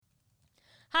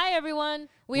Hi, everyone.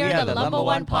 We We are are the the Lumber Lumber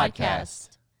One One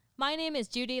Podcast. My name is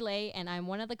Judy Lay, and I'm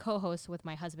one of the co-hosts with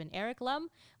my husband, Eric Lum,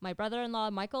 my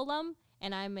brother-in-law, Michael Lum,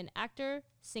 and I'm an actor,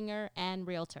 singer, and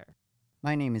realtor.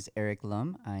 My name is Eric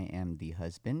Lum. I am the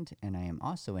husband, and I am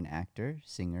also an actor,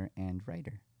 singer, and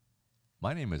writer.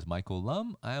 My name is Michael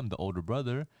Lum. I am the older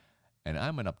brother, and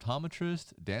I'm an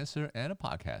optometrist, dancer, and a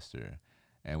podcaster.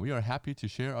 And we are happy to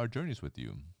share our journeys with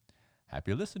you.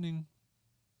 Happy listening.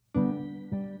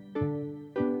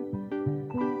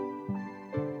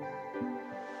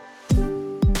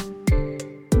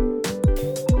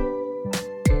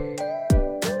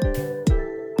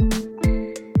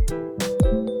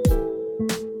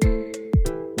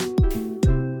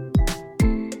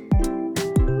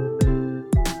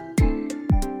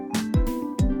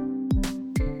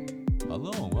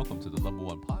 Hello, and welcome to the Lumber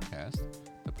One Podcast,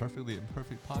 the perfectly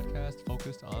imperfect podcast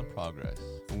focused on progress.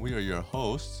 And we are your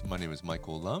hosts. My name is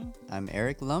Michael Lum, I'm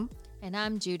Eric Lum. And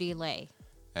I'm Judy Lay.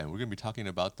 and we're going to be talking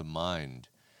about the mind.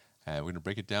 And we're going to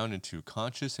break it down into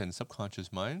conscious and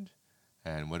subconscious mind,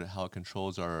 and how it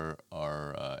controls our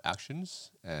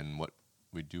actions, and what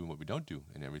we do and what we don't do,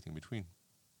 and everything between.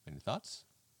 Any thoughts?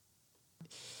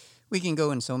 We can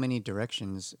go in so many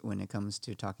directions when it comes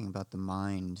to talking about the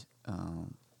mind.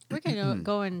 We can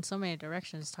go in so many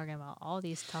directions talking about all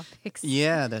these topics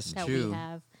Yeah, that's that true. we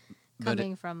have But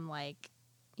coming from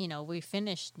we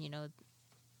finished,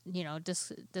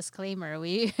 disclaimer,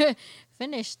 we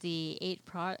finished the 8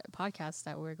 podcasts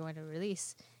that we're going to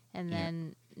release. And Yeah.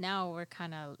 then now we're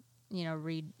kind of,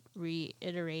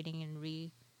 reiterating and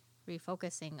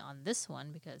refocusing on this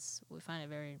one because we find it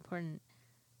very important.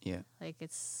 Yeah. Like,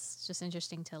 it's just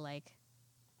interesting to,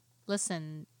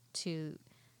 listen to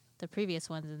the previous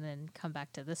ones and then come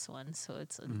back to this one. So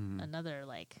it's another,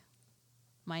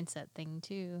 mindset thing,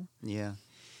 too. Yeah.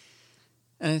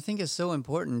 And I think it's so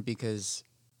important because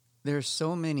there's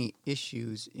so many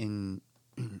issues in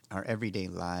our everyday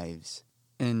lives.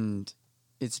 And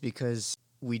it's because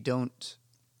we don't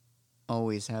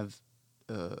always have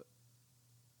a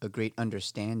great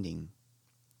understanding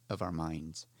of our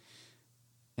minds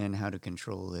and how to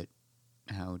control it,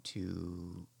 how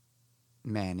to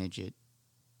manage it,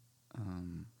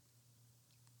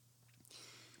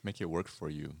 Make it work for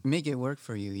you. make it work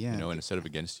for you. Yeah. And instead of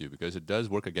against you, because it does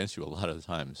work against you a lot of the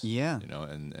times. Yeah.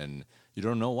 And you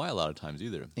don't know why a lot of times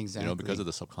either. Exactly. Because of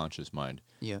the subconscious mind.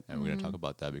 Yeah. And we're going to talk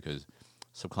about that because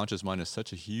subconscious mind is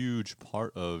such a huge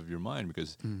part of your mind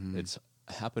because it's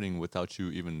happening without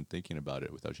you even thinking about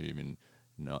it, without you even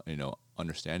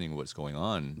understanding what's going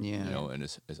on. Yeah. And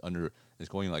it's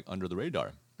going under the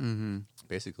radar,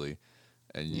 basically.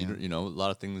 And Yeah. a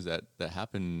lot of things that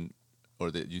happen, or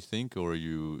that you think, or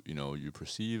you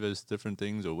perceive as different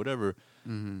things, or whatever,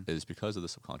 is because of the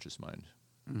subconscious mind.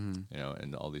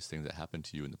 And all these things that happened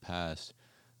to you in the past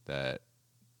that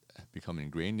become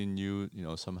ingrained in you,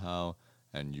 somehow,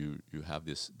 and you have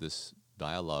this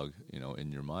dialogue,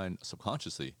 in your mind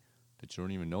subconsciously that you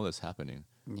don't even know that's happening.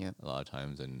 Yeah. A lot of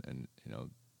times, and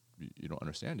you don't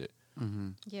understand it.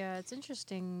 Yeah, it's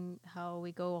interesting how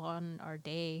we go on our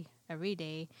day every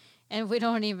day and we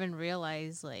don't even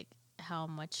realize how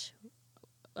much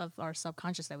of our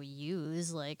subconscious that we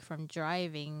use, from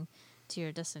driving to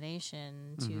your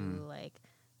destination to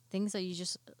things that you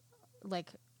just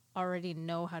already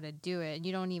know how to do it.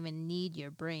 You don't even need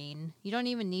your brain. You don't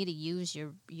even need to use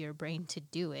your brain to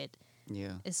do it.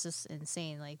 Yeah. It's just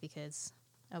insane, because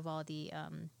of all the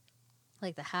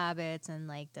the habits and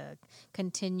the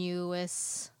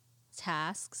continuous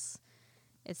tasks.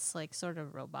 It's sort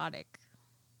of robotic.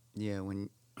 Yeah, when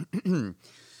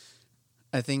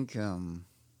I think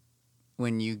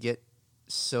when you get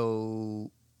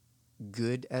so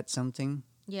good at something,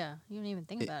 Yeah, you don't even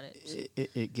think about it.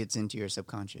 it gets into your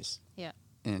subconscious. Yeah.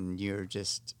 And you're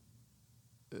just,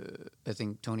 I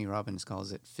think Tony Robbins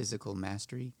calls it physical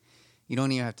mastery. You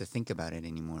don't even have to think about it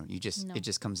anymore. No. It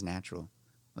just comes natural,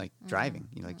 like driving.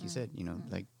 Like you said,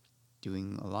 like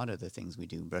doing a lot of the things we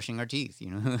do, brushing our teeth.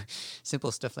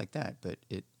 Simple stuff like that. But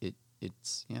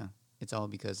it's all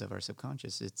because of our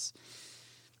subconscious.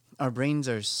 Our brains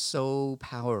are so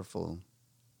powerful,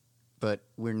 but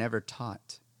we're never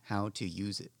taught how to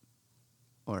use it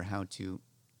or how to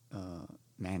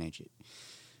manage it.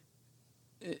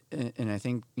 And I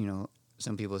think,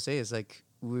 some people say it's like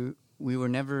we were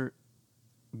never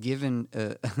given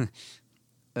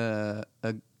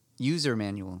a user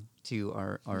manual to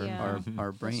our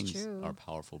That's brains, true. Our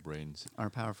powerful brains. our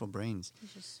powerful brains. You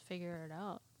just figure it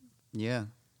out. Yeah,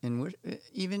 and we're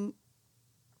even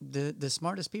the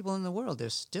smartest people in the world. They're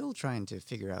still trying to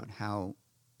figure out how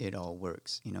it all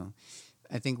works.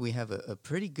 I think we have a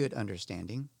pretty good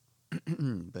understanding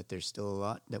but there's still a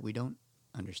lot that we don't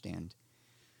understand.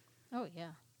 Oh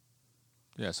yeah.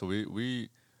 Yeah, so we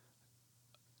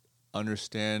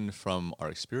understand from our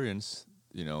experience,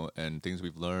 and things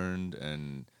we've learned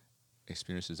and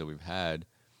experiences that we've had,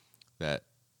 that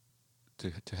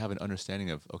to have an understanding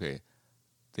of, okay,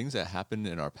 things that happened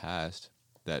in our past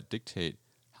that dictate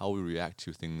how we react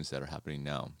to things that are happening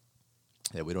now.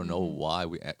 That we don't know why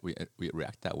we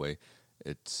react that way.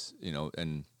 It's,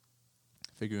 and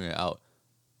figuring it out,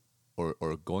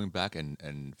 or going back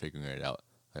and figuring it out.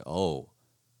 Like, oh,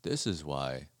 this is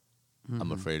why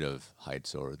I'm afraid of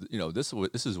heights, or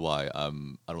this is why I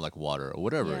don't like water, or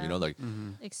whatever. Yeah. Like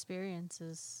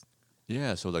Experiences.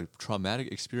 yeah, so like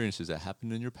traumatic experiences that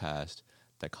happened in your past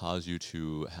that cause you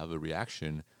to have a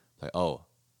reaction, like, oh,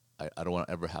 I don't want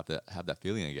to ever have that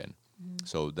feeling again.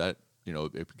 So that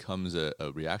it becomes a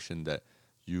reaction that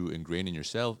you ingrain in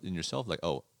yourself, like,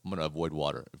 oh, I'm gonna avoid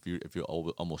water. If you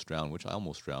almost drown, which I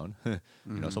almost drowned, so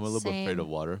I'm a little bit afraid of Same.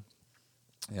 water.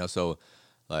 So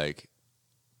like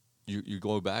you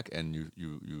go back and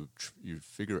you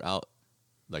figure out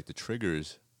like the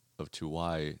triggers to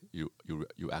why you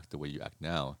act the way you act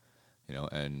now,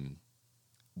 and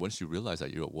once you realize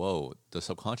that, you go, whoa, the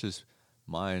subconscious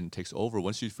mind takes over.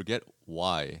 Once you forget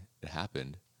why it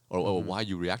happened, or why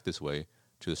you react this way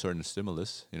to a certain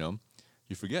stimulus,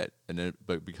 you forget. And then,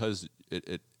 but because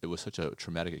it was such a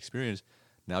traumatic experience,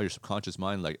 now your subconscious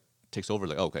mind like takes over,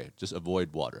 like, okay, just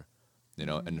avoid water,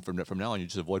 and from now on you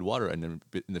just avoid water, and then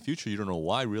in the future you don't know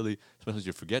why really. Sometimes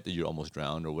you forget that you almost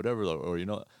drowned or whatever, or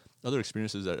other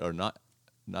experiences that are not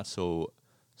so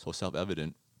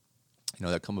self-evident,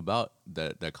 that come about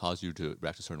that cause you to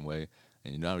react a certain way,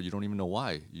 and now you don't even know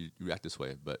why you react this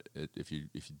way. But if you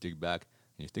dig back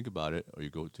and you think about it, or you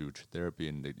go through therapy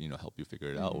and they help you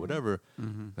figure it out, or whatever,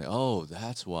 like, oh,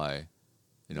 that's why,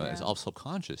 it's Yeah. all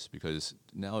subconscious, because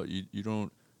now you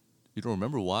don't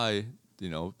remember why,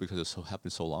 because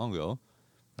happened so long ago,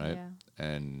 right? Yeah.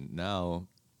 And now,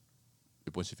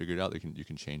 once you figure it out, you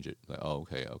can change it. Like, oh,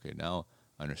 okay, now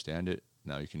I understand it.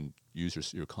 Now you can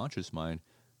use your conscious mind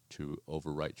to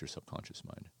overwrite your subconscious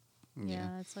mind.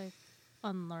 Yeah. It's like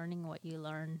unlearning what you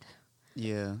learned.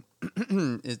 Yeah.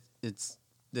 It's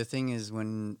the thing is,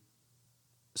 when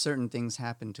certain things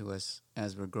happen to us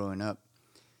as we're growing up,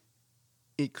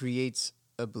 it creates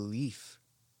a belief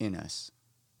in us.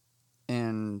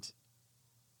 And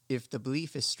if the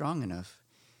belief is strong enough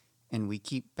and we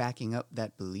keep backing up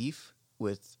that belief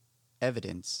with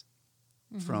evidence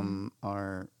from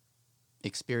our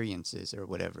experiences or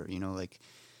whatever, like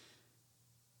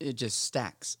it just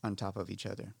stacks on top of each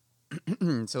other.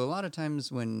 So a lot of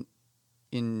times when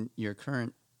in your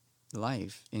current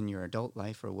life, in your adult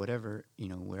life or whatever,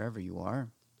 wherever you are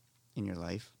in your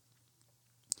life,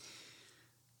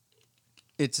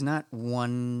 it's not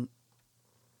one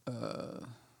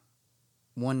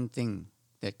thing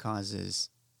that causes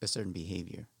a certain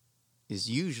behavior. Is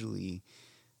usually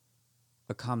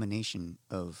a combination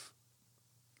of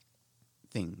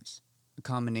things, a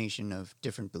combination of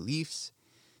different beliefs,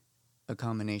 a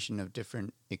combination of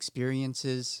different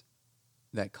experiences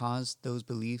that cause those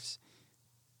beliefs,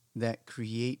 that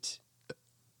create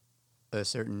a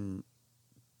certain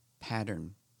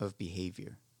pattern of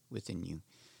behavior within you.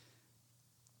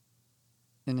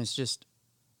 And it's just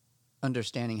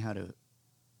understanding how to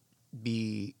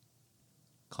be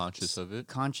Conscious of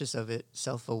it.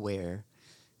 self-aware,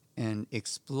 and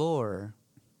explore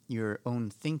your own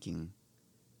thinking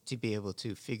to be able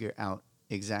to figure out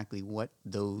exactly what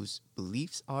those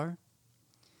beliefs are,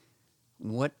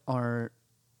 what are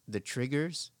the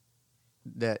triggers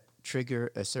that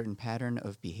trigger a certain pattern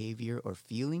of behavior or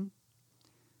feeling,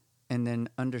 and then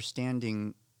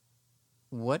understanding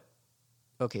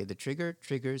the trigger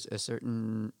triggers a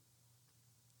certain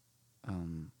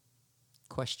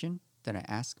question that I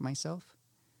ask myself.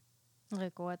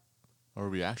 Like what? or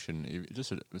reaction.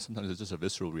 Sometimes it's just a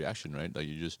visceral reaction, right? Like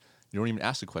you don't even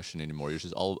ask the question anymore. You're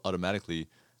just all automatically,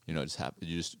 it just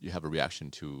happens. You have a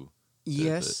reaction to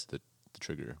Yes. the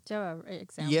trigger. Do you have an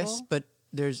example? Yes, but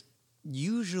there's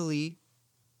usually,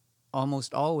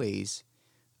 almost always,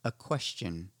 a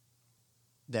question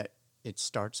that it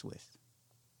starts with.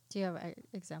 Do you have an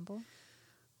example?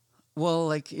 Well,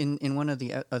 like in one of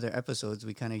the other episodes,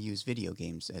 we kind of use video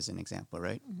games as an example,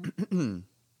 right?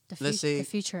 Let's say The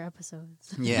future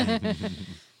episodes. Yeah.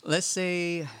 Let's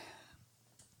say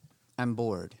I'm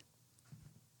bored,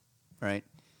 right?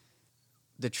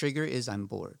 The trigger is I'm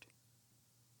bored.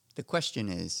 The question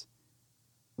is,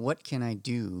 what can I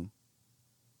do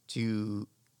to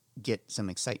get some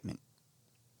excitement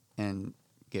and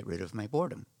get rid of my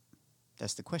boredom?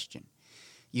 That's the question.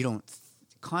 You don't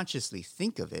consciously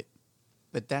think of it,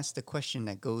 But that's the question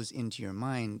that goes into your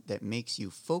mind that makes you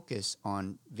focus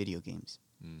on video games,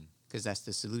 because that's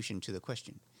the solution to the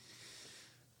question.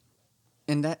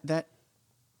 And that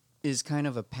is kind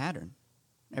of a pattern.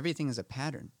 Everything is a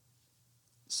pattern.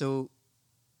 So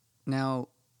now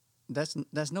that's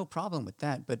no problem with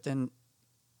that, but then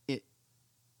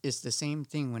it's the same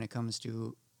thing when it comes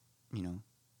to,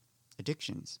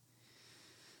 addictions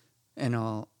and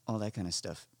all that kind of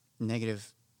stuff.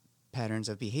 Negative patterns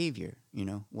of behavior,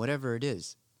 whatever it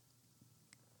is.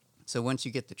 So once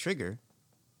you get the trigger,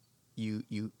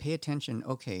 you pay attention,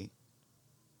 okay,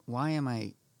 why am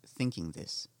I thinking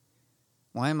this?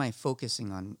 Why am I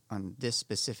focusing on this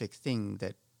specific thing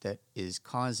that is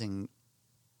causing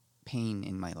pain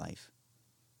in my life?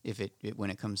 When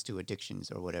it comes to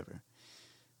addictions or whatever.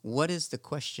 What is the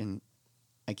question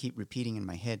I keep repeating in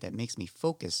my head that makes me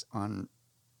focus on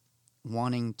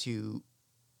wanting to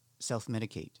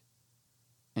self-medicate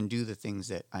and do the things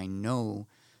that I know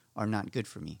are not good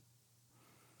for me?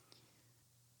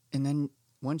 And then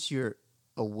once you're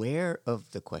aware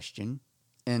of the question,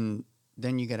 and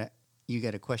then you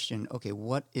gotta question, okay,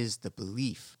 what is the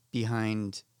belief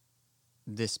behind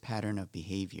this pattern of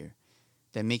behavior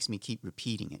that makes me keep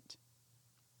repeating it?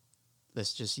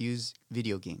 Let's just use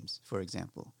video games, for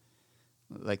example.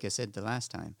 Like I said the last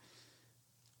time.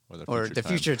 Or the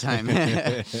future time.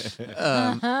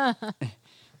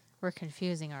 We're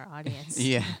confusing our audience.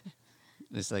 Yeah.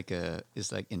 It's like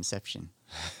Inception.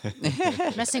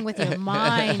 Messing with your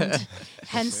mind.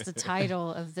 Hence the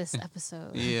title of this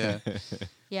episode. Yeah.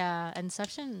 Yeah,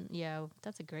 Inception,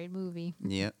 that's a great movie.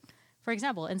 Yep. For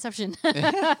example, Inception.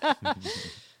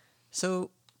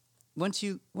 So once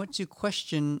you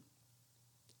question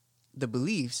the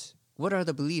beliefs, what are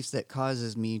the beliefs that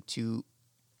causes me to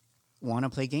want to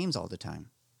play games all the time?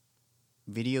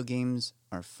 Video games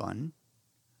are fun.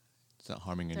 It's not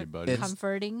harming They're anybody.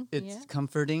 comforting. It's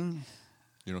comforting.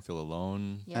 You don't feel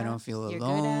alone. Yeah. I don't feel You're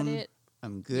alone. good at it.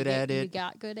 I'm good at You it.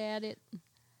 got good at it.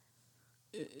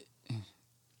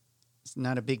 It's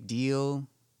not a big deal,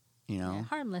 Yeah,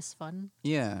 harmless fun.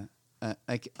 Yeah.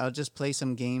 I'll just play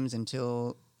some games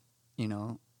until,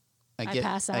 I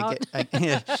pass out.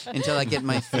 until I get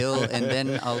my fill, and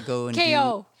then I'll go and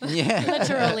KO. Yeah.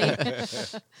 Literally.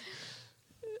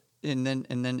 and then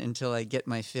until I get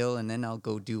my fill, and then I'll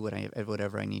go do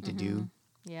whatever I need to do.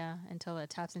 Yeah, until it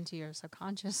taps into your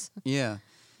subconscious. Yeah.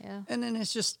 Yeah. And then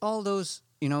it's just all those,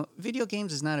 video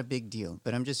games is not a big deal,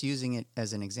 but I'm just using it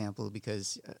as an example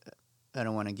because I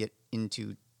don't want to get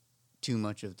into too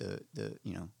much of the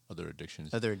Other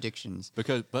addictions.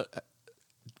 But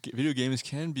video games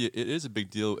it is a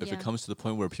big deal if Yeah. it comes to the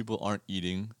point where people aren't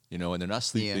eating, and they're not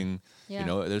sleeping. Yeah.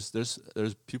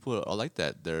 There's people that are like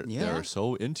that. They're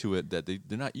so into it that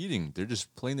they're not eating. They're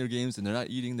just playing their games and they're not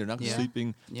eating. They're not Yeah.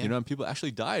 sleeping. Yeah. And people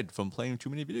actually died from playing too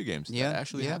many video games. Yeah. That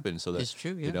actually Yeah. happened. So that It's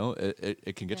true, yeah.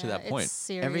 it can get to that point. It's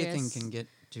serious. Everything can get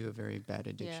to a very bad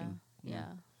addiction. Yeah.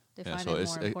 They Yeah, find so it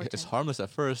more important. it's harmless at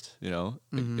first,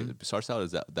 It starts out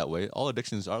as that way. All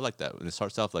addictions are like that. It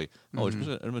starts off like, I'm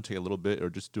gonna take a little bit or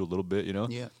just do a little bit,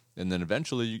 Yeah. And then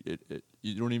eventually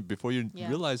you don't even before you Yeah.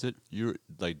 realize it, you're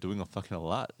like doing a fucking a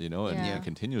lot, and Yeah.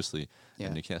 continuously, Yeah.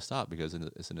 and you can't stop because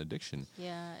it's an addiction.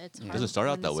 Yeah, it's It doesn't start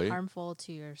out when that it's way. harmful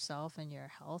to yourself and your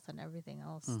health and everything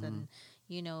else, then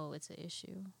it's an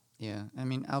issue. Yeah, I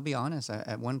mean, I'll be honest.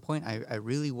 At one point, I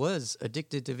really was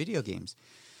addicted to video games.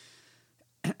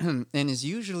 And it's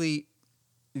usually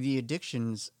the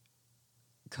addictions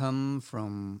come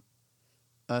from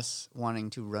us wanting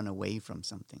to run away from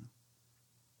something.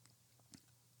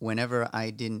 Whenever I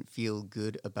didn't feel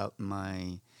good about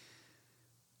my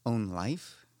own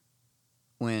life,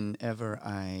 whenever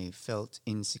I felt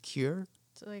insecure,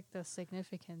 It's like the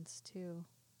significance too.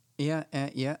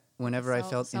 whenever I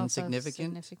felt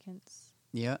insignificant, Significance.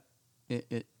 yeah,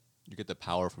 it You get the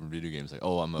power from video games, like,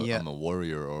 I'm a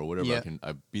warrior or whatever. Yeah.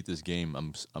 I beat this game.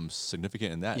 I'm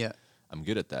significant in that. Yeah. I'm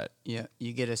good at that. Yeah,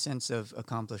 you get a sense of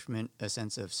accomplishment, a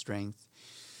sense of strength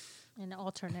An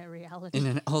alternate reality. in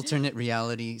an alternate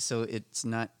reality, so it's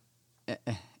not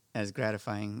as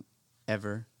gratifying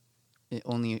ever,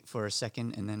 only for a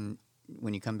second, and then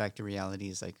when you come back to reality,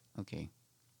 it's like, okay,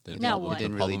 Now what? it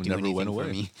didn't The really problem do never went anything for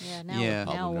away. me. Yeah, now, Yeah.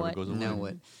 now Problem never what? goes away. Now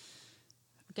what?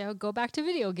 Go back to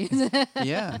video games.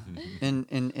 Yeah, and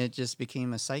it just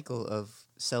became a cycle of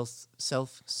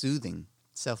self-soothing,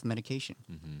 self-medication,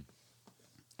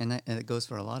 and it goes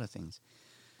for a lot of things.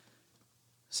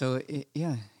 So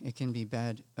it can be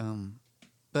bad.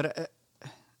 But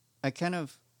I kind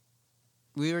of,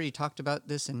 we already talked about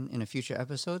this in a future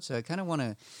episode, so I kind of want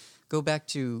to go back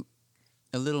to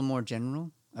a little more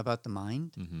general about the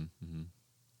mind.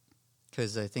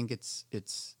 because I think it's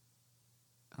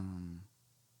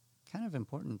kind of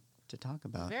important to talk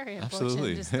about. Very important.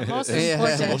 Absolutely. Just the most Yeah,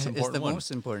 important. the most it's important the one.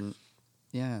 most important.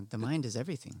 Yeah, the mind is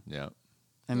everything. Yeah.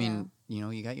 I mean,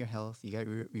 you got your health, you got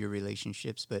your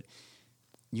relationships, but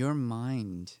your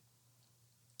mind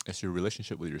It's your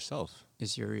relationship with yourself.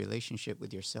 is your relationship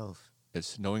with yourself.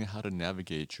 It's knowing how to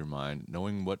navigate your mind,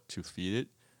 knowing what to feed it,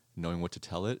 knowing what to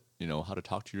tell it, how to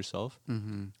talk to yourself,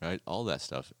 right? All that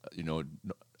stuff,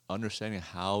 understanding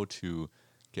how to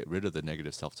get rid of the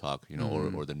negative self-talk,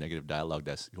 or the negative dialogue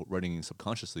that's running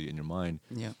subconsciously in your mind.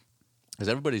 Yeah. Because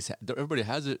everybody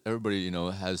has it. Everybody,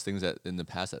 has things that in the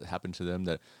past that happened to them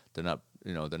that they're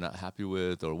not happy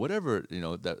with, or whatever,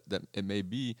 that it may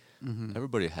be.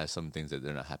 Everybody has some things that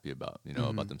they're not happy about,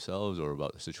 about themselves or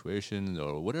about the situations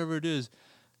or whatever it is.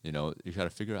 You got to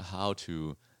figure out how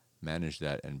to manage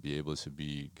that and be able to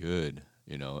be good,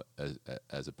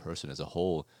 as a person, as a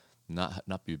whole,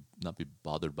 not be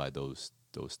bothered by those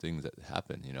things that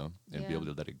happen, and be able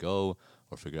to let it go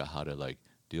or figure out how to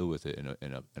deal with it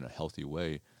in a healthy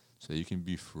way, so that you can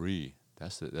be free.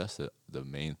 That's the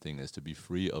main thing, is to be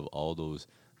free of all those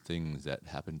things that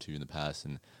happened to you in the past,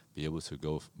 and be able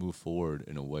to move forward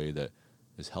in a way that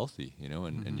is healthy,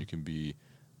 and you can be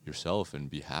yourself and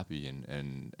be happy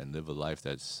and live a life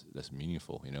that's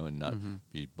meaningful, and not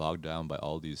be bogged down by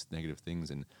all these negative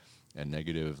things and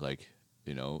negative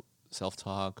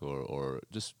self-talk or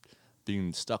just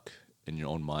being stuck in your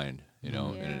own mind, in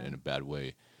a bad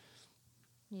way.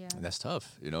 Yeah. And that's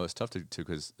tough. It's tough to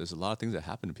because there's a lot of things that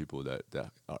happen to people that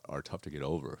are tough to get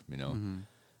over,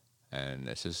 and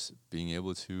it's just being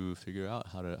able to figure out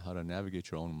how to navigate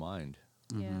your own mind.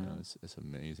 Yeah. It's an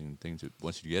amazing thing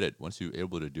once you get it, once you're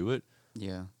able to do it,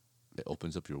 Yeah. it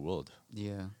opens up your world.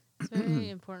 Yeah. It's very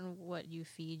important what you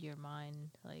feed your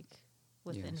mind,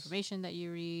 with the Yes. information that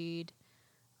you read,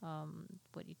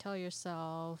 what you tell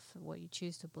yourself, what you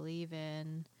choose to believe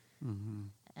in,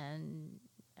 and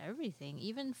everything.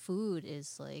 Even food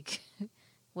is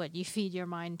what you feed your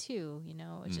mind too.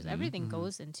 It's just everything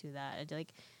goes into that.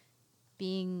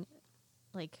 Being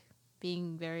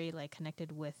very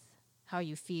connected with how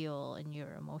you feel and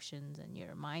your emotions and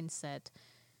your mindset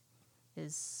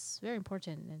is very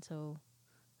important. And so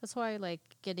that's why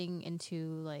getting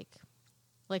into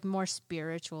more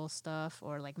spiritual stuff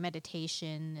or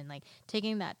meditation and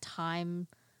taking that time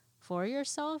for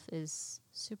yourself is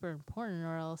super important,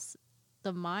 or else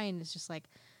the mind is just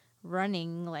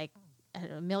running at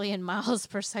 1,000,000 miles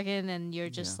per second, and you're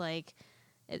just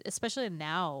especially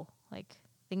now,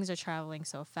 things are traveling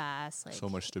so fast, So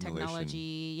much stimulation.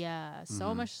 technology,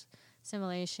 so much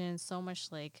stimulation, so much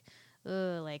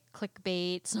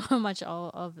clickbait, so much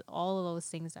all of those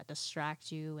things that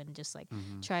distract you and just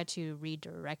try to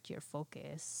redirect your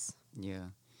focus. Yeah.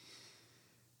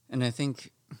 And I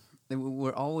think that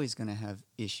we're always going to have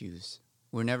issues.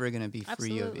 We're never going to be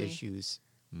free of Absolutely. issues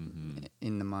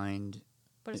in the mind.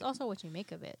 But it's also what you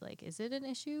make of it. Is it an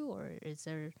issue, or is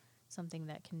there something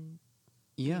that can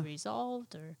Yeah. be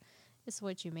resolved, or it's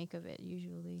what you make of it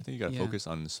usually. I think you got to Yeah. focus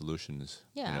on the solutions,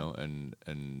 Yeah.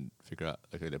 and figure out,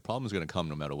 okay, the problem's going to come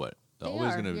no matter what. They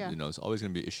always are, going to, yeah. it's always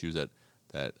going to be issues that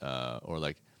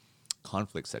or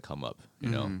conflicts that come up,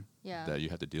 Yeah. that you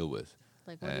have to deal with.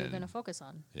 What are you going to and- focus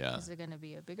on? Yeah. Is it going to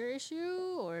be a bigger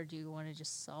issue, or do you want to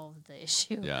just solve the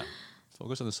issue? Yeah.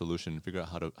 Focus on the solution, figure out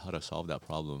how to solve that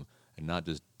problem, and not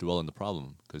just dwell on the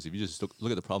problem. Because if you just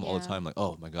look at the problem all the Yeah. time,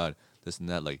 oh my God, this and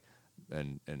that,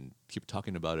 and keep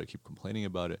talking about it, keep complaining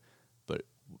about it, but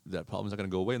that problem's not going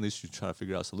to go away unless you try to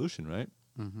figure out a solution, right?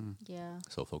 Mm-hmm. Yeah.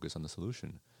 So focus on the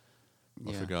solution,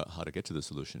 or Yeah. figure out how to get to the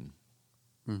solution.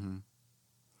 Mm-hmm.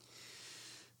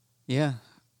 Yeah.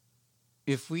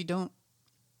 If we don't,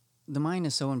 the mind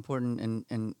is so important,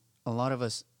 and a lot of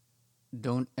us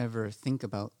don't ever think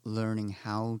about learning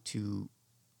how to,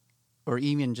 or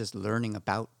even just learning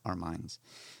about our minds.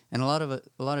 And a lot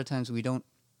of times we don't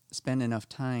spend enough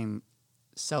time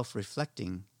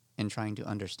self-reflecting and trying to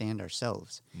understand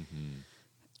ourselves.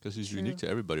 Because it's True. unique to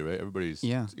everybody, right? Everybody's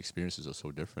Yeah. experiences are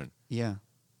so different. Yeah.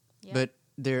 Yeah. But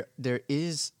there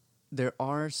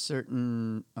are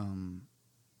certain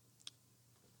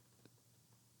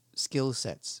skill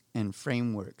sets and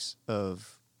frameworks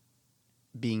of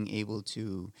being able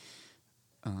to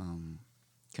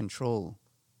control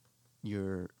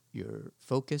your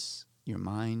focus, your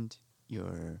mind,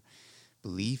 your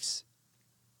beliefs,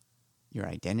 your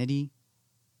identity.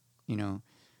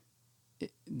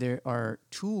 There are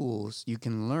tools you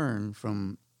can learn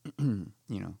from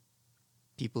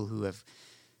people who have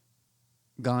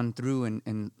gone through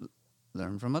and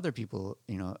learn from other people,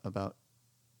 about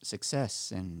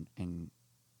success and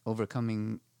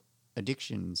overcoming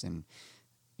addictions and,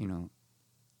 you know,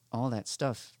 all that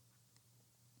stuff,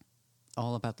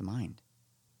 all about the mind.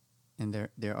 And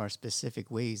there are specific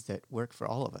ways that work for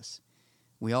all of us.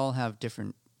 We all have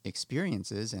different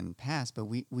experiences and past, but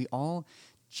we all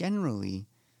generally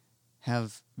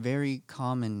have very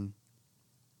common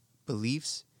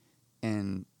beliefs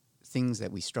and things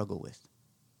that we struggle with.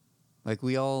 Like,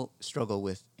 we all struggle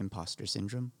with imposter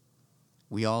syndrome.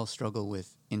 We all struggle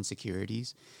with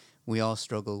insecurities. We all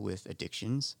struggle with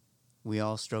addictions. We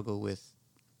all struggle with,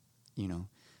 you know,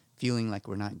 feeling like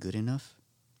we're not good enough.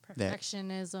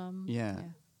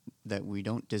 Perfectionism. That we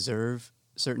don't deserve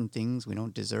certain things. We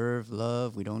don't deserve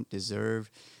love. We don't deserve,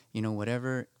 you know,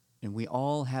 whatever. And we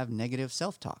all have negative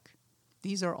self-talk.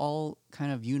 These are all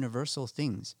kind of universal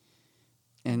things.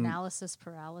 And analysis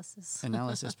paralysis.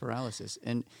 analysis paralysis.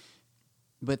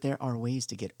 But there are ways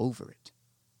to get over it.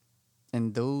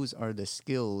 And those are the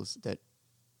skills that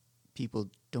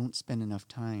people don't spend enough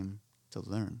time to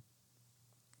learn.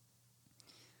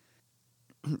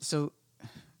 So,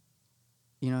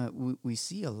 you know, we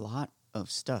see a lot of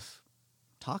stuff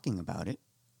talking about it,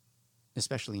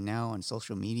 especially now on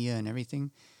social media and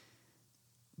everything.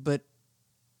 But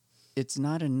it's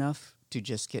not enough to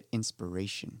just get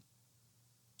inspiration.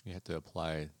 You have to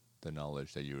apply the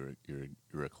knowledge that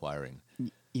you're acquiring.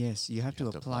 Yes, you have to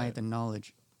apply the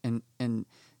knowledge, and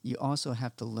you also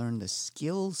have to learn the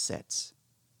skill sets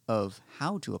of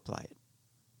how to apply it.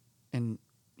 And,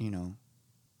 you know,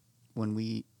 when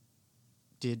we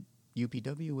did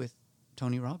UPW with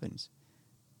Tony Robbins,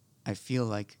 I feel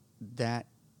like that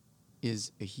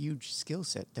is a huge skill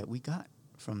set that we got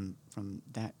from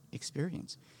that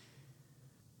experience.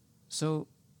 So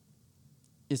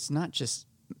it's not just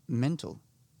mental,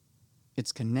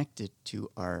 it's connected to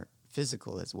our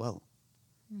physical as well.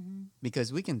 Mm-hmm.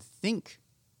 Because we can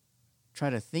try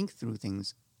to think through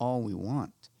things all we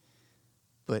want,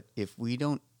 but if we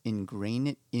don't ingrain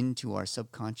it into our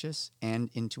subconscious and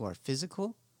into our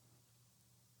physical,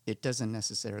 it doesn't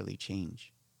necessarily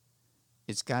change.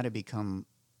 It's got to become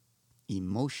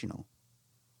emotional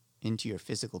into your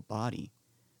physical body.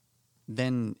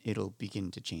 Then it'll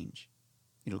begin to change.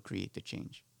 It'll create the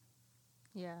change.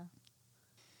 Yeah.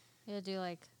 You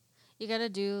gotta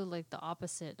do like the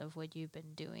opposite of what you've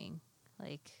been doing.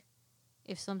 Like,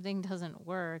 if something doesn't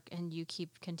work and you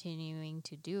keep continuing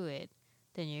to do it,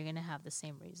 then you're gonna have the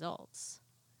same results.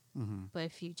 Mm-hmm. But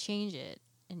if you change it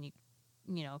and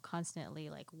you know, constantly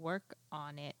like work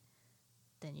on it,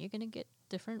 then you're gonna get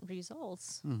different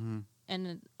results. Mm-hmm.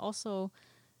 And also,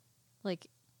 like,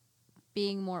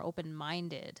 being more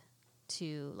open-minded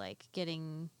to like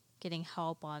getting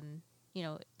help on, you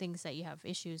know, things that you have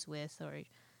issues with or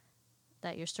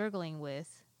that you're struggling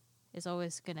with is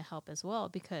always going to help as well,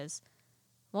 because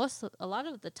a lot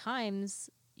of the times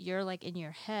you're like in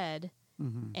your head,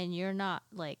 mm-hmm. and you're not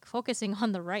like focusing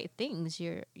on the right things.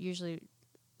 You're usually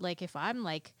like, if I'm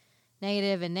like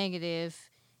negative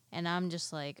and I'm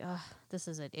just like, oh, this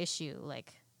is an issue,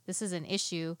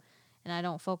 and I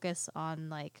don't focus on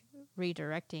like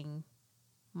redirecting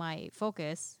my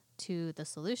focus to the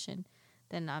solution,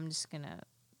 then I'm just going to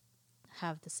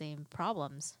have the same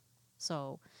problems.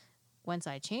 So once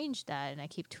I change that and I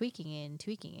keep tweaking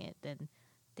it, then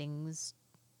things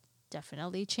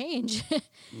definitely change.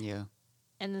 Yeah.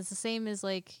 And it's the same as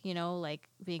like, you know, like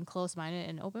being closed-minded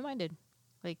and open-minded.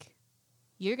 Like,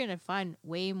 you're going to find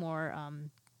way more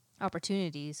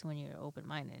opportunities when you're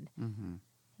open-minded. Mm-hmm.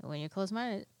 When you're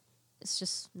closed-minded, it's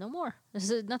just no more.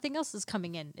 Nothing else is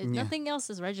coming in. Nothing else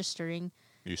is registering.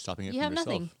 You're stopping it. You have from yourself.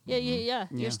 nothing. Mm-hmm. Yeah.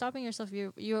 You're stopping yourself.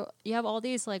 You have all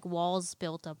these like walls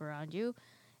built up around you,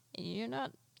 and you're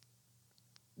not,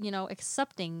 you know,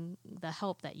 accepting the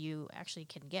help that you actually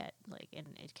can get. Like, and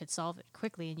it could solve it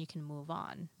quickly, and you can move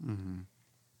on. Mm-hmm.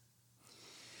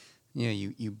 Yeah,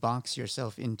 you box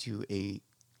yourself into a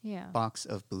box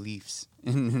of beliefs,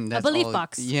 and that's a belief all,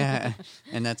 box. Yeah,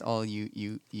 and that's all you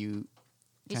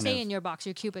stay in your box,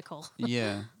 your cubicle.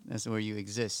 Yeah, that's where you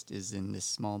exist, is in this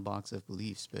small box of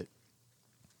beliefs, but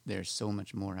there's so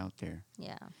much more out there.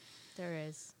 Yeah, there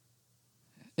is.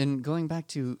 And going back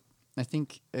to, I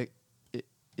think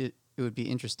it would be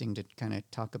interesting to kind of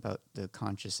talk about the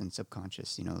conscious and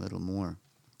subconscious, you know, a little more,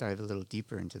 dive a little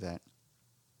deeper into that.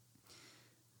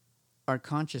 Our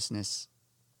consciousness,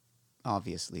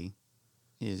 obviously,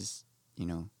 is, you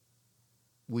know,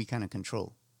 we kind of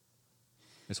control.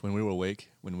 It's when we were awake,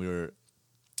 when we were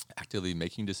actively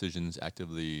making decisions,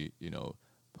 actively, you know,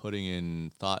 putting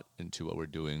in thought into what we're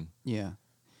doing. Yeah.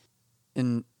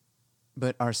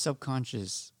 But our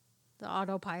subconscious... The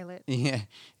autopilot. Yeah.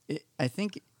 I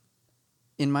think,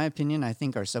 in my opinion, I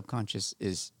think our subconscious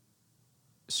is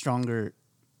stronger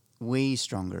way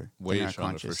stronger Way than our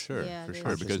stronger for conscious sure, Yeah, for it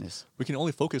sure. is. Because consciousness. we can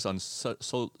only focus on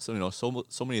so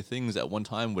many things at one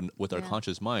time with our Yeah.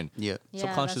 conscious mind. Yeah. Yeah,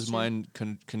 Subconscious that's true. mind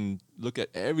can look at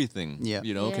everything. Yeah. Can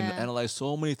Yeah. analyze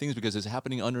so many things because it's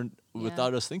happening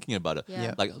without us thinking about it.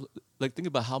 Yeah. Yeah. Like think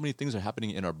about how many things are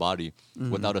happening in our body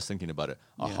without us thinking about it.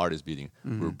 Our Yeah. heart is beating,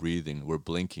 we're breathing, we're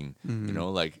blinking.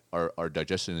 Like our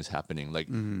digestion is happening. Like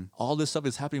all this stuff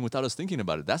is happening without us thinking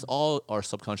about it. That's all our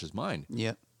subconscious mind.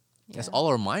 Yeah. That's Yeah. all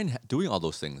our mind doing all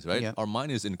those things, right? Yeah. Our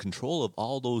mind is in control of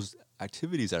all those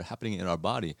activities that are happening in our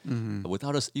body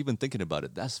without us even thinking about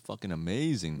it. That's fucking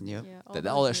amazing. Yep. Yeah, That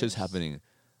all all those that shit's years. happening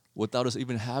without us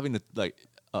even having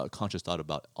a conscious thought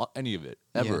about any of it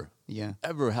ever. Yeah.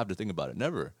 Ever have to think about it?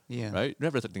 Never. Yeah. Right?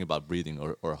 Never think about breathing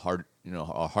or heart,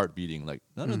 our heart beating. Like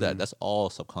none of that. That's all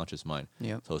subconscious mind.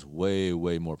 Yep. So it's way,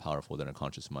 way more powerful than a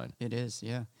conscious mind. It is,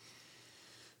 yeah.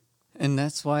 And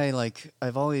that's why, like,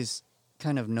 I've always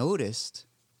kind of noticed,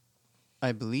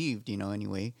 I believed,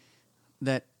 anyway,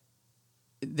 that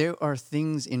there are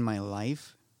things in my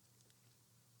life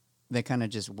that kind of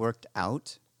just worked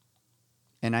out,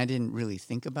 and I didn't really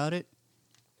think about it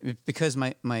because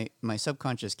my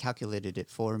subconscious calculated it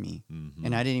for me,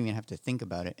 and I didn't even have to think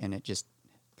about it, and it just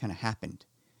kind of happened.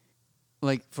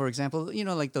 Like, for example,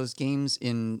 like those games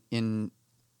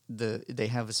they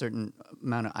have a certain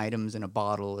amount of items in a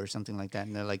bottle or something like that,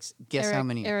 and they're like, guess how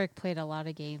many. Eric played a lot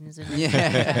of games.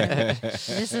 Yeah.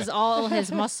 This is all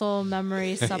his muscle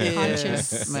memory,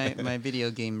 subconscious. my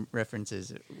video game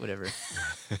references, whatever.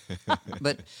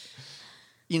 But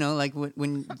like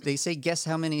when they say guess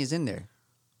how many is in there,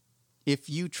 if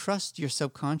you trust your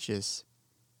subconscious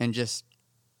and just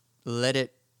let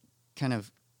it kind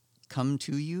of come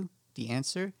to you, the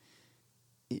answer,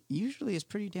 it usually is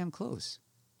pretty damn close.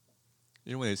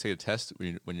 When they say a test,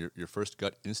 when your first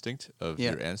gut instinct of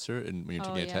Yeah. your answer, and when you're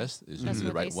Oh, taking yeah. a test is That's usually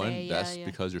the what they right one, say, yeah, that's yeah.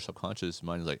 because your subconscious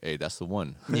mind is like, hey, that's the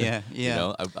one. Yeah,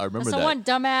 yeah. I remember That's the that. one,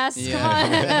 dumbass.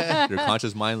 Yeah. Your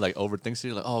conscious mind like overthinks it.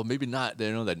 You're like, oh, maybe not.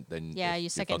 Then Yeah, you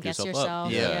second fuck guess up.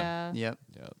 yourself. Yeah. Yeah. Yep.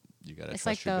 Yeah, you gotta It's trust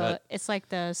like your gut. it's like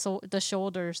the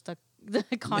shoulders, the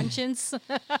conscience,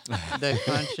 The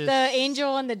conscious. the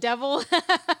angel and the devil.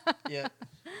 Yeah.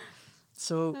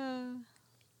 So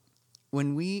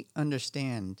when we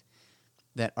understand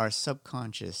that our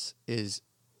subconscious is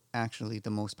actually the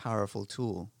most powerful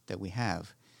tool that we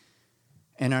have,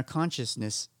 and our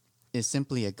consciousness is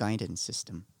simply a guidance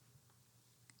system,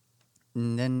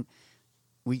 and then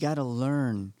we got to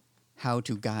learn how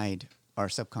to guide our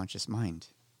subconscious mind.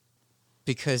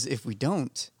 Because if we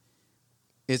don't,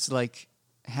 it's like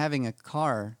having a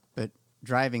car but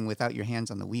driving without your hands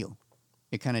on the wheel.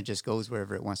 It kind of just goes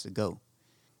wherever it wants to go.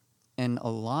 And a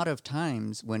lot of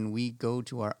times when we go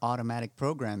to our automatic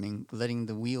programming, letting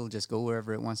the wheel just go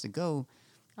wherever it wants to go,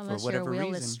 Unless for whatever your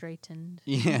wheel reason. is straightened.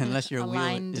 Yeah, unless your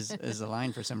Aligned. wheel is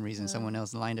aligned for some reason, someone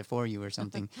else aligned it for you or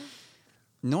something.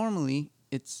 Normally,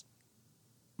 it's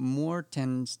more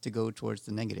tends to go towards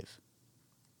the negative.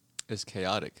 It's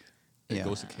chaotic. It Yeah.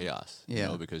 goes to chaos.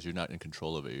 Yeah. Because you're not in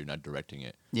control of it. You're not directing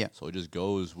it. Yeah. So it just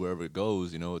goes wherever it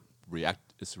goes.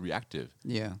 It's reactive.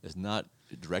 Yeah, It's not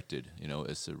directed.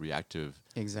 It's a reactive.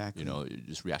 exactly. It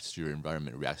just reacts to your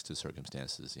environment, reacts to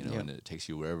circumstances. Yep. And it takes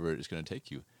you wherever it's going to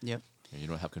take you. Yep. And you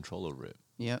don't have control over it.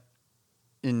 Yep.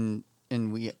 And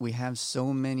we have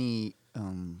so many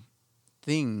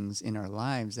things in our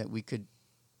lives that we could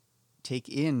take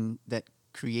in that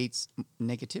creates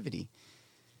negativity.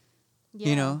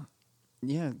 Yeah.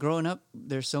 Yeah, growing up,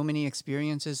 there's so many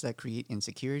experiences that create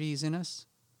insecurities in us.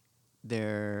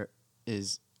 There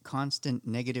is constant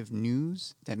negative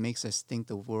news that makes us think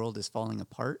the world is falling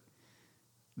apart.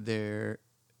 There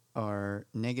are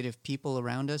negative people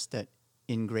around us that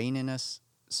ingrain in us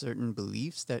certain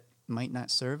beliefs that might not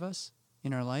serve us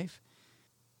in our life.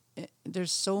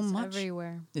 There's so It's much.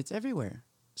 everywhere. It's everywhere.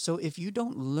 So if you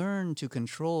don't learn to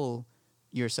control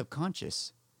your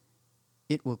subconscious,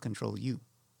 it will control you.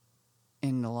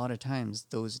 And a lot of times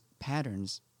those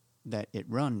patterns that it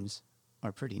runs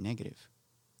are pretty negative.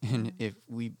 And if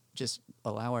we just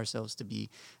allow ourselves to be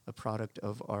a product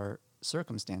of our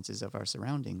circumstances, of our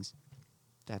surroundings,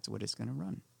 that's what it's going to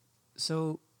run.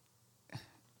 So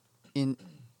in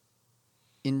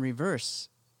reverse,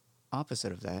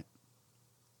 opposite of that,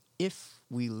 if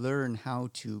we learn how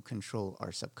to control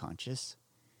our subconscious,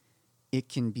 it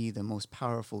can be the most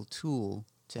powerful tool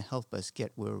to help us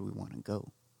get where we want to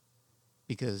go.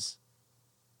 Because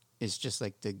is just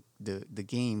like the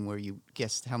game where you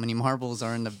guess how many marbles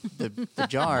are in the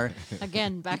jar.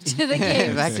 Again, back to the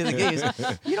games. Back to the games.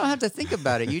 You don't have to think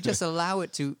about it. You just allow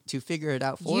it to figure it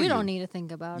out for you. You don't need to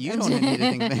think about You it. don't need to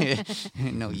think about it.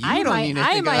 No, you I don't might, need to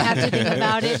I think might about have to think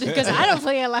about it because I don't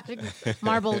play a lot of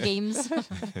marble games. Well,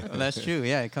 that's true.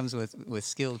 Yeah, it comes with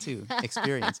skill too,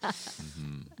 experience.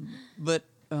 But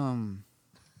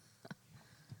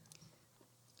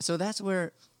so that's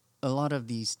where a lot of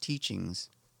these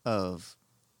teachings of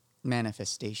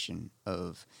manifestation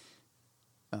of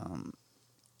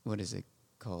what is it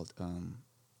called?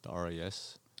 The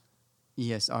RAS.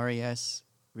 Yes, RAS,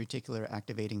 reticular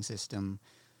activating system,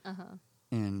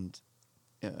 and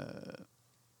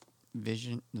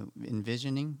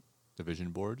envisioning. The vision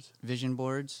boards. Vision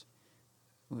boards.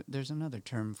 There's another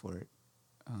term for it.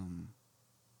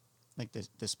 Like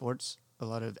the sports, a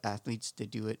lot of athletes, they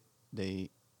do it. They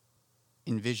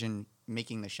envision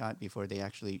making the shot before they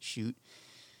actually shoot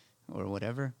or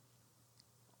whatever.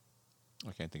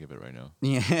 I can't think of it right now.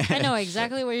 Yeah. I know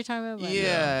exactly what you're talking about. But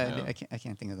Yeah. Yeah. I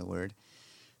can't think of the word.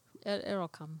 It'll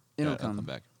come. It'll Yeah, come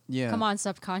back. Yeah. Come on,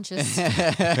 subconscious. Work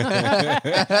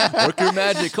your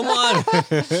magic. Come on.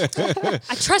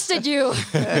 I trusted you.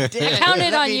 Damn it,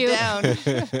 counted let on me you.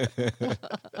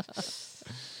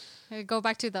 down. Go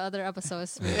back to the other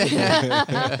episodes. We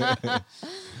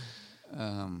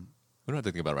don't have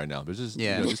to think about it right now. But just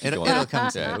Yeah. you know, just keep It'll going. come.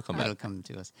 Yeah, it'll come back. It'll come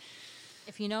to us.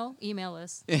 If you know, email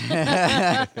us.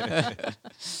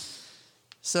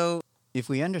 So if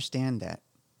we understand that,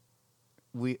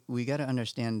 we got to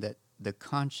understand that the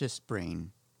conscious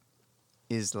brain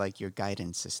is like your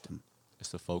guidance system. It's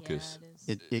the focus.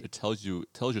 Yeah, it is. It tells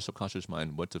your subconscious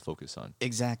mind what to focus on.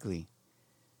 Exactly.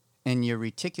 And your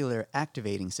reticular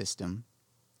activating system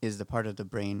is the part of the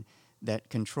brain that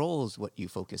controls what you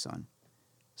focus on.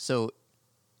 So,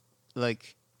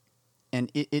 like,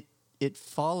 and it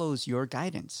follows your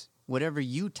guidance. Whatever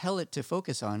you tell it to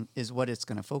focus on is what it's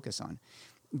going to focus on.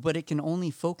 But it can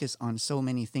only focus on so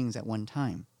many things at one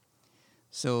time.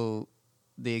 So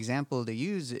the example they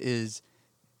use is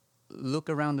look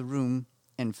around the room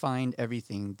and find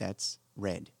everything that's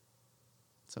red.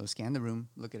 So scan the room,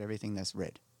 look at everything that's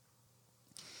red.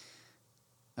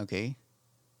 Okay.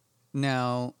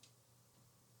 Now,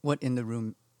 what in the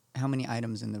room, how many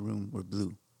items in the room were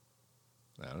blue?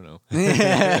 I don't know.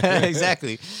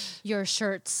 Exactly. Your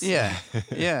shirts. Yeah.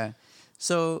 Yeah.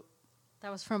 So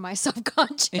That was from my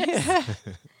subconscious.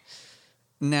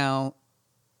 now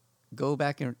go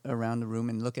back around the room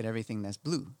and look at everything that's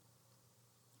blue.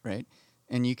 Right?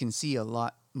 And you can see a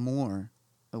lot more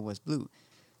of what's blue.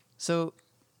 So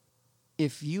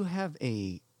if you have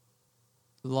a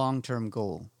long-term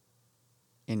goal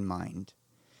in mind,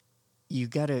 you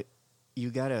gotta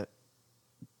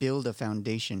build a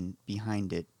foundation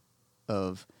behind it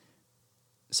of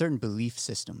certain belief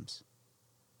systems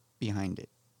behind it.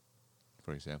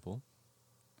 For example,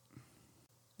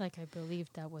 Like I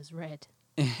believed that was red,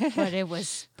 but it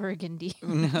was burgundy.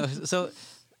 No, so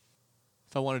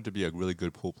if I wanted to be a really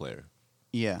good pool player,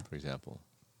 yeah, for example,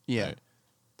 yeah. right,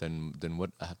 then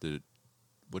what do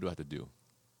I have to do?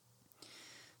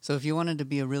 So if you wanted to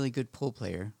be a really good pool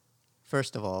player,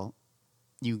 first of all,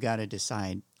 you got to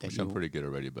decide that Which I'm pretty good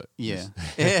already, but yeah.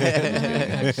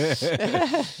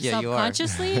 Yeah, you are.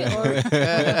 Subconsciously, or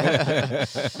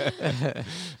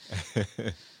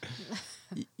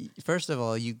First of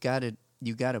all, you got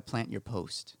to plant your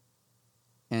post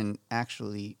and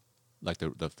actually like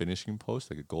the finishing post,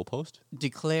 like a goal post.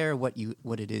 declare what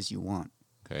it is you want.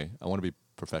 Okay, I want to be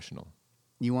professional.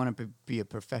 You want to be a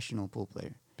professional pool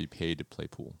player. Be paid to play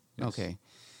pool. Yes. Okay.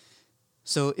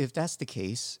 So if that's the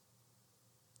case,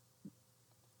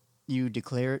 you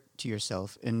declare it to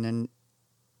yourself, and then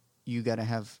you got to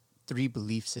have 3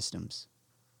 belief systems,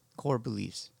 core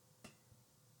beliefs.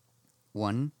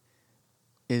 One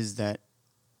is that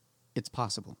it's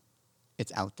possible.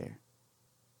 It's out there,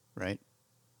 right?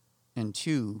 And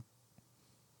 2,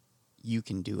 you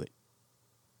can do it.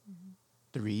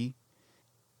 3,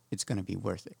 it's going to be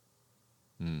worth it.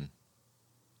 Mm.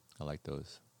 I like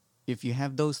those. If you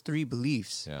have those 3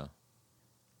 beliefs, Yeah.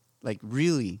 like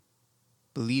really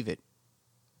believe it,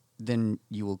 then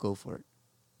you will go for it.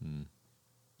 Mm.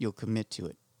 You'll commit to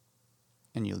it,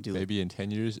 and you'll do Maybe in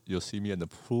 10 years, you'll see me in the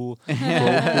pool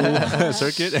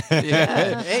circuit. it.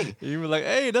 Yeah. Hey, You were like,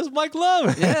 hey, that's Mike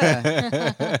Love.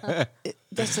 yeah.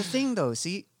 That's the thing, though.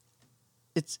 See,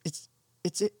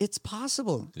 it's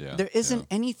possible. Yeah, There isn't yeah.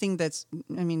 anything that's.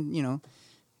 I mean,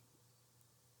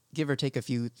 give or take a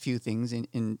few things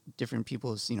in different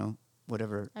people's,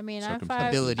 whatever. I mean,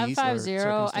 Circumstances. I'm 5'0". I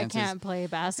Circumstances. can't play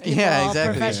basketball Yeah,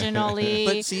 exactly. professionally.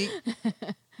 But see,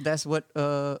 that's what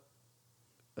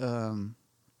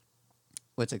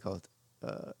what's it called?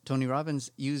 Tony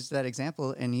Robbins used that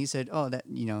example, and he said, "Oh, that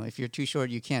if you're too short,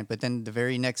 you can't." But then the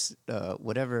very next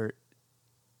whatever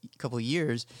couple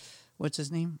years, what's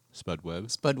his name? Spud Webb.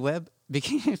 Spud Webb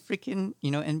became a freaking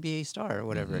NBA star or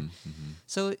whatever.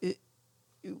 So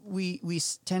we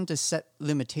tend to set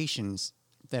limitations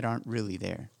that aren't really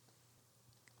there.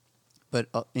 But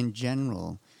in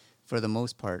general, for the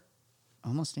most part,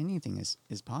 almost anything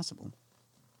is possible.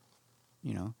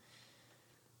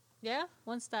 Yeah,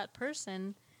 once that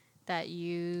person that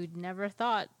you never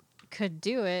thought could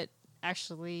do it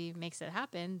actually makes it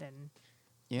happen, then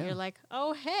you're like,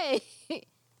 oh, hey,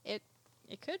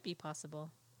 it could be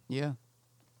possible. Yeah.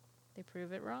 They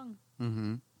prove it wrong.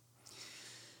 Mm-hmm.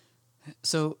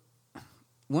 So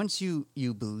once you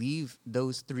believe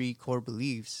those 3 core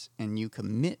beliefs and you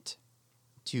commit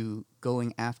to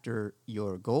going after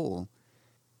your goal,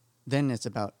 then it's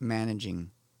about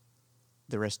managing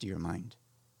the rest of your mind.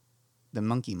 The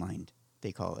monkey mind,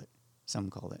 they call it. Some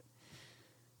call it.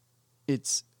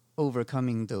 It's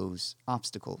overcoming those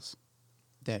obstacles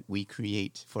that we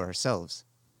create for ourselves.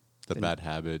 The bad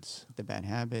habits. The bad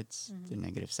habits, the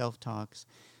negative self-talks,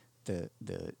 the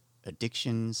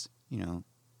addictions,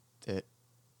 that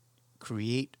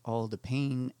create all the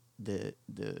pain, the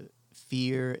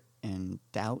fear and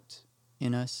doubt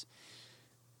in us.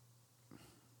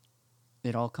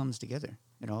 It all comes together.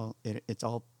 It's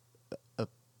all a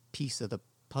piece of the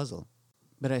puzzle.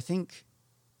 But I think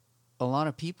a lot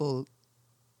of people,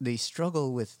 they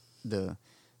struggle with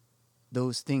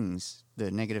those things,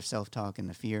 the negative self-talk and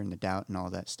the fear and the doubt and all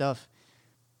that stuff.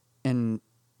 And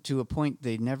to a point,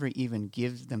 they never even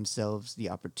give themselves the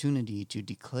opportunity to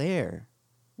declare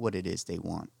what it is they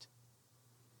want.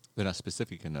 They're not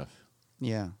specific enough.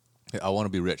 Yeah. Hey, I want to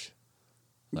be rich.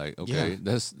 Like, okay,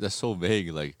 that's so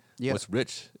vague. Like, what's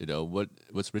rich?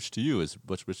 What's rich to you?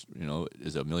 What's rich?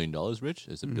 Is $1 million rich?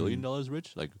 Is $1 billion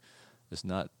rich? Like, it's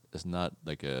not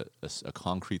like a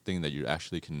concrete thing that you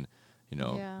actually can,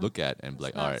 look at and be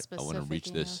like, all right, I want to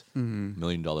reach this $1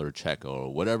 million check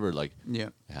or whatever. Like,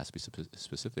 it has to be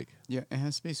specific. Yeah, it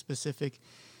has to be specific.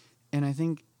 And I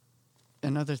think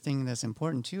another thing that's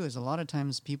important too is a lot of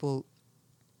times people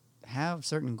have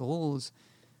certain goals,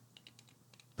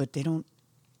 but they don't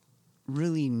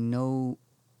really know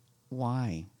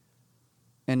why.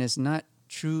 And it's not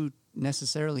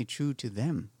necessarily true to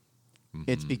them.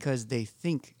 It's because they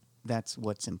think that's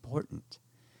what's important.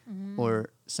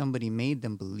 Or somebody made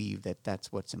them believe that that's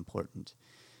what's important.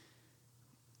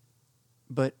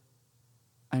 But,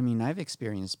 I mean, I've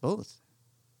experienced both.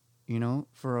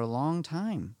 For a long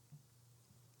time,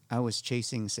 I was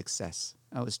chasing success.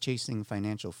 I was chasing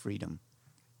financial freedom.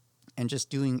 And just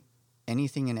doing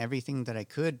anything and everything that I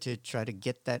could to try to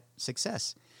get that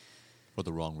success. For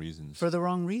the wrong reasons. For the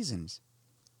wrong reasons.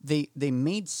 They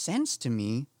made sense to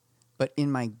me, but in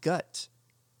my gut,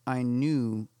 I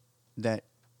knew that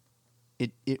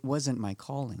it wasn't my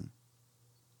calling.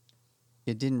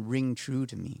 It didn't ring true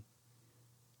to me.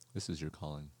 This is your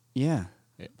calling. Yeah.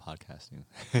 Podcasting.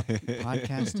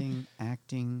 Podcasting,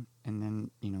 acting, and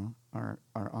then, our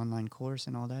online course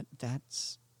and all that.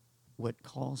 That's what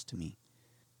calls to me.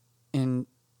 And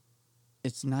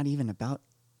it's not even about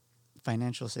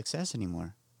financial success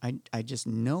anymore. I just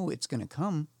know it's going to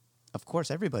come. Of course,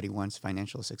 everybody wants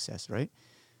financial success, right?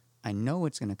 I know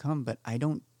it's going to come, but I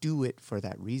don't do it for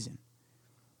that reason.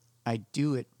 I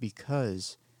do it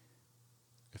because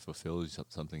it fulfills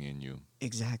something in you.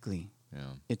 Exactly.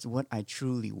 Yeah. It's what I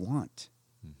truly want.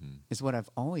 It's what I've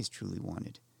always truly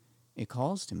wanted. It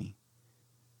calls to me.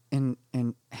 And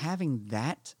having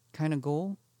that kind of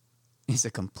goal is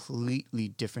a completely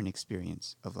different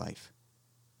experience of life.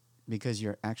 Because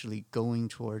you're actually going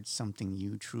towards something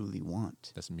you truly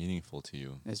want. That's meaningful to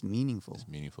you. That's meaningful. It's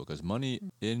meaningful. Because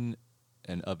money in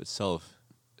and of itself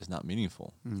is not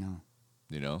meaningful. No.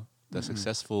 The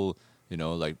successful,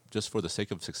 like just for the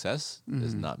sake of success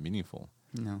is not meaningful.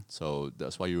 No. So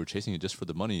that's why you were chasing it just for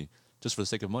the money, just for the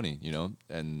sake of money,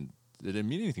 and it didn't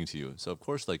mean anything to you. So of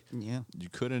course, you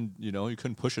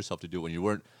couldn't push yourself to do it when you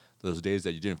weren't, those days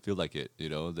that you didn't feel like it,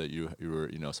 that you were,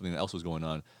 something else was going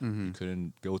on. You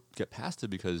couldn't get past it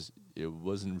because it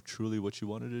wasn't truly what you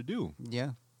wanted to do.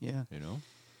 Yeah. Yeah.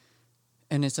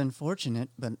 And it's unfortunate,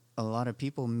 but a lot of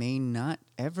people may not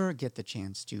ever get the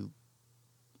chance to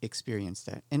experience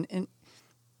that.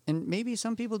 And maybe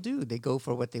some people do. They go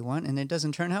for what they want, and it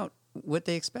doesn't turn out what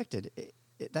they expected.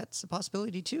 That's a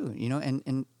possibility too,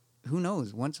 And who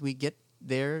knows? Once we get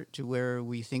there to where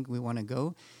we think we want to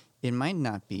go, it might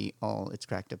not be all it's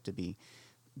cracked up to be.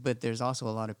 But there's also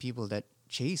a lot of people that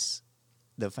chase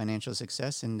the financial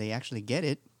success, and they actually get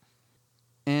it,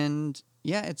 And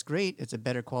yeah, it's great. It's a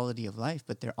better quality of life,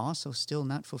 but they're also still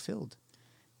not fulfilled.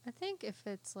 I think if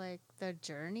it's like the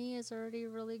journey is already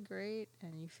really great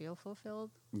and you feel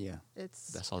fulfilled, Yeah. it's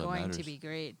That's all that going to matters. be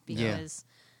great Yeah. because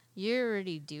you're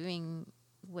already doing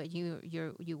what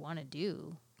you want to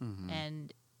do,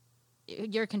 and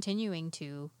you're continuing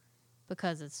to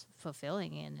because it's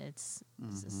fulfilling and it's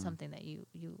something that you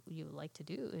like to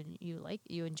do and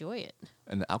you enjoy it.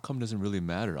 And the outcome doesn't really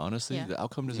matter, honestly. Yeah. The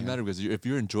outcome doesn't Yeah. matter because if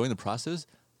you're enjoying the process,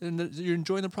 then you're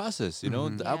enjoying the process. You know,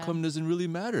 the Yeah. outcome doesn't really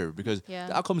matter because Yeah.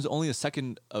 the outcome is only a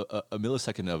second, a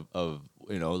millisecond of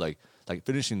like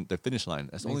finishing the finish line.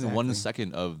 That's only Exactly. 1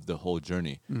 second of the whole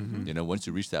journey. You know, once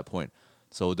you reach that point.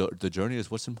 So the journey is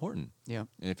what's important. Yep.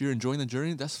 And if you're enjoying the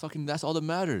journey, that's all that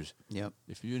matters. Yep.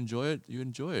 If you enjoy it, you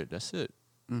enjoy it. That's it.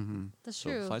 That's So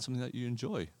true. find something that you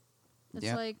enjoy. It's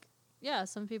Yep. like, yeah,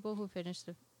 some people who finish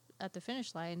at the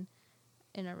finish line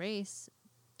in a race,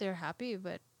 they're happy,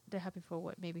 but they're happy for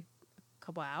what, maybe a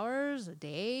couple hours, a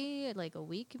day, like a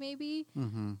week maybe.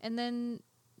 And then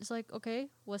it's like, okay,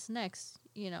 what's next?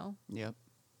 You know? Yep.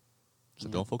 So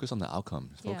don't focus on the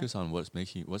outcome. Yeah. Focus on what's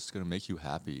going to make you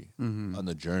happy on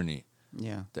the journey.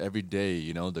 Yeah. The every day,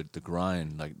 you know, the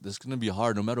grind. Like, this is going to be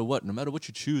hard no matter what. No matter what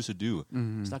you choose to do.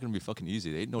 It's not going to be fucking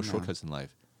easy. There ain't no shortcuts in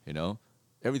life, you know?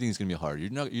 Everything's going to be hard. You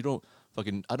don't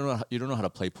know how to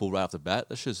play pool right off the bat.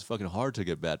 That's just fucking hard to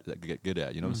get good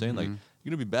at. You know what I'm saying? Like, you're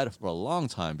going to be bad for a long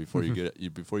time before you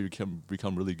before you can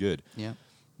become really good. Yep.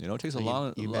 You know, it takes So a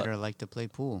long... you better like to play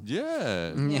pool.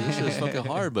 Yeah. Yeah. It's just fucking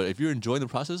hard. But if you're enjoying the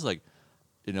process, like,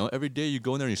 you know, every day you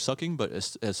go in there and you're sucking, but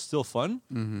it's still fun,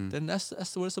 then that's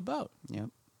what it's about. Yep.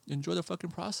 Enjoy the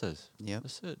fucking process. Yep.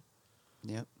 That's it.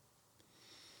 Yep.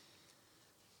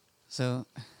 So,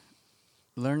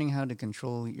 learning how to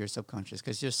control your subconscious,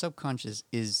 because your subconscious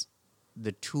is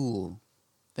the tool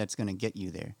that's going to get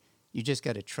you there. You just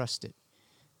got to trust it.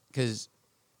 Because,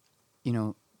 you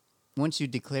know, once you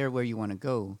declare where you want to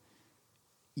go,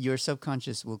 your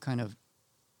subconscious will kind of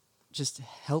just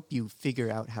help you figure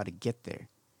out how to get there.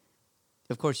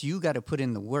 Of course, you got to put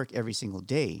in the work every single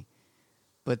day,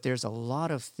 but there's a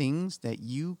lot of things that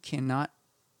you cannot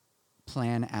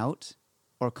plan out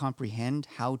or comprehend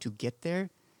how to get there,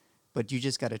 but you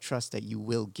just got to trust that you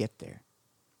will get there,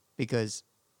 because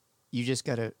you just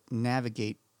got to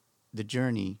navigate the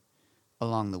journey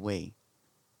along the way.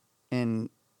 And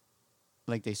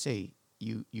like they say,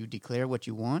 you declare what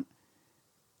you want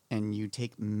and you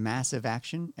take massive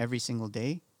action every single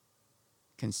day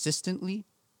consistently,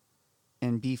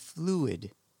 and be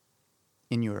fluid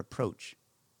in your approach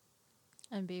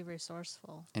And be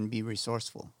resourceful. and be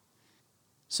resourceful.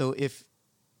 So if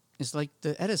it's like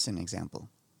the Edison example,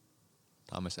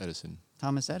 Thomas Edison.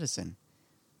 Thomas Edison,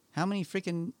 how many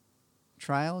freaking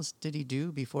trials did he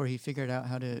do before he figured out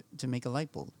how to make a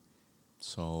light bulb?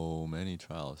 So many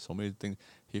trials. So many things.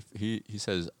 He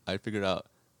says, I figured out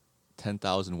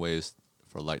 10,000 ways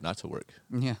for light not to work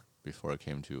Yeah. before it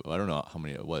came to... I don't know how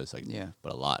many it was, like, Yeah.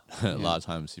 but a lot. A lot of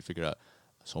times he figured out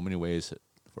so many ways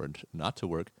for it not to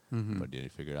work, but then he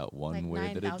figured out one Like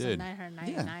way that it did.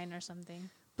 9,999 or something.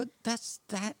 But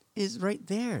that is right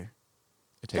there.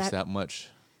 It takes that- that much.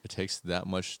 It takes that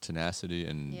much tenacity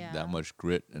and Yeah. that much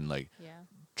grit and like Yeah.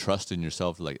 trust in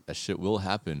yourself. Like, that shit will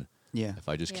happen Yeah. if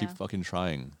I just keep Yeah. fucking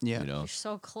trying. Yeah. You know. You're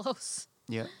so close.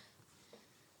 Yeah.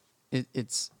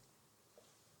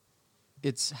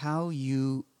 It's how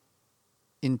you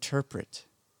interpret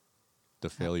The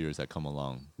failures that come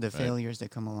along. the right? failures that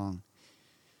come along.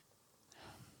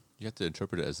 You have to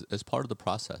interpret it as part of the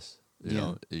process. You Yeah.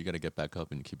 know, you got to get back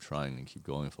up and keep trying and keep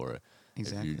going for it.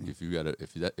 Exactly. If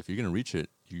you're gonna reach it,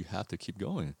 you have to keep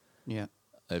going. Yeah.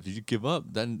 If you give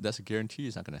up, then that's a guarantee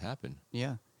it's not gonna happen.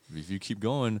 Yeah. If you keep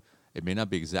going, it may not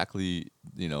be exactly,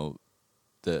 you know,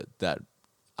 that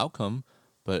outcome,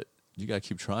 but you gotta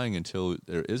keep trying until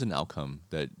there is an outcome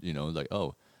that, you know, like,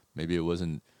 oh, maybe it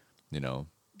wasn't, you know,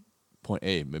 point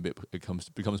A, maybe it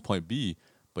becomes point B,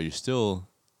 but it's still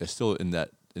in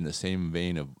the same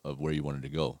vein of where you wanted to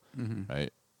go,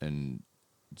 right? And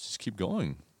just keep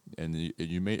going, and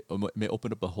you may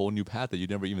open up a whole new path that you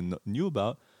never even knew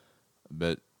about,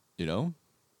 but you know,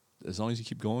 as long as you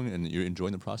keep going and you're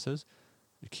enjoying the process,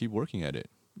 you keep working at it.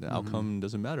 The outcome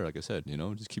doesn't matter, like I said. You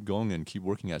know, just keep going and keep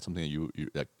working at something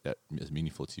that is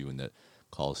meaningful to you and that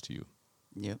calls to you.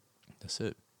 Yep. That's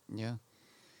it. Yeah.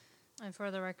 And for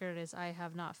the record, I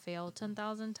have not failed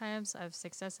 10,000 times. I've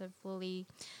successfully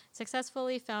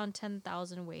found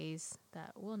 10,000 ways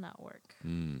that will not work.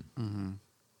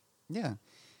 Yeah.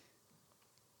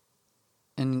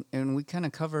 And we kind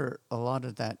of cover a lot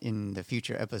of that in the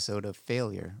future episode of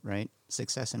failure, right?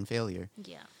 Success and failure.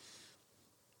 Yeah.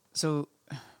 So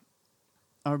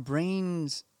our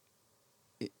brains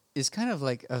is kind of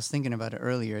like, I was thinking about it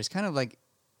earlier, it's kind of like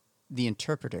the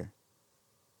interpreter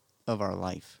of our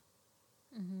life.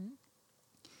 Mm-hmm.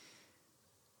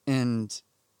 And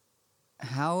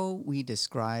how we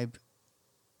describe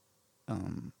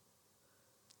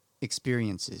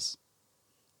experiences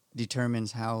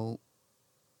determines how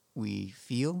we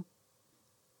feel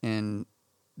and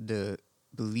the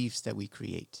beliefs that we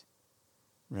create,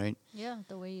 right? Yeah,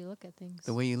 the way you look at things.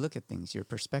 The way you look at things, your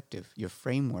perspective, your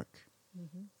framework.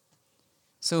 Mm-hmm.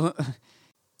 So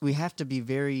we have to be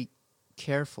very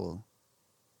careful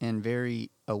and very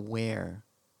aware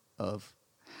of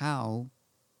how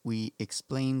we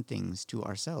explain things to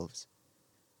ourselves.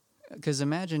 Because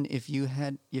imagine if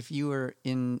you were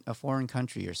in a foreign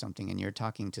country or something and you're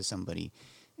talking to somebody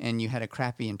and you had a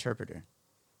crappy interpreter.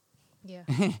 Yeah.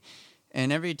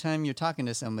 And every time you're talking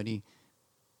to somebody,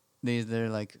 they're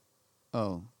like,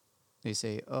 they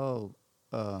say,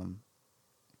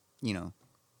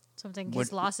 Something What-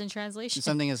 gets lost in translation.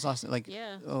 something is lost. Like,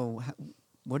 Yeah.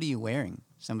 what are you wearing?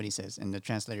 Somebody says, and the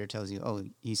translator tells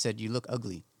you, he said you look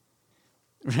ugly,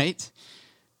 right?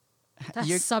 That's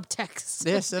You're- subtext.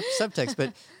 There's subtext,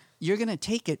 but you're gonna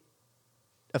take it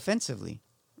offensively,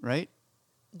 right?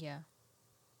 Yeah.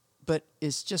 But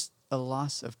it's just a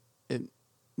loss of a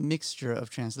mixture of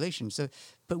translation. So,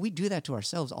 but we do that to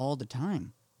ourselves all the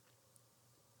time.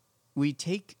 We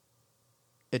take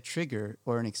a trigger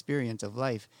or an experience of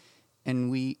life,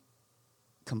 and we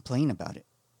complain about it.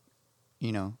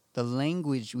 You know, the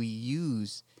language we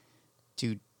use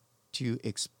to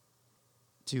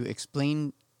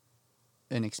explain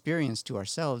an experience to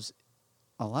ourselves,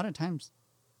 a lot of times,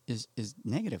 is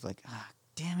negative. Like,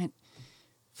 damn it,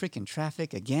 freaking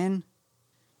traffic again.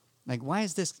 Like, why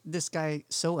is this guy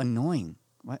so annoying?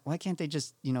 Why can't they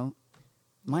just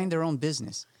mind their own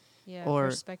business? Yeah. Or-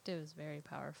 Perspective is very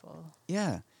powerful.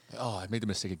 Yeah, Oh, I made the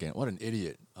mistake again. What an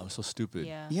idiot! I'm so stupid.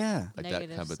 Yeah. yeah, Like Negative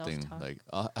that kind of thing. self-talk.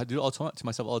 Like I do it all to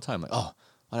myself all the time. Like, oh,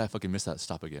 why did I fucking miss that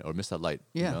stop again or miss that light?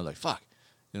 Yeah. You know, like fuck.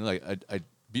 You know, like I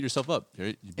beat yourself up.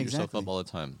 Right? You beat yourself Exactly. up all the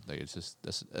time. Like it's just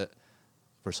that's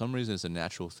for some reason it's a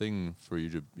natural thing for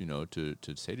you to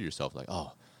to say to yourself like,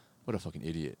 oh, what a fucking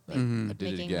idiot. Like Mhm. I did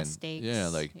Making it again. mistakes. Yeah,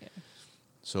 like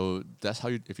so that's how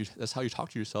that's how you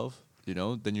talk to yourself. You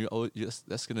know, then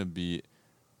that's gonna be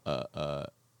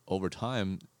over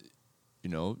time. You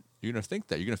know, you're gonna think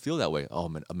that you're gonna feel that way. Oh,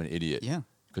 I'm an idiot. yeah,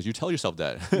 Because you tell yourself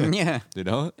that. yeah. You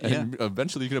know, and Yeah.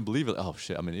 eventually you're gonna believe it. Oh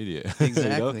shit, I'm an idiot. You know?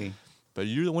 Exactly. But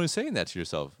you're the one who's saying that to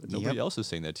yourself. Nobody Yep. else is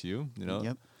saying that to you. You know.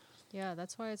 Yep. Yeah,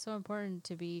 that's why it's so important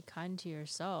to be kind to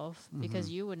yourself because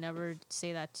you would never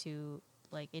say that to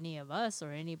like any of us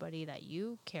or anybody that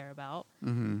you care about.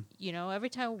 Mm-hmm. You know, every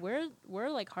time we're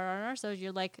like hard on ourselves,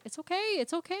 you're like, it's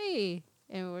okay,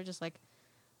 and we're just like,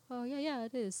 oh yeah,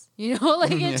 it is. You know,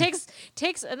 like Yeah. it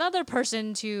takes another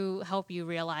person to help you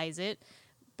realize it,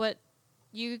 but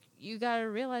you gotta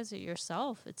realize it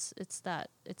yourself. It's that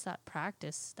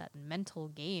practice, that mental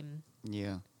game.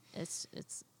 Yeah. It's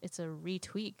a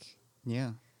retweak.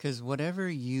 Yeah. Because whatever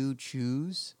you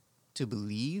choose to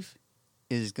believe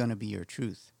is going to be your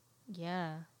truth.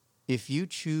 Yeah, If you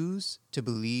choose to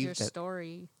believe your that...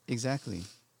 story. Exactly.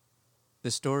 The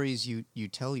stories you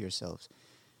tell yourselves.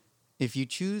 If you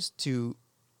choose to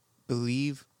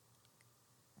believe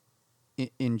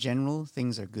in general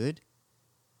things are good,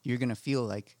 you're going to feel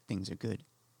like things are good.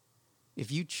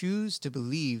 If you choose to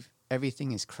believe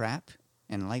everything is crap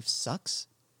and life sucks,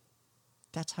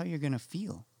 that's how you're going to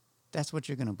feel. That's what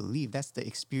you're going to believe. That's the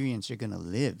experience you're going to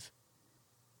live.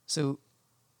 So,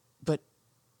 but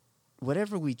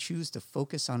whatever we choose to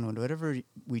focus on, whatever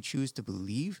we choose to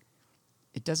believe,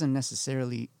 it doesn't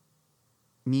necessarily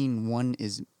mean one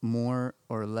is more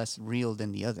or less real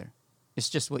than the other. It's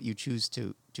just what you choose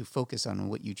to focus on and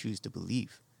what you choose to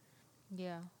believe.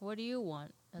 Yeah. What do you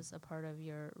want as a part of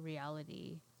your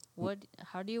reality?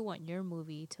 How do you want your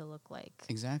movie to look like?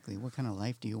 Exactly. What kind of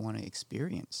life do you want to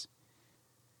experience?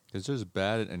 There's just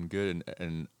bad and good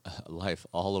and life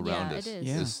all around Yeah, us. it is.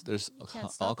 Yeah. There's You can't all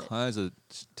stop it. kinds of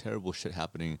terrible shit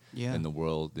happening Yeah. in the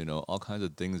world. You know, all kinds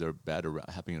of things are bad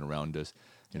happening around us.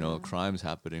 You know, Yeah. crimes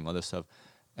happening, all this stuff.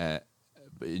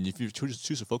 But if you choose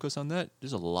to focus on that,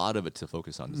 there's a lot of it to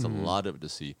focus on. There's a lot of it to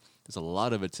see. There's a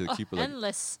lot of it to keep it like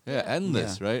Endless.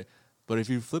 endless, Yeah. right? But if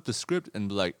you flip the script and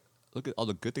be like, look at all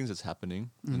the good things that's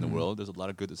happening in the world. There's a lot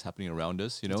of good that's happening around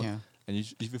us, you know. Yeah. And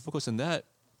if you focus on that,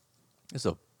 it's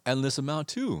a endless amount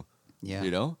too. Yeah.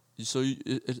 You know. So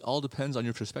it all depends on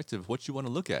your perspective, what you want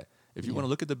to look at. If you want to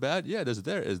look at the bad, yeah, it's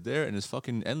there, and it's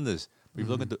fucking endless. But if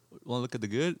you want to look at the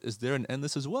good, it's there and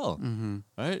endless as well,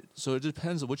 right? So it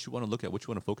depends on what you want to look at, what you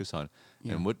want to focus on,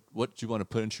 and what you want to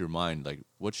put into your mind, like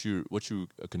what you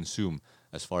consume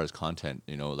as far as content,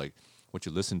 like what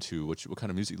you listen to, what kind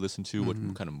of music you listen to, what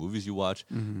kind of movies you watch,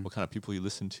 what kind of people you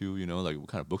listen to, like what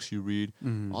kind of books you read.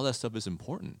 All that stuff is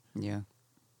important. Yeah.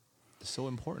 It's so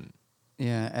important.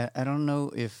 Yeah, I don't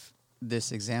know if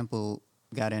this example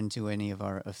got into any of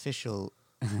our official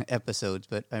episodes,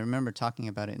 but I remember talking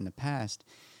about it in the past,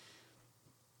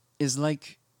 is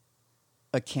like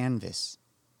a canvas,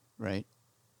 right?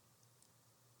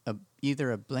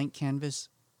 Either a blank canvas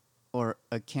or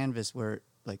a canvas where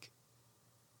like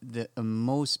a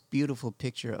most beautiful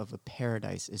picture of a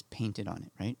paradise is painted on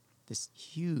it, right? This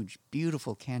huge,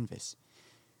 beautiful canvas.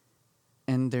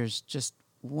 And there's just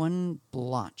one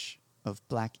blotch of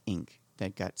black ink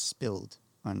that got spilled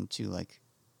onto like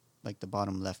the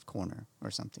bottom left corner or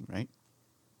something, right?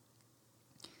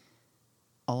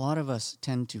 A lot of us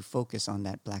tend to focus on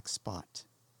that black spot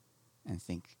and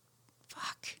think,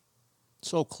 fuck.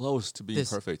 So close to being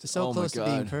perfect. So close to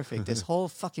being perfect. This whole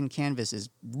fucking canvas is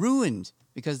ruined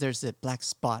because there's that black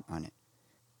spot on it.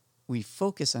 We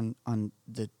focus on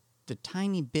the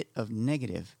tiny bit of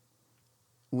negative,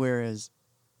 whereas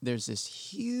there's this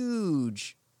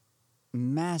huge,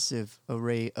 massive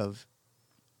array of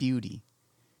beauty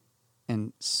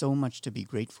and so much to be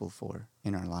grateful for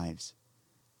in our lives.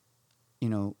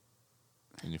 And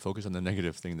you focus on the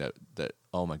negative thing that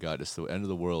oh my God, it's the end of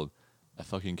the world. I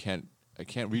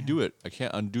can't redo it. I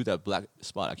can't undo that black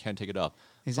spot. I can't take it off.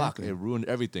 Exactly. Fuck, it ruined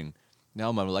everything.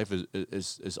 Now my life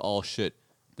is all shit.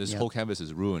 This whole canvas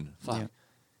is ruined. Fuck. Yep.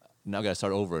 Now I gotta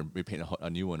start over and repaint a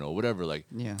new one or whatever. Like,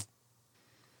 yeah.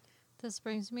 This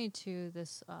brings me to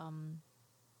this,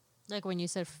 like when you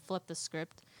said flip the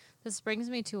script, this brings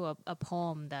me to a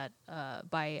poem that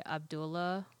by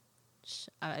Abdullah,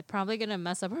 I'm probably going to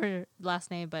mess up her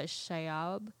last name, but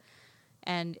Shayab.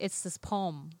 And it's this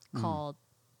poem called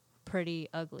Pretty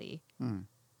Ugly.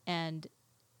 And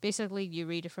basically you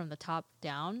read it from the top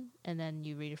down and then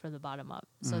you read it from the bottom up.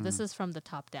 So this is from the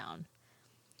top down.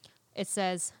 It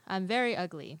says, I'm very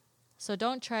ugly. So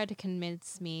don't try to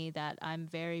convince me that I'm a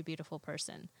very beautiful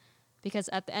person. Because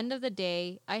at the end of the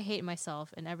day, I hate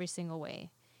myself in every single way.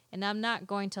 And I'm not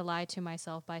going to lie to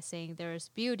myself by saying there is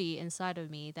beauty inside of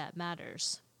me that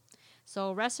matters.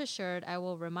 So rest assured, I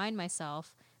will remind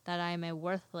myself that I am a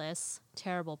worthless,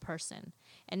 terrible person.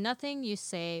 And nothing you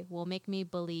say will make me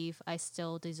believe I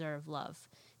still deserve love.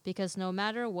 Because no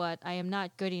matter what, I am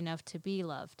not good enough to be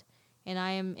loved. And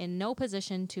I am in no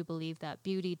position to believe that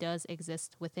beauty does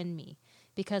exist within me.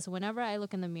 Because whenever I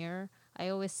look in the mirror, I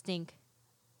always think,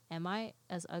 am I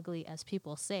as ugly as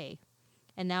people say?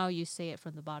 And now you say it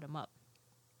from the bottom up.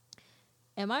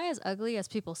 Am I as ugly as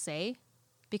people say?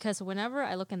 Because whenever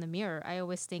I look in the mirror, I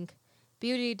always think,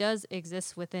 beauty does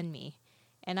exist within me.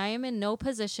 And I am in no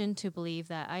position to believe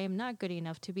that I am not good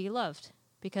enough to be loved.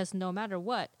 Because no matter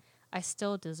what, I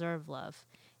still deserve love.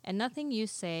 And nothing you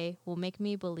say will make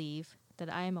me believe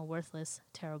that I am a worthless,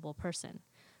 terrible person.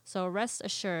 So rest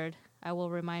assured, I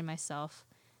will remind myself,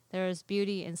 there is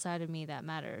beauty inside of me that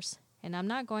matters. And I'm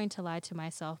not going to lie to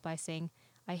myself by saying,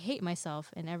 I hate myself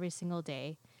in every single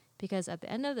day. Because at the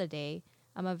end of the day,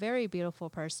 I'm a very beautiful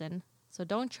person. So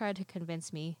don't try to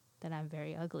convince me that I'm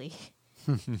very ugly.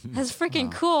 That's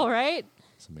freaking cool, right?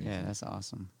 it's amazing. Yeah, that's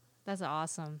awesome. That's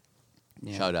awesome.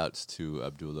 Yeah. Shout outs to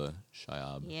Abdullah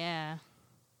Shayab. Yeah.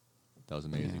 That was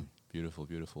amazing. Yeah. Beautiful,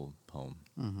 beautiful poem.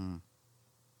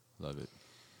 Love it.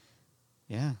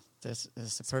 Yeah, that's a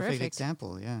perfect perfect.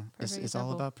 example. Yeah, Perfect it's all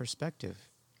example. about perspective,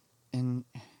 and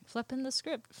Flipping the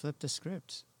script. flip the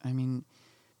script. I mean,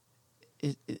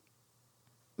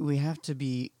 we have to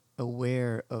be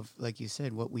aware of, like you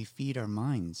said, what we feed our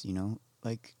minds.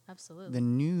 Like Absolutely. the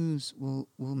news will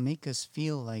make us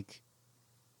feel like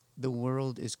the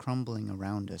world is crumbling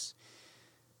around us,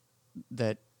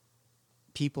 that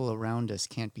people around us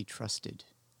can't be trusted,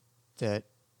 that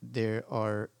there's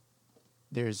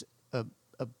a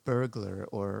burglar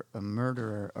or a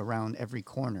murderer around every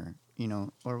corner,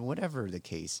 or whatever the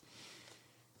case.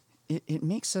 It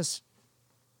makes us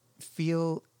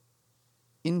feel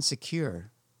insecure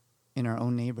in our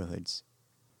own neighborhoods.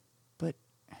 But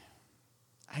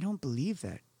I don't believe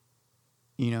that.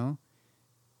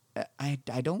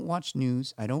 I don't watch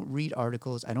news. I don't read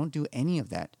articles. I don't do any of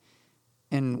that.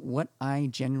 And what I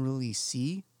generally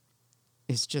see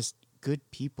is just good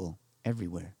people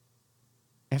everywhere.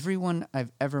 Everyone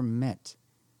I've ever met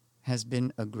has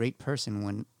been a great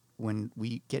person when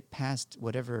we get past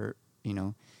whatever,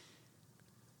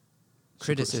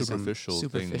 criticism. Superficial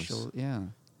things yeah.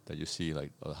 that you see,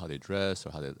 like how they dress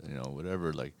or how they,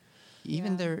 whatever, like.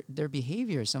 Even Yeah. their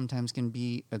behavior sometimes can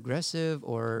be aggressive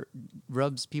or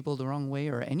rubs people the wrong way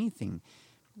or anything.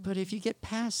 But if you get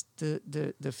past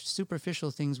the superficial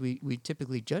things we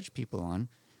typically judge people on,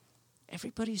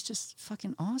 everybody's just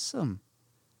fucking awesome.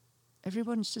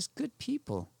 Everyone's just good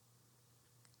people.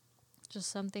 Just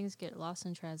some things get lost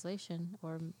in translation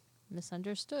or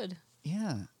misunderstood.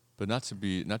 Yeah. But not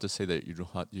to say that you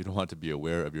don't want to be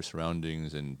aware of your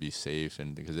surroundings and be safe,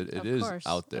 and because it Of is course,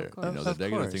 out of there. course. The Of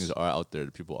negative course. things are out there.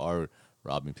 People are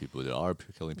robbing people. They are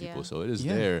killing people. Yeah. So it is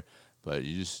Yeah. there. But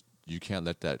you can't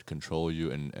let that control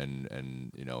you and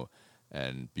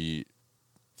be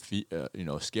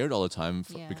scared all the time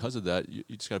Yeah. because of that. You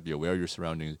just gotta be aware of your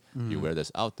surroundings. Be aware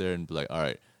that's out there, and be like, all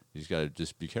right, you just gotta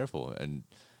just be careful and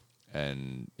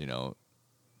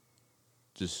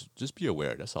just be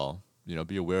aware. That's all.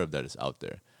 Be aware of that it's out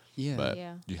there. Yeah. But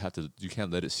Yeah. you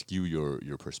can't let it skew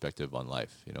your perspective on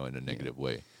life, in a negative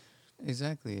way.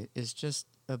 Exactly. It's just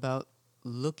about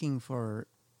looking for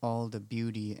all the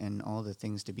beauty and all the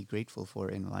things to be grateful for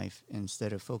in life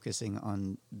instead of focusing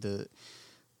on the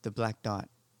black dot.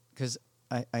 Because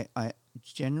I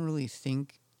generally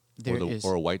think there is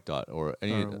or a white dot or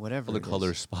any or whatever other it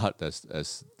color is. spot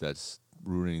that's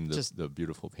ruining Just- the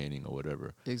beautiful painting or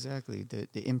whatever. exactly the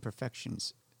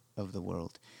imperfections of the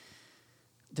world.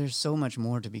 There's so much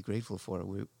more to be grateful for.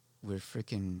 We're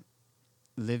freaking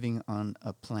living on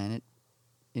a planet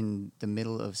in the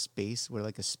middle of space. We're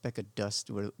like a speck of dust.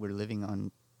 We're living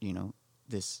on,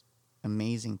 this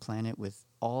amazing planet with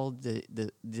all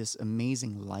this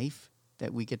amazing life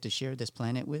that we get to share this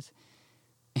planet with,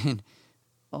 and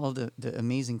all the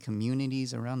amazing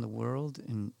communities around the world.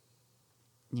 And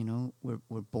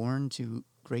we're born to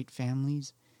great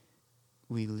families.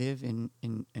 We live in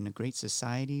a great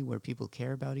society where people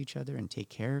care about each other and take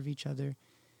care of each other.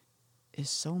 Is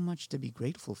so much to be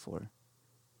grateful for.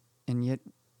 And yet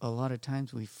a lot of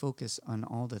times we focus on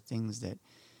all the things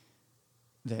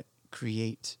that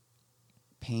create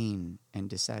pain and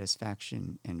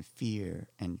dissatisfaction and fear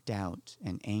and doubt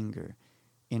and anger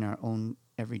in our own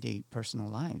everyday personal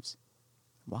lives.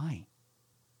 Why?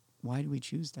 Why do we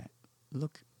choose that?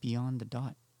 Look beyond the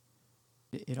dot.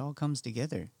 It all comes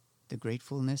together. The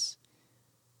gratefulness,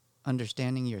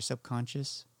 understanding your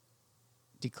subconscious,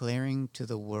 declaring to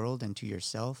the world and to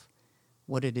yourself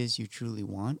what it is you truly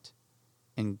want,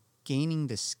 and gaining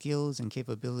the skills and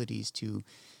capabilities to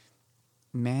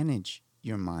manage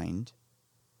your mind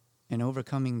and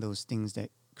overcoming those things that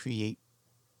create,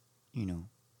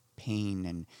 pain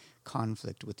and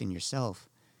conflict within yourself,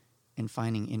 and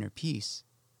finding inner peace,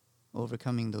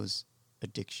 overcoming those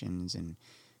addictions and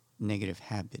negative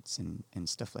habits and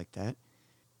stuff like that.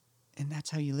 And that's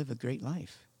how you live a great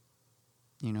life.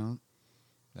 And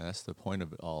that's the point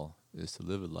of it all, is to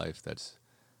live a life that's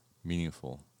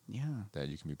meaningful, Yeah. that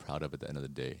you can be proud of at the end of the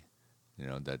day.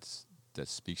 That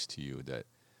speaks to you, that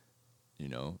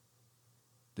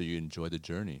that you enjoy the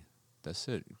journey. That's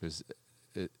it, because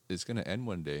it's going to end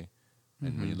one day.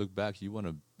 And when you look back, you want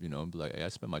to, be like, hey, I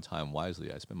spent my time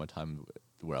wisely. I spent my time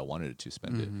where I wanted to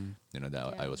spend it. That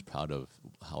I Yeah. was proud of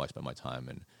how I spent my time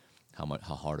and how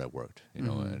hard I worked,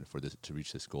 and for this to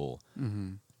reach this goal,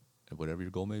 and whatever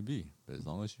your goal may be. But as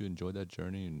long as you enjoy that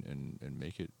journey and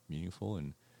make it meaningful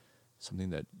and something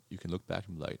that you can look back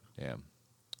and be like, damn,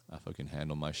 I fucking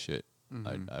handled my shit.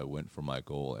 I went for my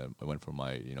goal, and I went for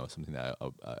my, something that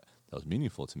that was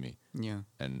meaningful to me, Yeah.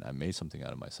 and I made something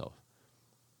out of myself.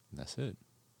 And that's it.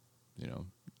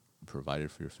 Provided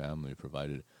for your family,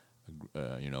 provided,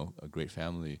 a great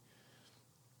family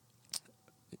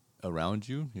around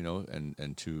you,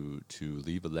 and to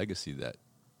leave a legacy that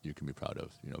you can be proud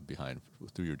of, behind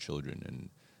through your children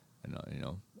and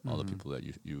all the people that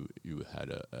you had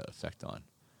a effect on.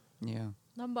 Yeah.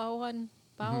 Number one.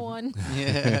 Bawon.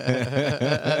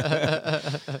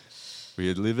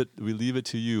 We leave it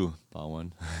to you,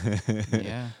 Bawon.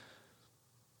 Yeah.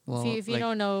 Well, If you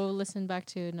don't know, listen back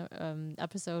to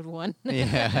episode 1.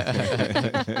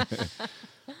 yeah.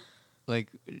 Like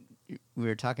we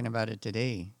were talking about it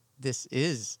today. This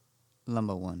is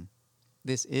Lumba One.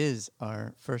 This is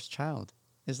our first child.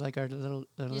 It's like our little.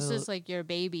 This is like your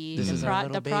baby. This is our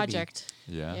little the baby. project.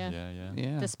 Yeah.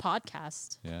 Yeah. This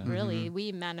podcast. Yeah. Really,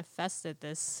 we manifested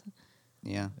this.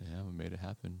 Yeah. Yeah, we made it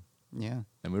happen. Yeah.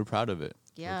 And we were proud of it.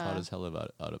 Yeah. We're proud as hell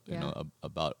about Yeah.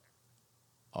 about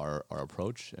our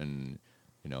approach and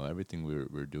everything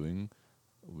we're doing.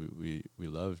 We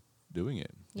love doing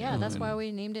it. Yeah, that's why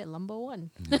we named it Lumbo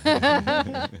One.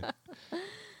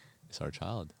 It's our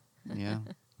child. Yeah.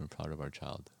 We're proud of our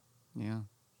child. Yeah.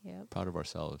 Yep. Proud of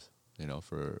ourselves.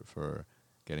 For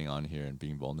getting on here and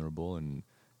being vulnerable and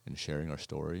and sharing our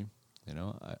story. You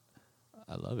know,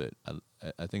 I love it.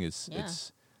 I think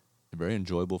it's very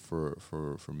enjoyable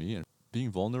for me, and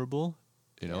being vulnerable.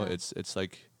 You know, it's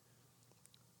like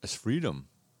it's freedom.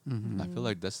 I feel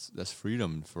like that's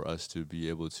freedom for us to be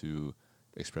able to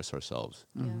express ourselves.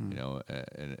 You know,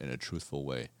 in a truthful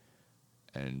way,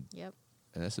 and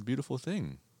and that's a beautiful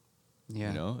thing. Yeah.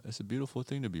 You know, it's a beautiful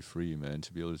thing to be free, man.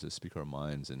 To be able to speak our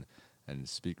minds and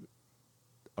speak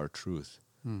our truth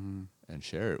and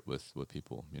share it with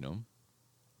people. You know.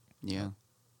 Yeah.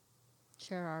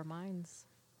 Share our minds.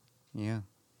 Yeah.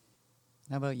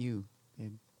 How about you,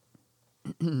 babe?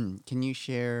 Can you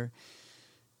share,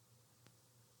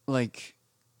 like,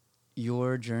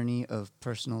 your journey of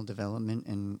personal development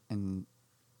and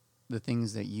the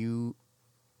things that you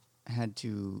had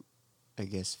to, I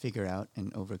guess, figure out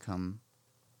and overcome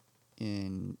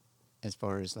in as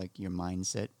far as like your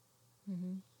mindset?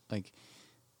 Like,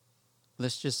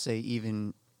 let's just say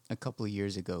even a couple of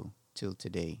years ago till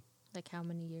today. Like how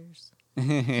many years?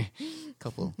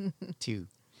 Couple, 2.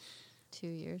 2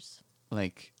 years.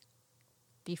 Like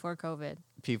Before COVID.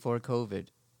 before COVID,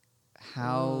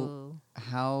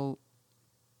 how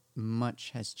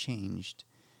much has changed,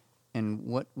 and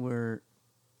what were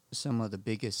some of the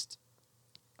biggest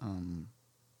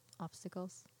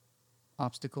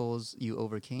Obstacles you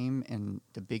overcame, and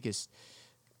the biggest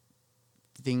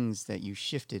things that you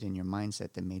shifted in your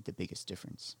mindset that made the biggest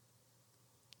difference?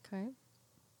 Okay.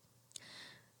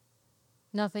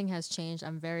 Nothing has changed.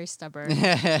 I'm very stubborn.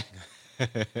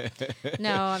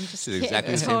 No, I'm just She's kidding.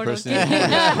 exactly the same Total person.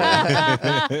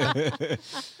 kidding.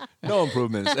 No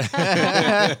improvements.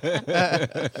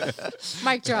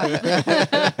 Mic drop.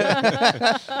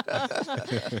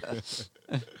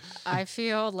 I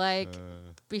feel like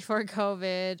before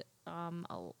COVID,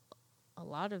 a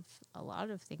lot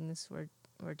of things were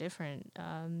different.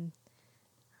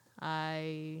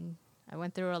 I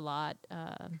went through a lot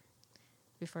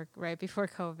right before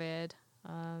COVID.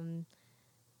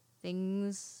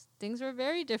 Things were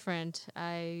very different.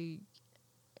 I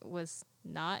was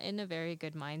not in a very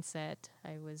good mindset.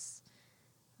 I was,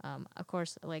 of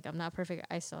course, like, I'm not perfect.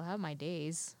 I still have my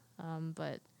days,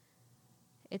 but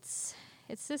it's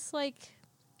just like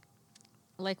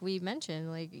we mentioned,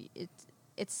 like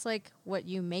it's like what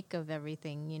you make of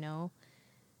everything, you know.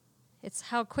 It's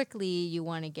how quickly you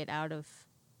want to get out of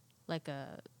like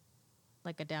a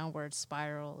downward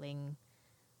spiraling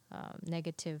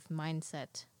negative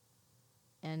mindset.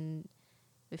 And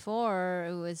before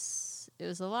it was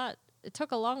a lot. It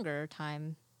took a longer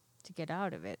time to get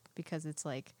out of it because it's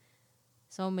like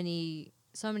so many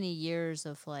years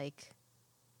of like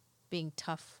being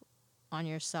tough on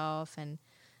yourself and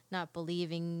not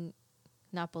believing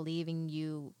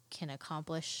you can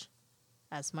accomplish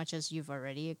as much as you've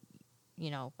already, you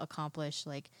know, accomplished.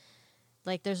 Like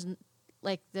there's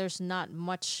not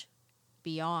much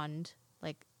beyond.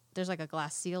 Like there's like a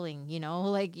glass ceiling, you know,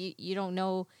 like you don't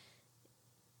know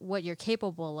what you're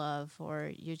capable of,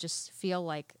 or you just feel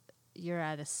like you're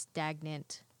at a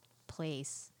stagnant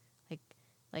place,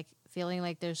 like feeling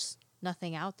like there's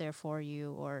nothing out there for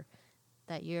you, or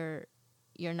that you're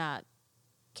not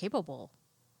capable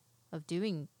of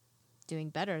doing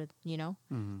better, you know.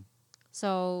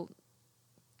 So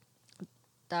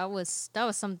that was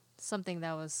something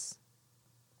that was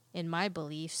in my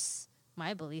belief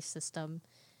system,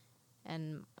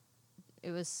 and it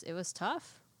was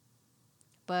tough.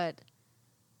 But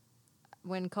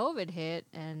when COVID hit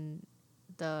and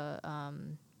the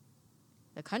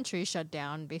country shut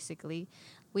down, basically,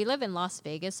 we live in Las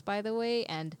Vegas, by the way,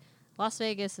 and Las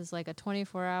Vegas is like a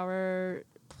 24-hour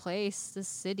place. This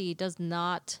city does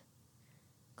not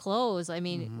close. I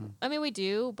mean, we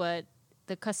do, but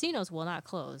the casinos will not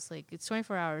close. Like, it's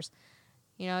 24 hours.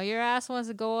 You know, your ass wants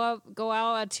to go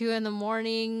out at 2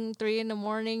 a.m, 3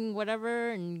 a.m, whatever,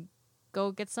 and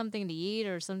go get something to eat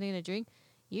or something to drink.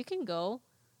 You can go,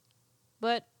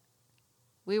 but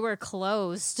we were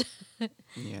closed.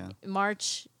 Yeah.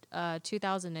 March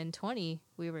 2020,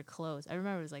 we were closed. I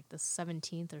remember it was like the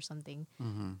 17th or something.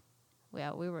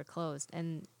 Yeah, we were closed,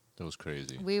 and That was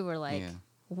crazy. we were like, Yeah.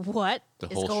 "What The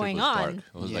is whole going strip was on?" dark.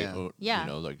 It was like, Yeah. you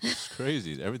know, like it's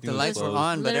crazy. Everything The was lights were closed.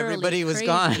 on, but Literally everybody was crazy.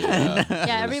 gone. Yeah, Yeah, it was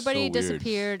everybody so weird.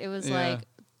 disappeared. It was Yeah.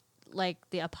 like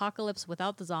the apocalypse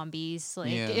without the zombies.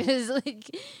 Like, Yeah. it was like,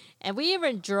 and we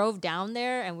even drove down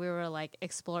there and we were like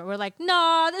exploring. We're like,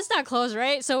 no, that's not closed,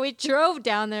 right? So we drove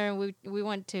down there and we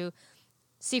went to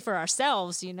see for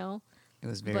ourselves, you know. It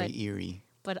was very But- eerie.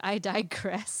 But I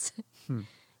digress.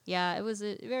 Yeah, it was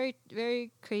a very,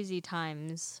 very crazy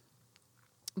times.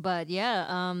 But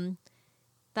yeah,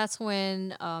 that's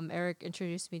when Eric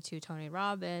introduced me to Tony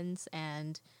Robbins,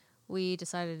 and we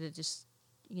decided to just,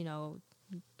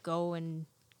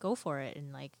 go for it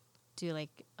and like do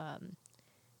like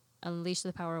Unleash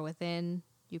the Power Within,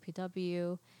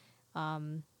 UPW.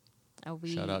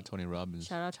 Shout out Tony Robbins.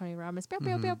 Shout out Tony Robbins. Pew,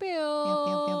 Mm-hmm. pew, pew, pew. Pew,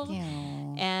 pew, pew,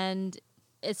 pew. And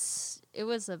it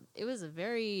was a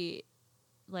very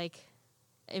like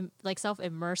self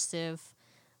immersive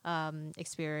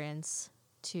experience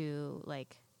to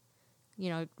like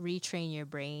retrain your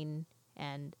brain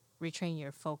and retrain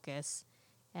your focus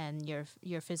and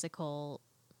your physical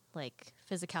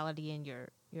physicality and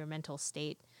your mental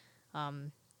state.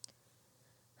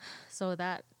 So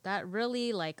that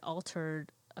really like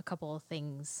altered a couple of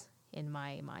things in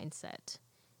my mindset.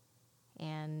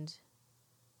 And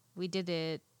we did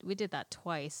that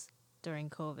twice during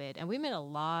COVID, and we met a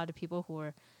lot of people who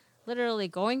were literally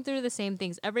going through the same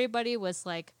things. Everybody was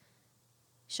like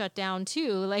shut down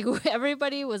too. Like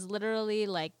everybody was literally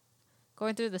like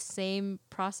going through the same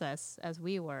process as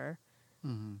we were.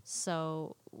 Mm-hmm.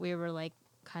 So we were like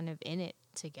kind of in it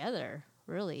together,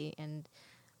 really. And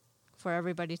for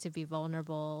everybody to be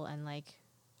vulnerable and like,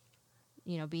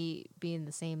 be in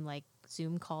the same like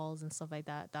Zoom calls and stuff like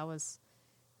that, that was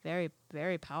very,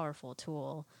 very powerful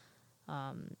tool.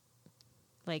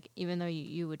 Like even though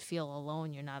you would feel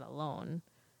alone, you're not alone.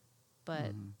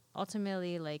 But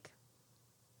ultimately, like,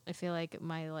 I feel like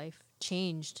my life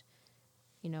changed,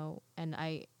 and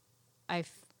I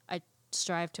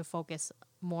strive to focus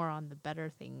more on the better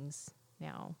things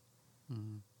now.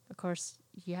 Mm-hmm. Of course,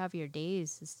 you have your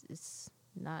days. It's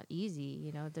not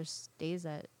easy, There's days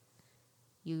that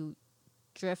you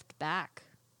drift back,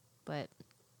 but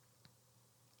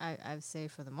I would say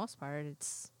for the most part,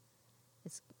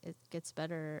 it gets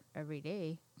better every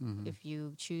day if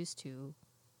you choose to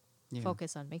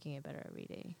focus on making it better every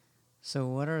day. So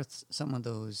what are some of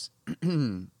those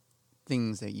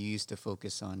things that you used to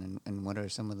focus on, and what are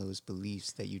some of those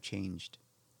beliefs that you changed?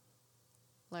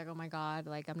 Like, oh my God,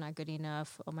 like I'm not good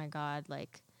enough. Oh my God,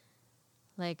 like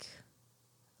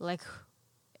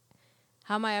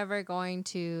how am I ever going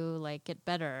to like get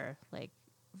better? Like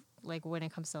when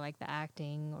it comes to like the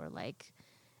acting, or like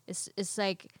it's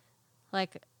like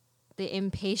the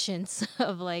impatience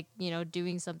of like,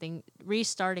 doing something,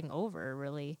 restarting over,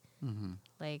 really. Mm-hmm.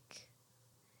 Like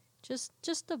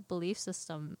just the belief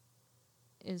system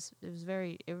it was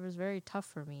very tough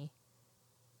for me,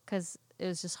 because it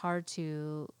was just hard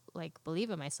to like believe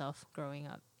in myself growing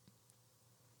up.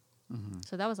 Mm-hmm.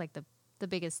 So that was like the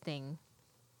biggest thing.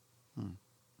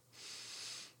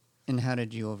 And how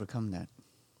did you overcome that?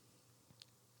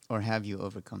 Or have you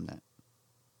overcome that?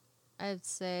 I'd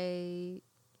say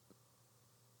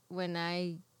when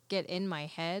I get in my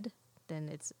head, then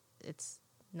it's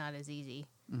not as easy.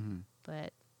 Mm-hmm.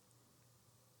 But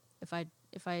if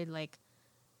I like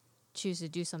choose to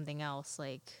do something else,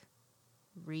 like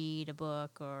read a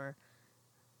book, or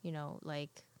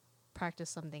like practice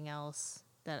something else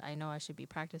that I know I should be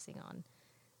practicing on,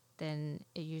 then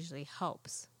it usually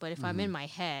helps. But if I'm in my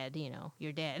head,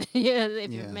 you're dead.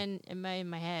 If you're in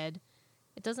my head,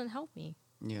 it doesn't help me.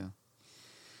 Yeah.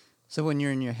 So when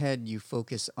you're in your head, you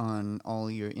focus on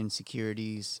all your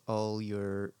insecurities, all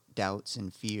your doubts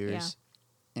and fears,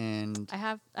 and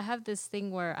I have this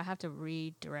thing where I have to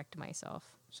redirect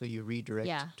myself. so you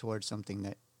redirect towards something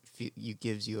that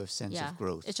gives you a sense of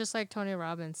growth. It's just like Tony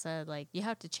Robbins said, like you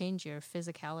have to change your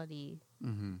physicality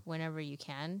whenever you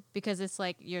can, because it's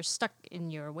like you're stuck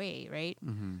in your way, right?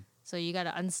 Mm-hmm. So you got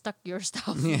to unstuck your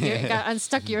stuff. You got to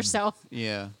unstuck yourself.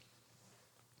 Yeah.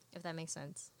 If that makes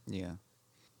sense. Yeah.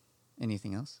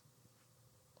 Anything else?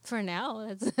 For now,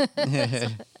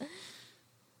 that's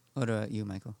What about you,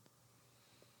 Michael?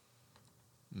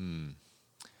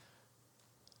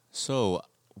 So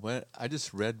when I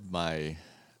just read my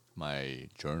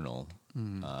journal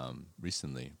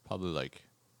recently, probably like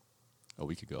a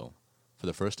week ago, for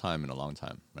the first time in a long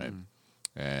time, right?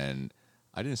 And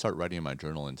I didn't start writing in my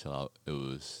journal until it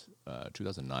was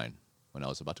 2009, when I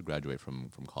was about to graduate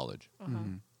from college.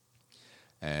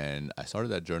 And I started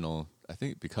that journal, I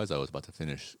think, because I was about to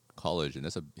finish college, and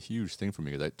that's a huge thing for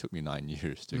me, because it took me 9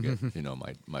 years to get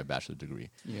my bachelor's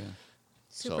degree. Yeah.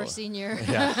 super So- senior.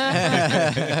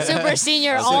 Yeah, Super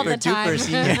senior all the time.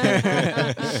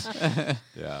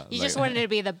 yeah. You just wanted to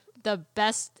be the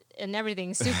best in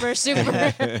everything. Super, super.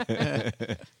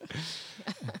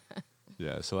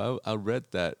 Yeah, so I read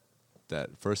that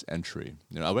first entry.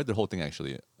 I read the whole thing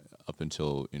actually up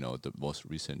until the most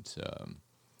recent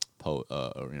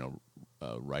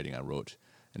writing I wrote,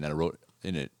 and then I wrote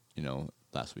in it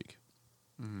last week.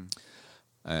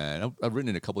 And I've written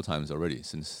it a couple times already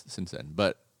since then.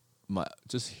 But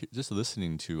just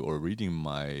listening to or reading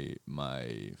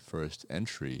my first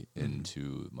entry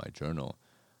into my journal,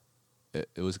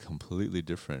 it was completely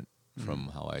different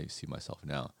from how I see myself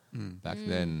now. Back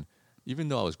then, even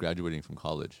though I was graduating from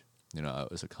college, you know,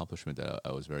 it was an accomplishment that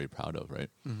I was very proud of, right?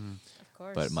 Of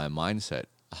course. But my mindset,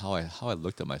 how I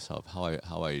looked at myself,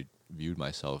 how I viewed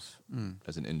myself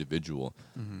as an individual,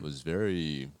 was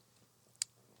very,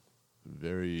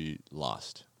 very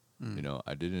lost. You know,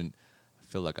 I didn't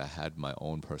feel like I had my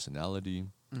own personality.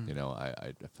 You know,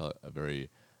 I felt I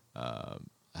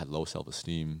had low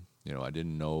self-esteem. You know, I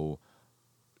didn't know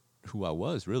who I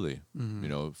was really. You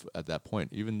know, at that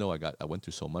point, even though I went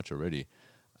through so much already,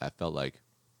 I felt like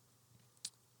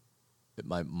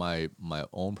my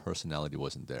own personality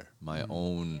wasn't there. My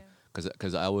own,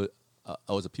 because I was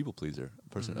a people pleaser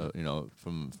person. You know,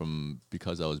 from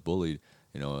because I was bullied.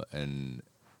 You know, and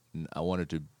I wanted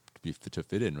to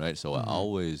fit in, right? So I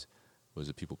always was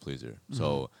a people pleaser.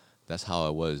 So that's how I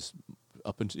was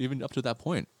even up to that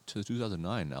point, to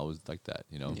 2009. I was like that,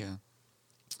 you know. Yeah.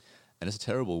 And it's a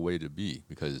terrible way to be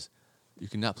because you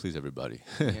cannot please everybody.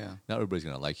 Yeah. Not everybody's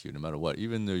gonna like you, no matter what.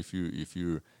 Even though if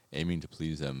you're aiming to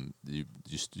please them, you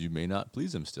may not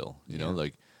please them still. You know,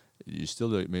 like you still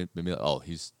may be like, oh,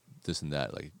 he's this and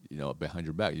that, like, you know, behind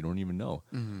your back, you don't even know.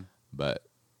 But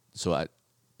so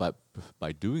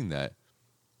by doing that,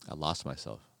 I lost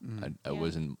myself. I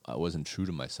wasn't true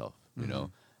to myself. You know,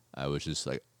 I was just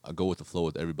like, I go with the flow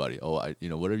with everybody. Oh, you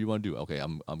know, whatever you want to do. Okay,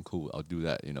 I'm cool. I'll do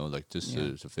that. You know, like just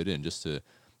to fit in, just to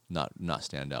not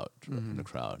stand out in the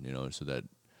crowd. You know, so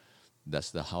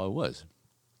that's how I was.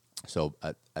 So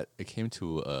it came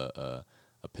to a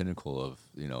pinnacle of,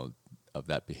 you know, of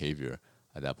that behavior.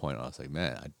 At that point, I was like,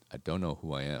 man, I don't know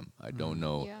who I am. I don't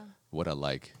know what I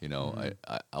like. You know,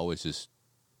 I always just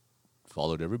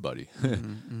followed everybody.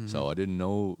 So I didn't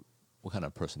know what kind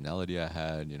of personality I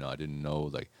had. You know, I didn't know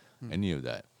like any of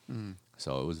that.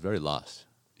 So it was very lost,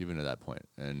 even at that point.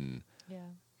 And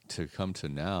to come to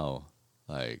now,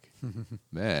 like,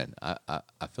 man, I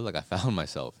feel like I found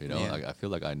myself, you know. Like, I feel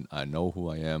like I know who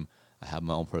I am. I have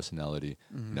my own personality,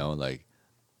 you know, like,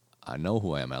 I know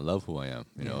who I am. I love who I am,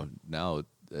 you know. Now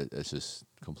it's just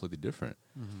completely different.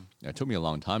 It took me a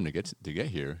long time to get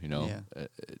here, you know.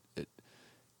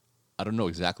 I don't know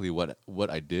exactly what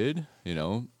I did, you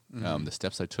know, the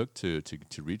steps I took to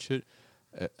reach it.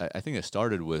 I think it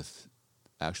started with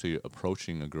actually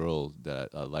approaching a girl that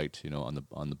I liked, you know,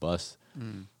 on the bus,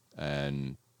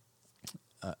 and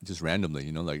just randomly,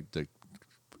 you know, like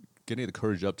getting the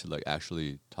courage up to like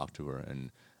actually talk to her.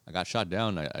 And I got shot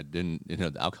down. I didn't, you know,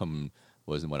 the outcome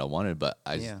wasn't what I wanted, but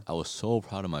I was so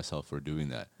proud of myself for doing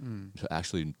that, to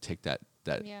actually take that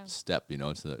step, you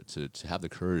know, to have the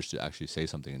courage to actually say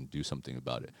something and do something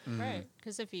about it. Right,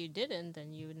 because if you didn't,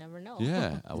 then you would never know.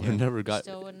 Yeah, I would have never got.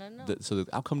 Still wouldn't know. So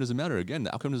the outcome doesn't matter. Again,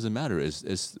 the outcome doesn't matter.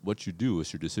 It's what you do.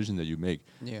 It's your decision that you make.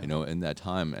 You know, in that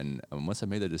time. And once I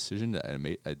made that decision,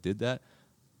 I did that.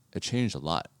 It changed a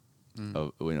lot.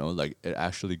 You know, like it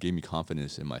actually gave me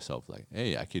confidence in myself. Like,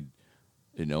 hey, I could.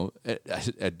 You know,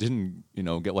 I didn't, you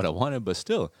know, get what I wanted, but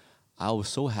still, I was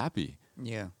so happy.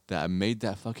 That I made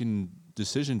that fucking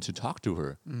decision to talk to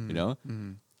her. You know,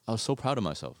 I was so proud of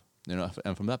myself. You know,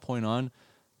 and from that point on,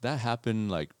 that happened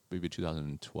like maybe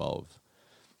 2012.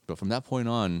 But from that point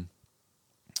on,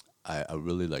 I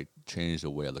really like changed the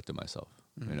way I looked at myself.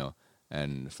 You know,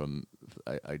 and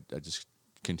I just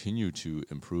continued to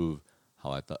improve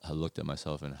how I looked at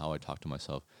myself and how I talked to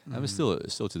myself. And I'm still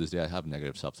to this day, I have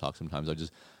negative self-talk sometimes. I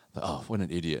just, like, oh, what an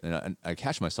idiot. And I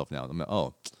catch myself now. I'm like,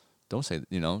 oh, don't say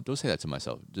that to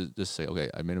myself. Just say,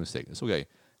 okay, I made a mistake. It's okay.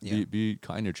 Be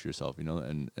kinder to yourself, you know?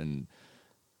 And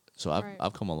so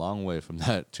I've come a long way from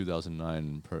that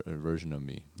 2009 version of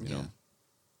me, you know?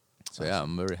 So yeah,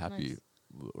 I'm very happy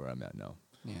where I'm at now.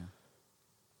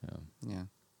 Yeah.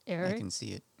 Eric? I can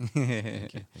see it.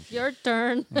 Thank you. Your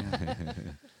turn.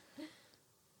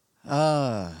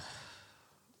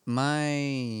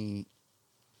 My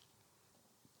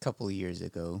couple of years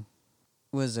ago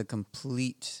was a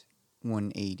complete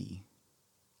 180.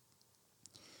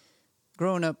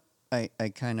 Growing up, I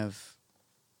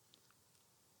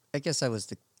guess I was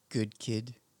the good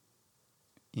kid,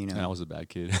 you know. And I was a bad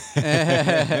kid.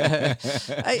 I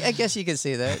guess you could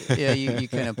say that. Yeah, you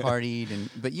kind of partied,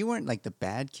 but you weren't like the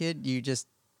bad kid. You just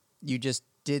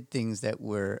did things that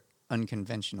were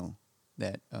unconventional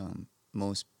that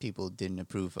most people didn't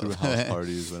approve of. Through house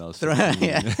parties when I was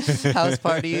 15. House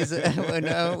parties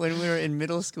when we were in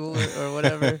middle school or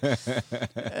whatever.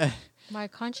 My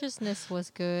consciousness was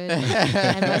good,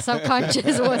 and my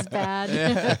subconscious was bad.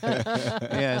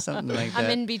 Yeah, something like that. I'm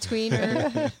in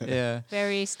betweener, Yeah.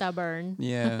 very stubborn.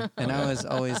 Yeah. And I was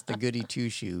always the goody two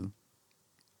shoe.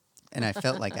 And I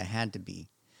felt like I had to be.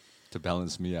 To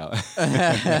balance me out.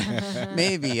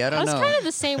 Maybe. I I don't was know. kind of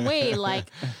the same way. Like,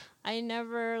 I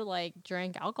never like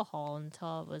drank alcohol until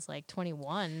I was like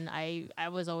 21. I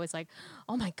was always like,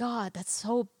 oh my god,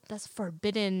 that's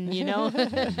forbidden, you know.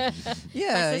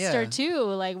 Yeah. My sister yeah. too.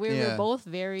 Like we Yeah. were both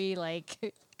very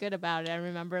like good about it. I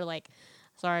remember like,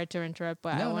 sorry to interrupt,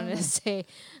 but I No, wanted no. to say,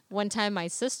 one time my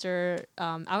sister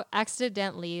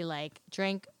accidentally like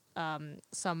drank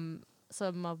some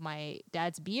of my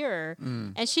dad's beer,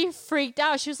 and she freaked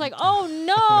out. She was like, "Oh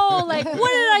no! Like, what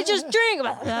did I just drink?"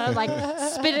 Like,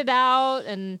 spit it out,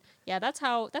 and yeah, that's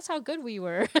how good we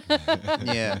were.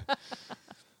 Yeah.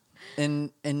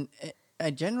 And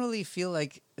I generally feel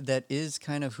like that is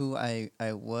kind of who I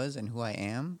was and who I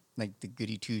am, like the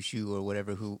goody two shoe or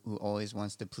whatever, who always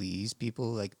wants to please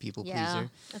people, like people Yeah, pleaser.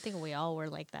 I think we all were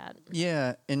like that.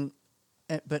 Yeah, and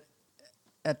but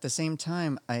at the same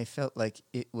time, I felt like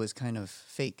it was kind of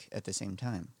fake at the same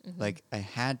time. Like I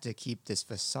had to keep this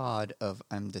facade of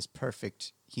I'm this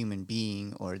perfect human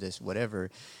being or this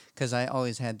whatever, because I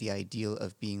always had the ideal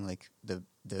of being like the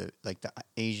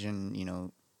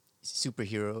Asian,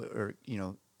 superhero or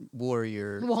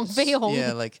warrior. Wong Fei Hong.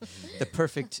 Yeah, like the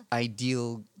perfect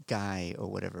ideal guy or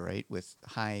whatever, right? With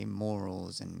high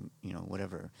morals and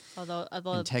whatever. Although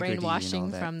Integrity and all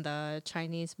brainwashing that. from the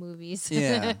Chinese movies.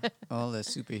 Yeah, all the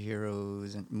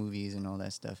superheroes and movies and all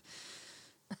that stuff.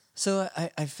 So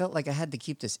I felt like I had to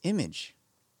keep this image.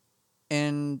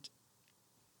 And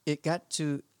it got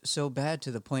to so bad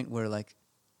to the point where, like,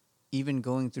 even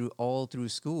going through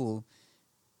school,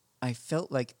 I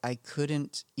felt like I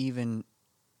couldn't even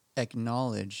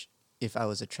acknowledge if I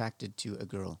was attracted to a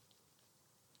girl.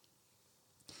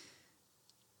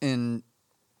 And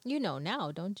You know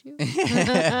now, don't you?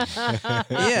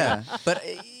 yeah, but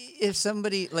if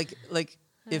somebody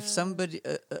if somebody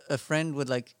a friend would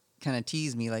like kind of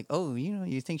tease me like, oh,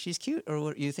 you think she's cute or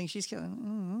what, you think she's cute?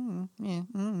 Yeah.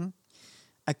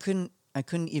 I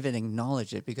couldn't even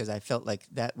acknowledge it because I felt like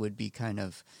that would be kind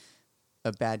of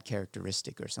a bad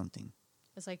characteristic or something,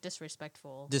 It's like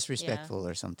disrespectful. disrespectful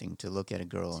or something, to look at a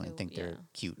girl and To- think they're yeah.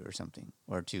 cute or something,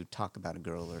 or to talk about a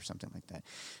girl or something like that.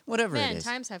 Whatever Man, it is.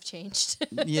 times have changed.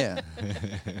 Yeah.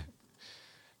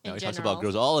 Now in he talks general. about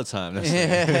girls all the time. That's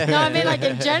No, I mean like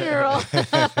in general.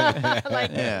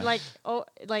 like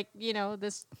Yeah.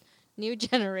 this new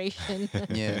generation.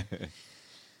 Yeah.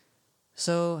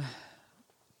 So,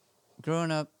 growing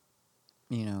up,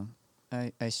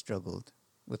 I struggled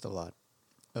with a lot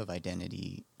of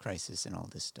identity crisis and all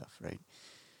this stuff, right?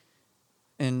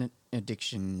 And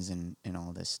addictions and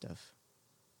all this stuff.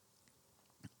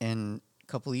 And a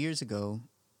couple of years ago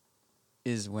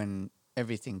is when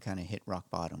everything kind of hit rock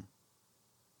bottom.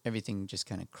 Everything just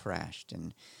kind of crashed.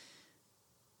 And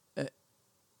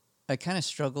I kind of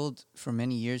struggled for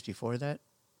many years before that,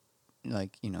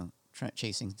 like,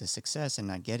 chasing the success and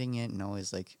not getting it, and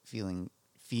always like feeling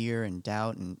fear and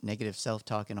doubt and negative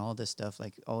self-talk and all this stuff.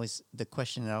 Like, always the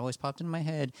question that always popped in my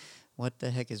head, what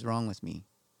the heck is wrong with me?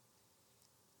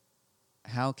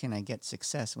 How can I get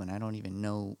success when I don't even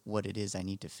know what it is I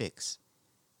need to fix?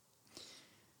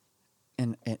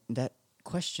 And that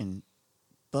question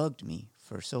bugged me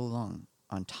for so long,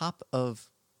 on top of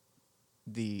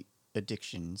the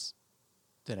addictions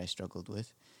that I struggled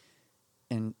with,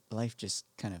 and life just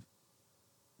kind of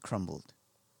crumbled.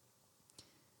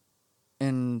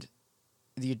 And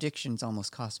the addictions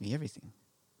almost cost me everything,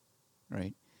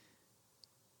 right?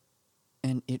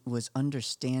 And it was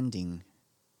understanding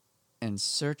and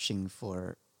searching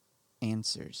for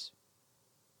answers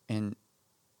and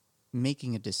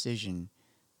making a decision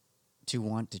to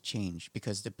want to change,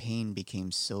 because the pain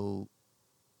became so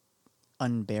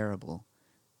unbearable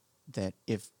that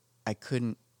if I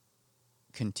couldn't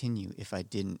continue if I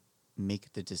didn't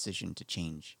make the decision to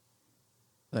change.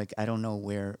 Like, I don't know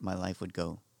where my life would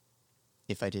go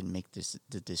if I didn't make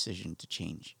the decision to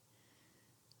change.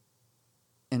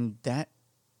 And that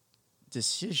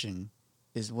decision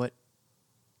is what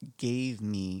gave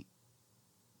me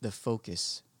the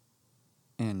focus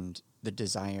and the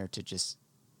desire to just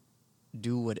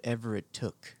do whatever it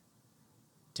took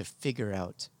to figure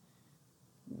out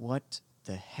what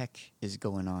the heck is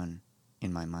going on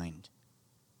in my mind.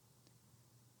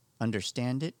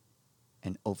 Understand it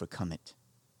and overcome it.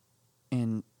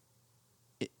 And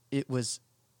it was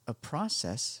a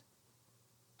process,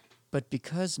 but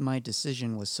because my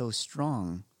decision was so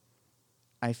strong,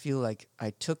 I feel like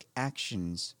I took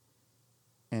actions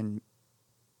and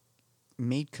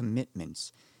made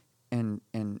commitments and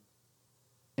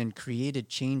created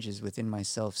changes within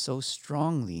myself so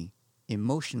strongly,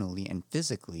 emotionally and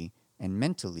physically and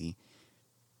mentally,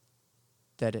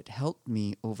 that it helped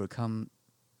me overcome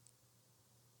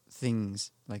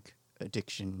things like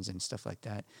addictions and stuff like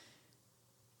that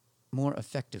more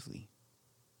effectively.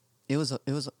 It was a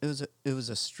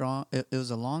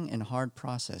long and hard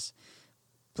process,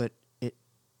 but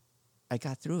I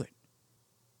got through it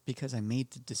because I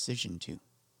made the decision to.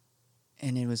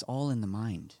 And it was all in the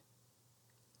mind.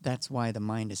 That's why the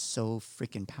mind is so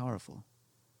freaking powerful.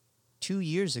 2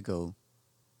 years ago,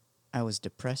 I was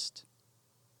depressed.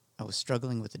 I was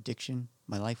struggling with addiction.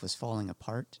 My life was falling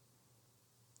apart.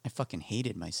 I fucking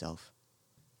hated myself.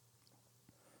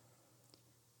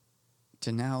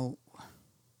 To now,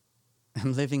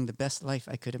 I'm living the best life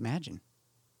I could imagine.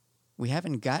 We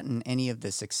haven't gotten any of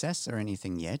the success or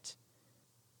anything yet,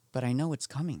 but I know it's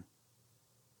coming.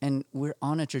 And we're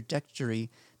on a trajectory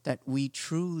that we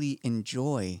truly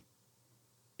enjoy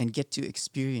and get to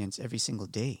experience every single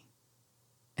day.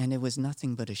 And it was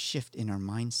nothing but a shift in our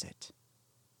mindset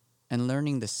and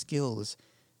learning the skills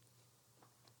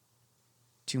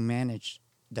to manage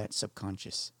that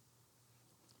subconscious,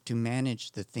 to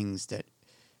manage the things that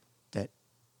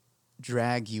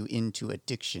drag you into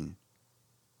addiction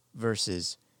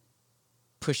versus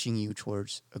pushing you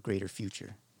towards a greater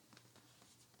future.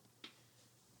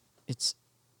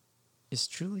 It's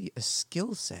truly a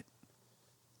skill set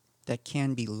that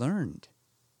can be learned.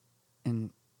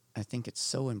 And I think it's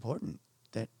so important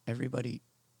that everybody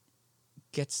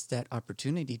gets that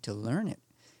opportunity to learn it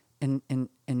and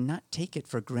not take it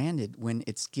for granted when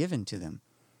it's given to them.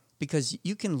 Because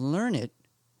you can learn it,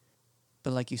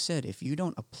 but like you said, if you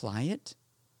don't apply it,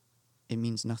 it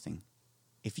means nothing.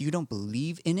 If you don't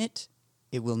believe in it,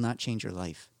 it will not change your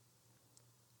life.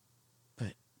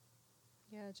 But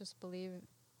Yeah, just believe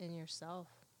in yourself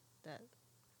that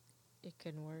it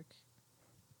can work.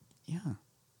 yeah,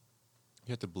 You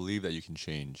have to believe that you can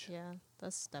change Yeah,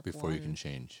 that's step before one. you can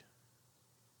change.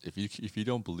 If you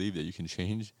don't believe that you can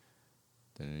change,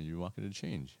 then you're not going to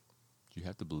change. You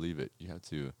have to believe it. You have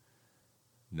to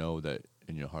know that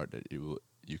in your heart that you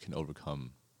can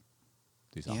overcome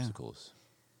these Yeah. obstacles.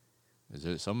 Is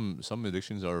there some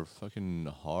addictions are fucking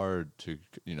hard to,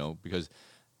 because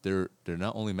they're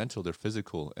not only mental, they're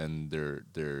physical and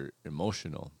they're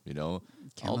emotional, all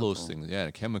those Chemical. things.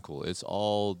 Yeah, chemical. It's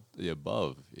all the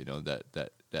above,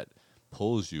 that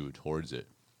pulls you towards it.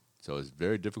 So it's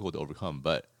very difficult to overcome,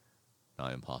 but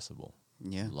not impossible.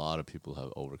 Yeah. A lot of people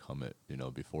have overcome it,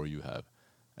 before you have.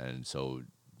 And so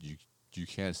you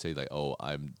can't say like, oh,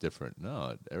 I'm different.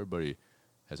 No, everybody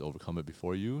has overcome it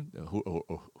before you.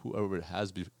 Whoever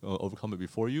has overcome it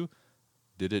before you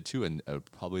did it too, and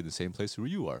probably the same place where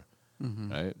you are,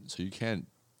 right? So you can't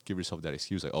give yourself that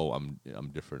excuse like, oh, I'm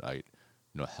different. I,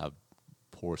 have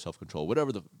poor self-control.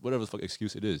 Whatever the fuck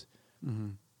excuse it is,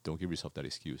 don't give yourself that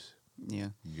excuse. Yeah.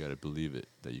 You gotta believe it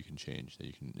that you can change, that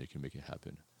you can make it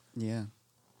happen. Yeah.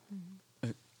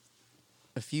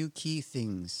 A few key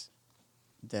things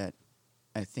that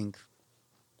I think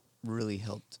really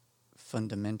helped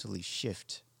fundamentally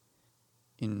shift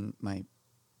in my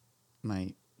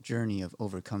journey of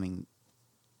overcoming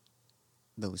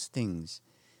those things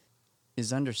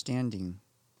is understanding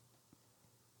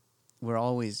we're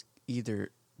always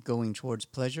either going towards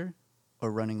pleasure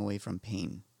or running away from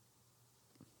pain.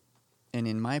 And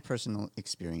in my personal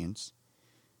experience,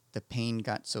 the pain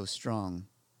got so strong,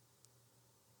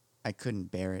 I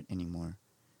couldn't bear it anymore.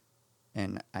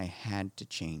 And I had to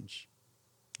change.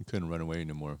 You couldn't run away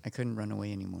anymore. I couldn't run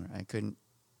away anymore. I couldn't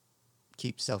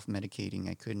keep self-medicating.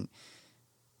 I couldn't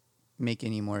make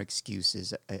any more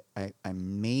excuses. I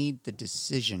made the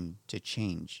decision to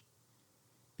change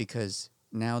because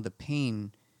now the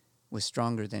pain was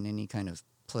stronger than any kind of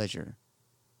pleasure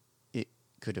it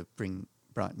could have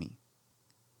brought me.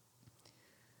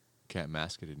 Can't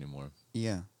mask it anymore.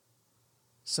 Yeah.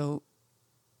 So,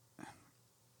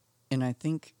 and I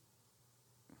think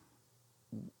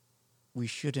we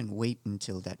shouldn't wait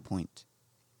until that point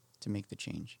to make the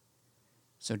change.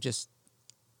 So just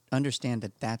understand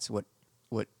that that's what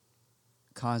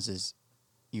causes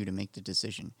you to make the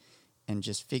decision, and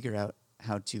just figure out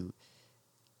how to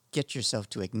get yourself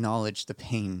to acknowledge the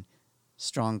pain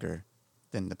stronger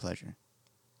than the pleasure.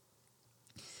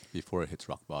 Before it hits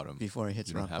rock bottom. Before it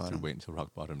hits you rock don't have bottom. to wait until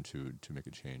rock bottom to make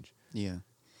a change. Yeah. You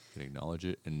can acknowledge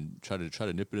it and try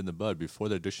to nip it in the bud before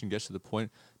the addiction gets to the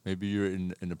point. Maybe you're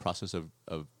in the process of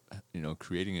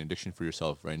creating an addiction for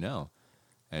yourself right now,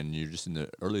 and you're just in the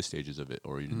early stages of it,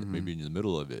 or maybe in the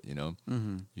middle of it.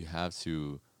 You have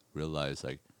to realize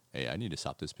like, hey, I need to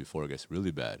stop this before it gets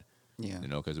really bad. Yeah. You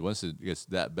know, because once it gets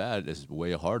that bad, it's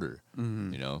way harder.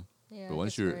 Mm-hmm. You know, Yeah, but it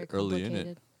once gets you're very early in it,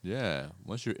 complicated. yeah,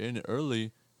 once you're in it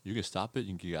early, you can stop it.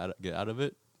 You can get out of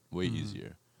it way Mm-hmm.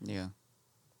 easier. Yeah.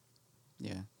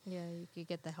 Yeah. Yeah, you could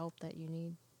get the help that you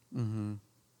need. Mm-hmm.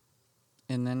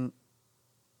 And then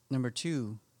number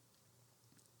 2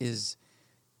 is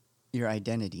your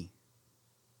identity.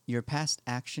 Your past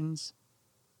actions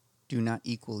do not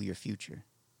equal your future.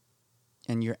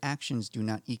 And your actions do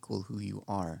not equal who you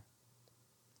are.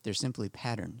 They're simply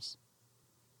patterns.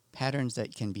 Patterns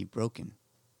that can be broken.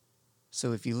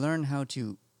 So if you learn how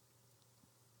to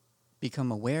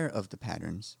become aware of the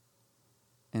patterns,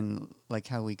 and like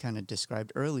how we kind of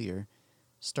described earlier,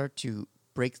 start to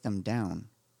break them down.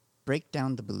 Break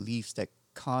down the beliefs that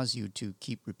cause you to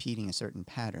keep repeating a certain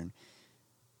pattern.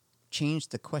 Change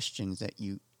the questions that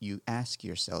you ask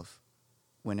yourself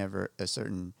whenever a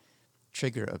certain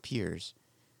trigger appears.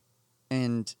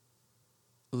 And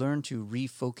learn to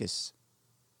refocus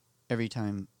every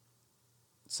time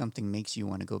something makes you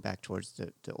want to go back towards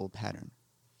the old pattern.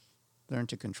 Learn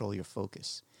to control your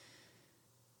focus.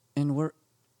 And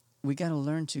we got to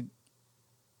learn to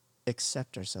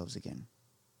accept ourselves again.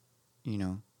 You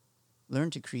know, learn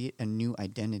to create a new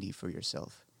identity for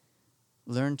yourself.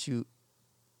 Learn to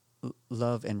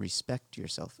love and respect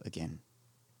yourself again.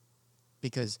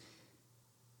 Because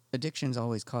addictions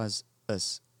always cause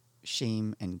us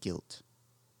shame and guilt.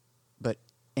 But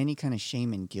any kind of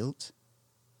shame and guilt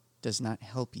does not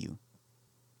help you.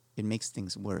 It makes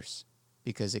things worse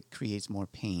because it creates more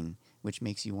pain, which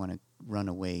makes you want to run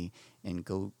away and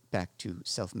go back to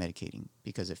self-medicating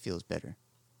because it feels better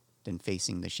than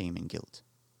facing the shame and guilt.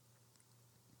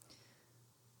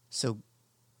 So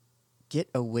get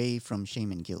away from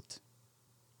shame and guilt.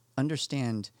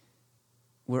 Understand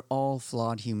we're all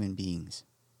flawed human beings.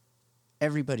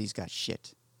 Everybody's got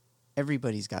shit.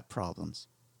 Everybody's got problems.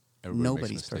 Everybody Nobody's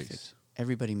makes mistakes. perfect.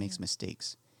 Everybody makes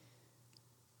mistakes.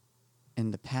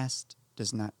 And the past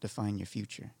does not define your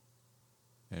future.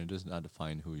 And it does not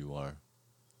define who you are.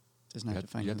 Does not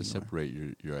define you have who to you are.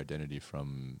 separate your identity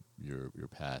from your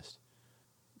past.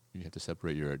 You have to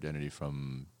separate your identity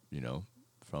from,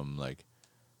 from like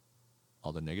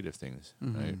all the negative things,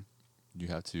 right? You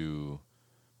have to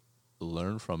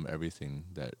learn from everything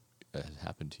that has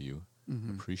happened to you,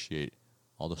 appreciate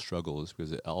all the struggles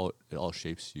because it all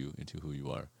shapes you into who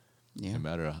you are. Yeah. No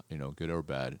matter, good or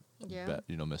bad, Yeah.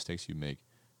 mistakes you make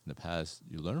in the past,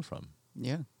 you learn from.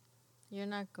 Yeah. You're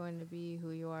not going to be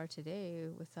who you are today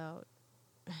without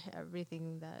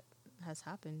everything that has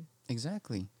happened.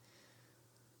 Exactly.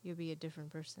 You'll be a different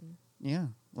person. Yeah.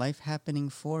 Life happening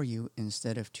for you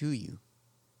instead of to you.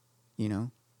 You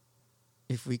know?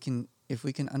 If we can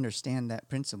understand that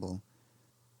principle,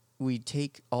 we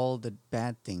take all the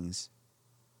bad things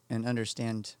and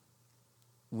understand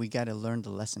we got to learn the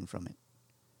lesson from it.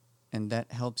 And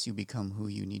that helps you become who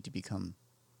you need to become.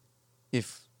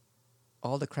 If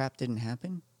all the crap didn't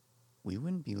happen, we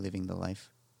wouldn't be living the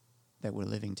life that we're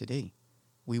living today.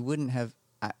 We wouldn't have,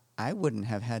 I wouldn't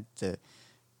have had the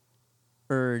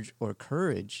urge or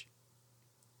courage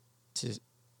to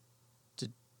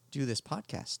do this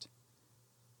podcast.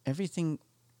 Everything,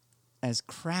 as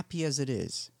crappy as it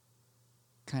is,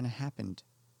 kind of happened.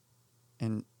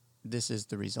 And this is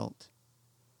the result.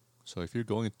 So if you're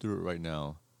going through it right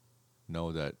now,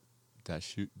 know that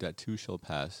too shall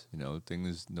pass.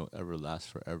 Things don't ever last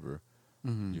forever.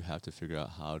 Mm-hmm. You have to figure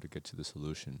out how to get to the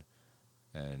solution,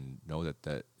 and know that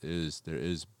there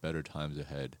is better times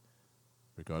ahead,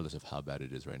 regardless of how bad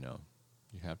it is right now.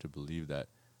 You have to believe that,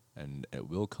 and it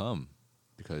will come,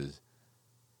 because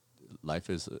life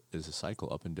is a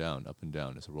cycle, up and down, up and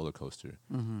down. It's a roller coaster.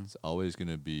 Mm-hmm. It's always going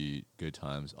to be good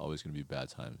times, always going to be bad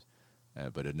times,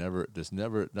 but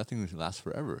nothing lasts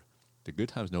forever. The good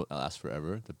times don't last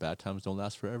forever. The bad times don't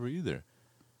last forever either.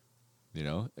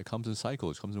 It comes in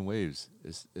cycles, it comes in waves.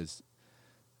 It's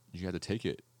you have to take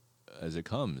it as it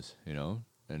comes,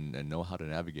 and know how to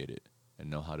navigate it, and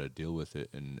know how to deal with it,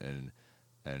 and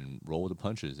roll with the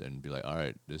punches, and be like, all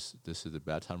right, this is a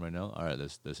bad time right now. All right,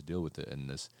 let's deal with it, and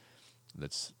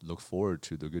let's look forward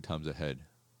to the good times ahead,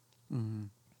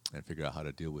 Mm-hmm. and figure out how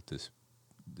to deal with this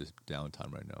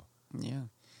downtime right now. Yeah.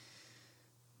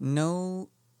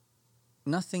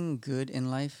 Nothing good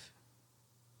in life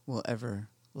will ever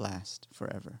last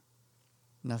forever.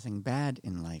 Nothing bad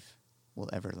in life will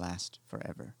ever last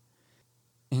forever.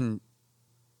 And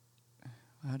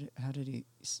how did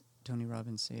Tony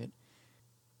Robbins say it?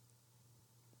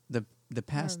 The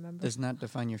past remember. does not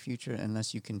define your future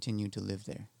unless you continue to live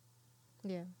there.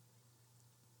 Yeah.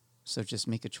 So just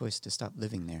make a choice to stop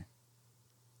living there.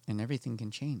 And everything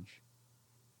can change.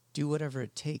 Do whatever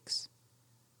it takes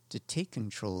to take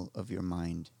control of your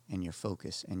mind and your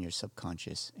focus and your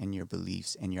subconscious and your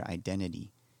beliefs and your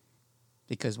identity.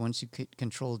 Because once you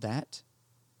control that,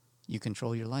 you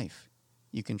control your life.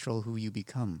 You control who you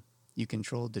become. You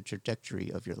control the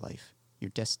trajectory of your life, your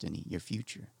destiny, your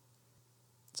future.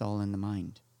 It's all in the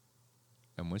mind.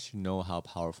 And once you know how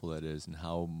powerful that is and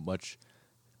how much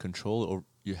control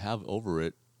you have over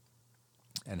it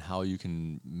and how you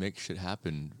can make shit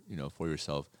happen, for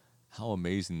yourself, how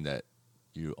amazing that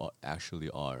you actually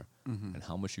are, and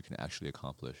how much you can actually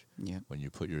accomplish when you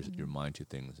put your mind to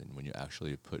things, and when you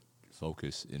actually put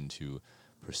focus into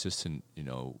persistent,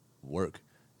 work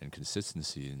and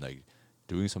consistency, and like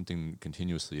doing something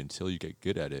continuously until you get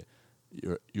good at it.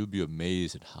 You'll be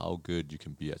amazed at how good you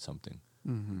can be at something.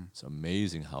 It's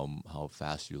amazing how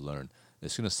fast you learn.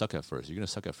 It's gonna suck at first. You're gonna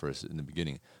suck at first in the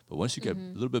beginning, but once you get a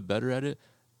little bit better at it,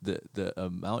 the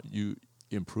amount you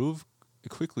improve, it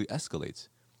quickly escalates.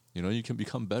 You can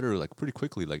become better like pretty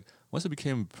quickly. Like once I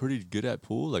became pretty good at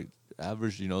pool, like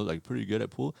average, like pretty good at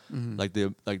pool, like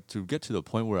to get to the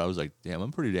point where I was like, damn,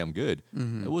 I'm pretty damn good.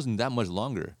 It wasn't that much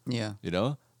longer. Yeah.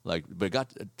 But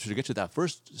to get to that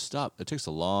first stop, it takes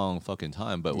a long fucking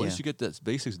time. But once you get the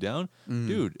basics down,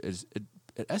 dude, it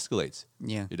escalates.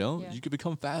 Yeah. You could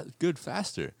become good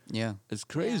faster. Yeah. It's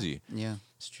crazy. Yeah,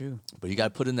 it's true. But you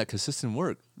got to put in that consistent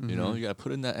work. You got to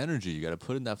put in that energy. You got to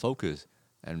put in that focus.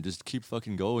 And just keep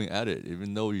fucking going at it,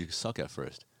 even though you suck at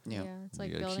first. Yeah. It's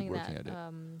like You gotta keep building working that at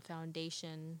it.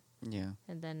 foundation, Yeah.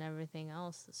 and then everything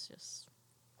else is just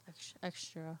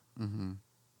extra. Mm-hmm.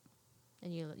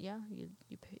 And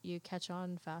you catch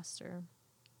on faster.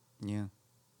 Yeah.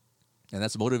 And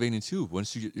that's motivating too.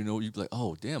 Once you you'd be like,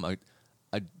 oh damn, I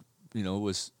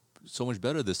was so much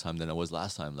better this time than I was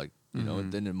last time. Like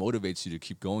and then it motivates you to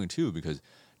keep going too, because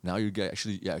now you're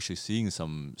actually seeing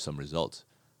some results.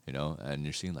 And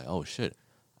you're seeing like, oh shit,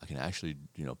 I can actually,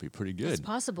 be pretty good. It's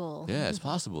possible. Yeah, it's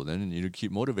possible. Then you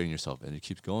keep motivating yourself, and it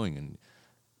keeps going,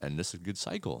 and that's a good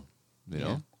cycle.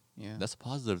 Yeah. That's a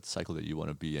positive cycle that you want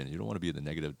to be in. You don't want to be in the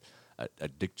negative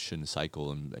addiction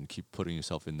cycle and keep putting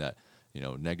yourself in that,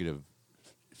 negative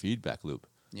feedback loop.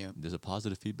 Yeah. There's a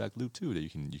positive feedback loop too that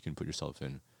you can put yourself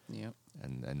in. Yeah.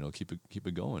 And it'll keep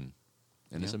it going,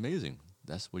 and it's amazing.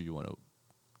 That's what you want to.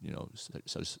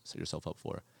 Set yourself up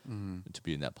for, to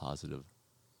be in that positive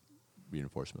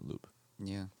reinforcement loop.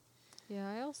 Yeah. Yeah,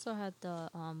 I also had the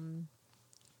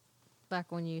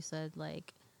back when you said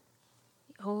like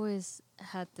you always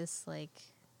had this like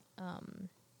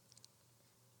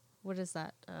what is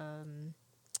that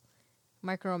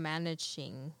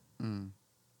micromanaging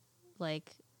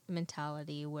like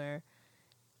mentality where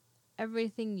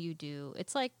everything you do,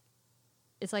 it's like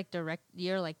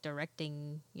you're like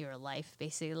directing your life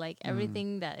basically, like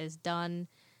everything that is done,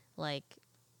 like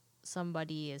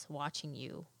somebody is watching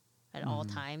you at all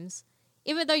times,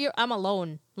 even though I'm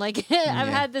alone, like I've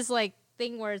had this like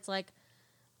thing where it's like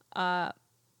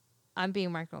I'm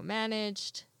being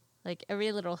micromanaged, like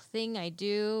every little thing I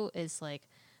do is like,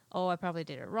 oh, I probably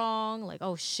did it wrong, like,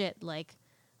 oh shit, like,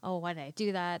 oh, why did I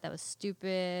do that was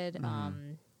stupid.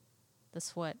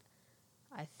 That's what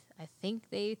I think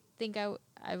they think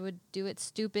I would do it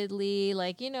stupidly,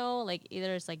 like, like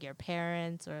either it's like your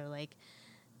parents or like,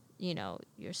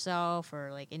 yourself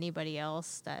or like anybody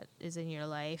else that is in your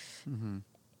life.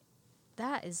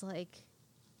 That is like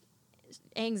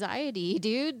anxiety,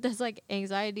 dude. That's like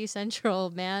anxiety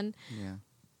central, man. Yeah.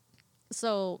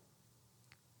 So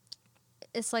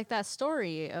it's like that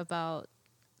story about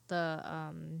the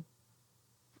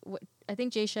I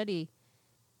think Jay Shetty.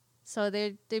 So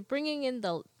they're bringing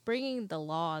the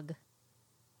log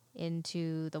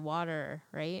into the water,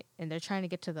 right? And they're trying to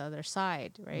get to the other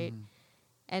side, right?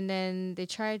 And then they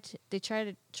try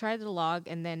the log,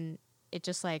 and then it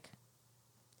just like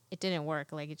it didn't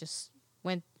work. Like it just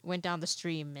went down the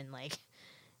stream, and like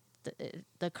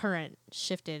the current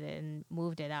shifted and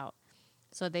moved it out.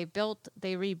 So they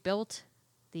rebuilt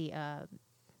the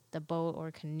boat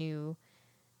or canoe,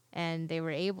 and they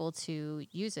were able to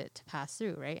use it to pass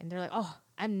through, right? And they're like, oh,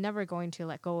 I'm never going to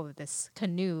let go of this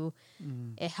canoe.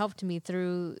 It helped me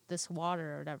through this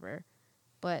water or whatever.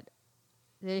 But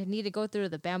they need to go through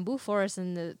the bamboo forest,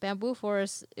 and the bamboo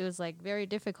forest, it was like very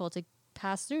difficult to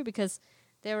pass through because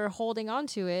they were holding on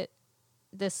to it,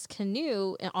 this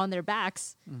canoe, on their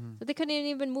backs, but they couldn't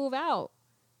even move out.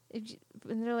 And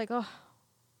they're like, oh,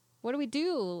 what do we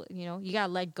do? You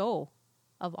gotta let go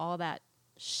of all that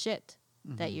shit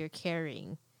that you're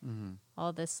carrying,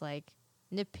 all this like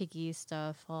nitpicky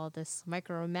stuff, all this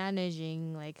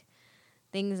micromanaging, like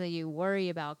things that you worry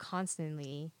about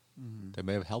constantly. They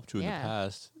may have helped you in the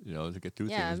past, to get through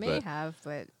things. Yeah, it may have,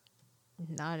 but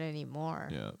not anymore.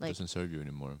 Yeah, it Like, doesn't serve you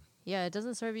anymore. yeah, it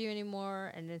doesn't serve you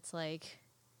anymore, and it's like,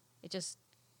 it just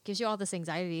gives you all this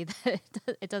anxiety that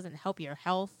it doesn't help your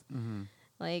health. Mm-hmm.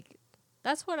 Like,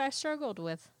 that's what I struggled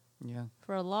with Yeah.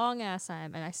 for a long ass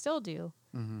time, and I still do.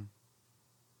 Mm-hmm.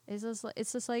 It's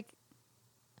just like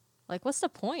what's the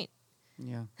point?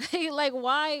 Yeah. Like,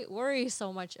 why worry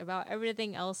so much about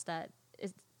everything else that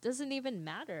it doesn't even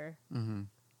matter? Mm-hmm.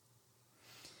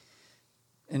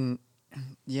 And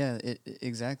yeah,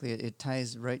 exactly. It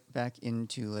ties right back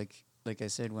into like I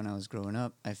said, when I was growing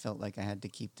up, I felt like I had to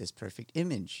keep this perfect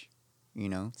image, you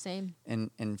know, Same.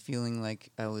 and feeling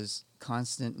like I was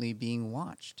constantly being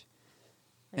watched.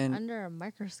 Like, And under a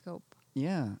microscope.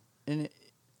 yeah, and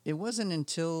it wasn't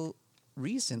until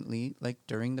recently, like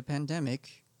during the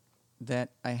pandemic,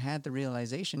 that I had the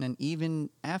realization, and even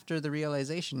after the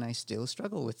realization, I still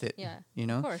struggle with it. Yeah. You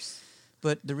know? Of course.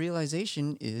 But the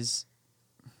realization is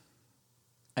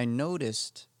I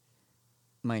noticed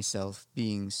myself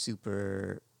being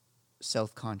super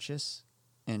self-conscious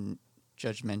and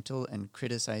judgmental and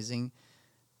criticizing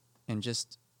and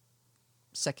just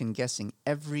second guessing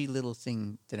every little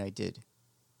thing that I did.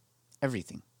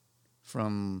 Everything.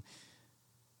 From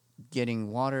getting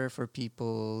water for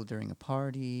people during a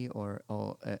party, or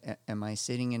am I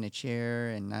sitting in a chair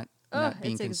and not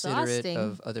being it's considerate exhausting.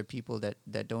 of other people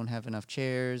that don't have enough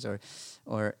chairs,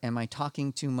 or am I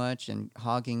talking too much and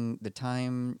hogging the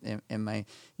time? Am I,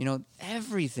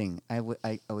 everything. I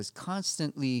was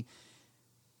constantly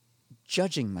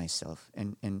judging myself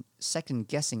and second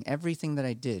guessing everything that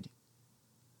I did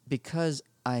because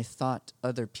I thought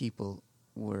other people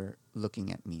were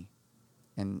looking at me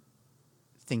and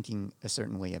thinking a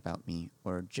certain way about me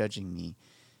or judging me.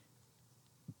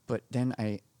 But then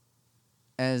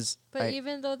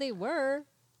even though they were,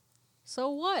 so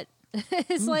what?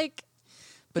 It's like,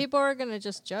 But- people are gonna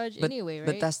just judge anyway, right?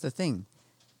 But that's the thing.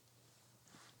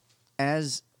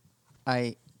 As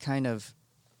I kind of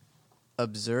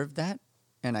observed that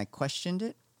and I questioned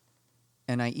it,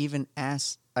 and I even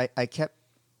asked, I kept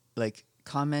like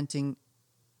commenting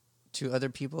to other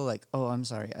people like, oh, I'm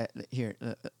sorry.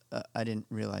 I didn't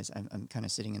realize I'm kind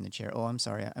of sitting in the chair. Oh, I'm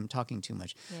sorry. I'm talking too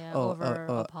much. Yeah, Oh, over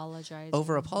apologizing.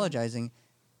 Over apologizing.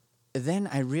 Then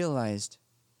I realized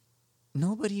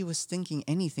nobody was thinking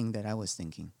anything that I was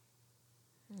thinking.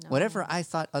 No. Whatever I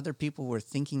thought other people were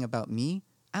thinking about me,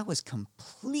 I was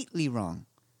completely wrong.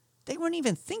 They weren't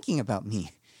even thinking about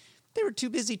me. They were too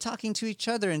busy talking to each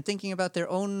other and thinking about their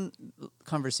own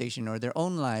conversation or their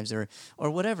own lives or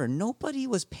whatever. Nobody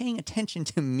was paying attention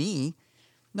to me.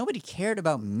 Nobody cared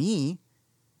about me.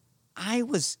 I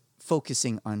was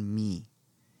focusing on me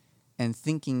and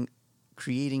thinking,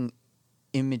 creating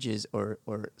images or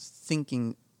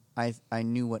thinking I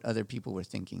knew what other people were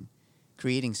thinking,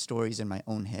 creating stories in my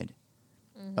own head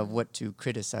of what to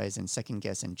criticize and second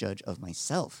guess and judge of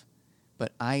myself.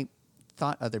 But I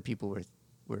thought other people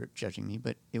were judging me,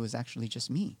 but it was actually just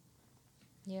me.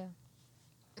 Yeah.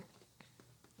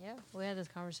 Yeah, we had this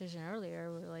conversation earlier.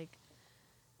 We're like,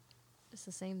 it's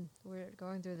the same. We're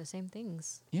going through the same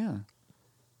things. Yeah.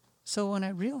 So when I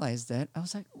realized that, I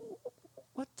was like,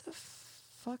 what the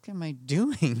fuck am I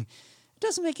doing? It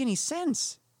doesn't make any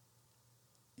sense.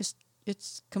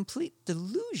 It's complete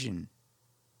delusion.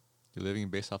 You're living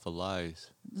based off of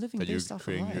lies Living that you're based off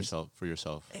creating of lies. for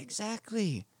yourself,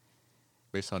 Exactly.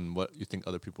 based on what you think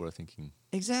other people are thinking.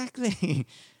 Exactly.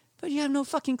 But you have no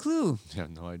fucking clue. You have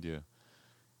no idea.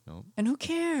 No. And who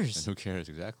cares? And who cares?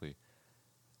 Exactly.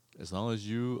 As long as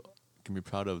you can be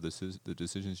proud of the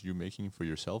decisions you're making for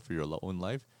yourself, for your own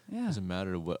life, it Yeah. doesn't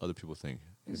matter what other people think.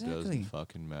 It Exactly. doesn't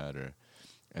fucking matter.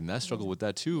 And I struggled with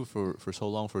that too for so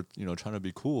long, for trying to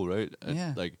be cool, right?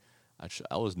 Yeah. Like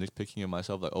I was nitpicking at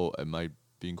myself, like, oh, am I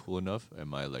being cool enough?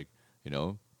 Am I like,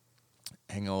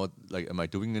 hang out, like, am I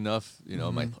doing enough?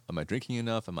 Am I drinking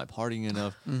enough? Am I partying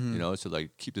enough? To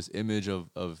like keep this image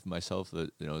of myself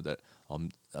that that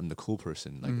I'm the cool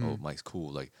person. Like, oh, Mike's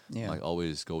cool. Like, Yeah. Mike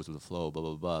always goes with the flow. Blah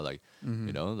blah blah. Like,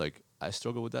 like I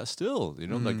struggle with that still.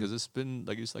 Like, because it's been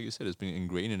like you said, it's been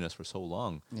ingrained in us for so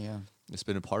long. Yeah. It's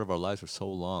been a part of our lives for so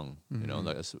long.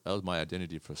 Like that was my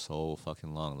identity for so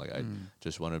fucking long. Like, I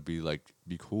just want to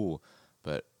be cool,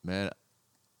 but man,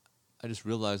 I just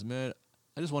realized, man,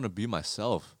 I just want to be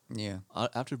myself. Yeah.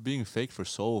 After being fake for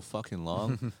so fucking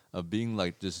long, of being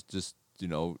like just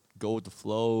go with the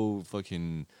flow,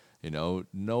 fucking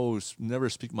never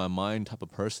speak my mind type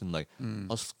of person. Like I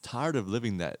was tired of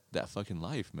living that fucking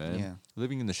life, man. Yeah.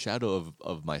 Living in the shadow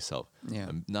of myself. Yeah.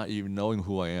 And not even knowing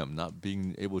who I am, not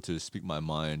being able to speak my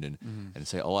mind and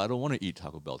say, oh, I don't want to eat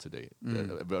Taco Bell today.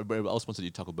 Everybody else wants to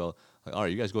eat Taco Bell. Like, all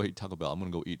right, you guys go eat Taco Bell. I'm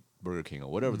gonna go eat Burger King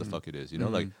or whatever the fuck it is.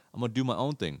 Like I'm gonna do my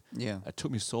own thing. Yeah. It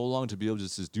took me so long to be able to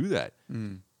just do that.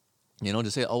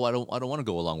 To say, oh, I don't want to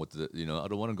go along with I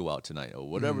don't want to go out tonight or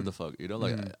whatever the fuck,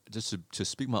 just to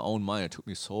speak my own mind. It took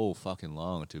me so fucking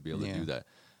long to be able to do that,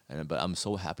 but I'm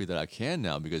so happy that I can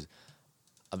now because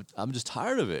I'm just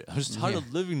tired of it. I'm just tired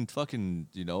of living fucking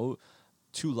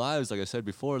two lives. Like I said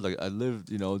before, like I lived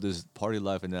this party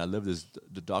life and then I lived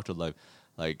the doctor life.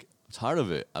 Like I'm tired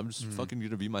of it. I'm just fucking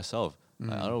gonna be myself.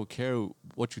 I don't care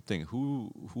what you think.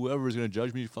 Whoever is gonna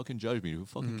judge me, fucking judge me. Who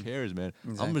fucking cares, man?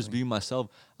 Exactly. I'm just being myself.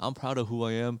 I'm proud of who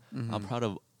I am. I'm proud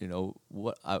of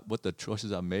what the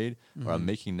choices I made or I'm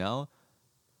making now.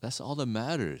 That's all that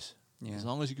matters. Yeah. As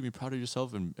long as you can be proud of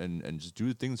yourself and just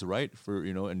do things right for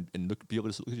and be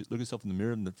able to look yourself in the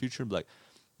mirror in the future and be like,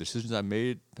 the decisions I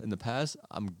made in the past,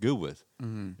 I'm good with. You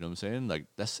know what I'm saying? Like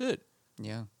that's it.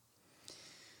 Yeah.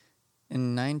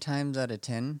 And 9 times out of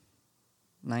 10,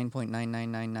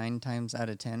 9.9999 times out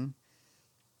of 10,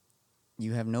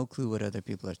 you have no clue what other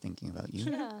people are thinking about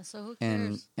you. Yeah, so who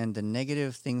cares? And the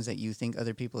negative things that you think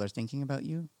other people are thinking about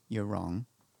you, you're wrong.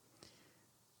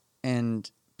 And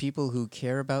people who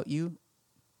care about you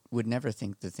would never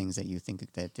think the things that you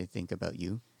think that they think about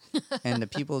you. And the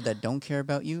people that don't care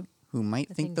about you, who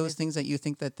might think those things that you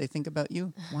think that they think about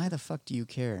you, why the fuck do you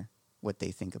care what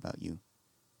they think about you?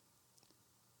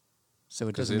 So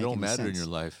it doesn't make any sense. Because they don't matter in your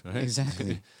life, right?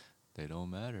 Exactly. They don't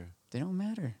matter. They don't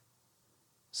matter.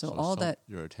 So all that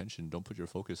your attention, don't put your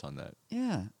focus on that.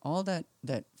 Yeah, all that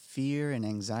fear and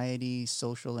anxiety,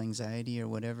 social anxiety or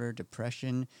whatever,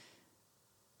 depression,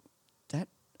 that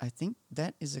I think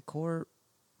that is a core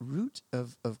root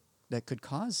of that could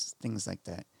cause things like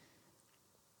that.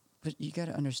 But you got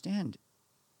to understand,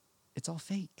 it's all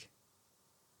fake.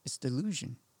 It's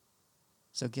delusion.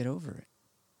 So get over it.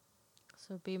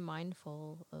 So be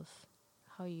mindful of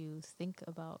how you think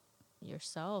about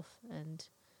yourself and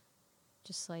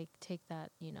just like take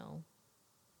that,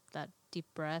 that deep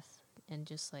breath and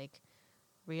just like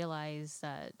realize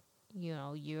that,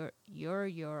 you're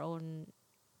your own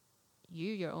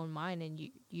mind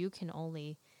and you can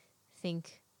only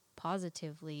think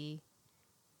positively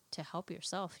to help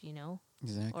yourself,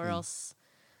 Exactly. or else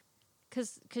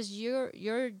cuz you're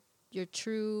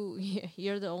true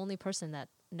you're the only person that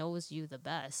knows you the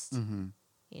best.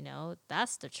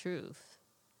 That's the truth.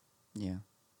 Yeah.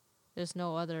 There's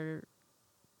no other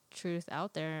truth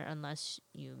out there unless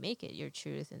you make it your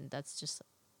truth, and that's just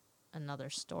another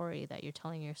story that you're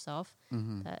telling yourself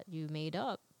that you made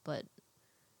up. But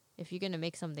if you're going to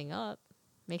make something up,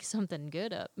 make something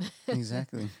good up.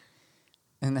 Exactly.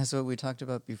 And that's what we talked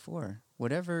about before.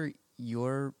 Whatever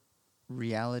your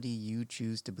reality you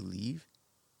choose to believe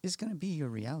is going to be your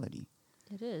reality.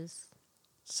 It is.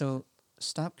 So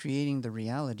stop creating the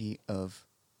reality of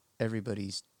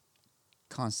everybody's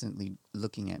constantly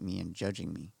looking at me and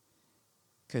judging me,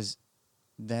 because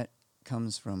that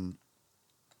comes from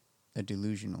a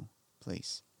delusional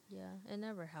place. Yeah, it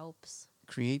never helps.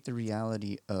 Create the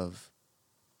reality of,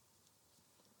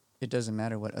 it doesn't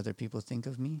matter what other people think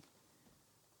of me,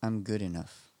 I'm good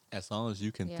enough. As long as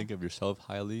you can think of yourself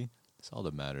highly, that's all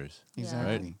that matters.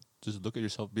 Exactly. Right? Just look at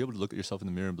yourself, be able to look at yourself in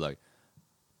the mirror and be like,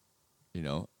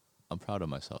 I'm proud of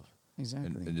myself.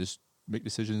 Exactly. And just make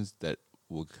decisions that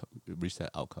will reach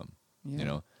that outcome.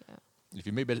 Yeah. Yeah. If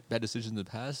you made bad decisions in the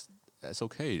past, that's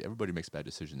okay. Everybody makes bad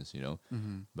decisions,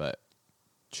 But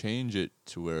change it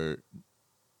to where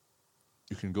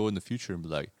you can go in the future and be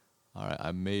like, all right,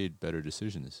 I made better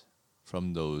decisions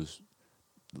from those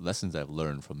lessons I've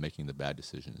learned from making the bad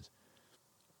decisions,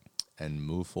 and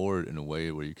move forward in a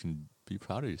way where you can be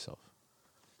proud of yourself.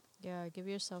 Yeah, give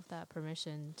yourself that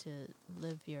permission to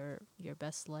live your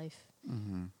best life.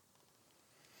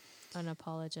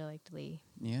 Unapologetically.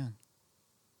 Yeah.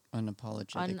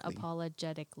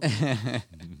 Unapologetically.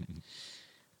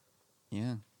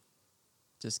 Yeah.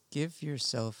 Just give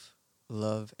yourself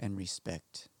love and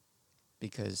respect,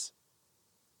 because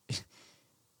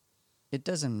it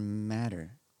doesn't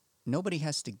matter. Nobody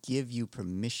has to give you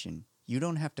permission. You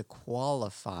don't have to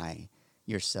qualify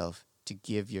yourself to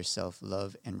give yourself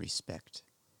love and respect.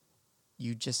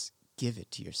 You just give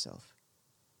it to yourself.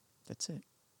 That's it.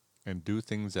 And do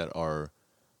things that are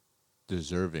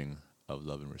deserving of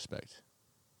love and respect.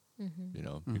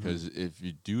 Because if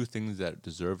you do things that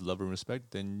deserve love and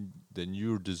respect, then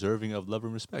you're deserving of love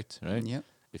and respect, right? Yep.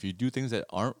 If you do things that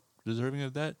aren't deserving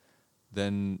of that,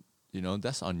 then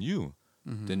that's on you.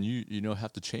 Then you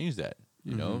have to change that.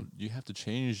 You have to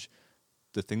change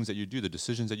the things that you do, the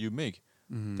decisions that you make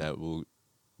that will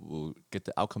get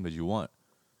the outcome that you want.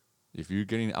 If you're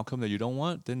getting an outcome that you don't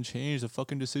want, then change the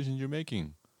fucking decision you're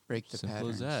making. Break the Simple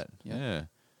patterns. as that. Yep. Yeah.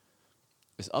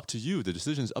 It's up to you. The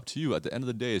decision's up to you. At the end of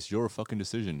the day, it's your fucking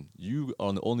decision. You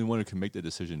are the only one who can make the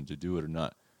decision to do it or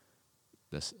not.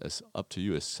 That's up to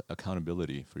you. It's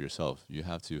accountability for yourself. You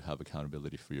have to have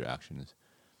accountability for your actions.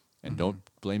 And don't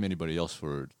blame anybody else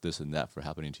for this and that for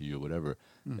happening to you or whatever.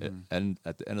 And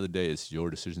at the end of the day, it's your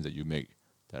decisions that you make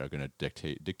that are going to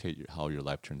dictate how your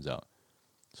life turns out.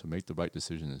 So make the right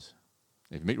decisions.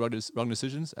 If you make wrong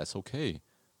decisions, that's okay.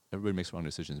 Everybody makes wrong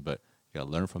decisions, but you got to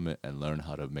learn from it and learn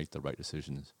how to make the right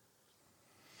decisions.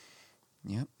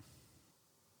 Yep.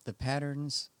 The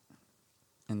patterns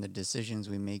and the decisions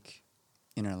we make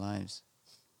in our lives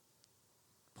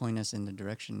point us in the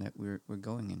direction that we're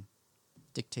going in,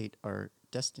 dictate our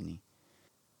destiny.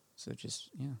 So just,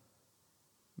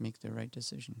 make the right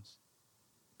decisions.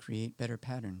 Create better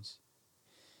patterns.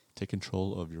 Take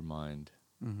control of your mind.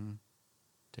 Mm-hmm.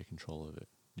 Take control of it.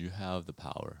 You have the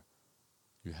power.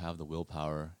 You have the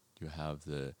willpower. You have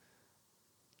the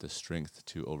strength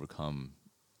to overcome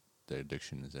the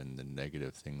addictions and the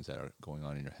negative things that are going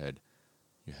on in your head.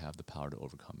 You have the power to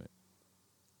overcome it.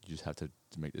 You just have to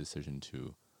make the decision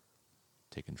to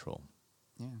take control.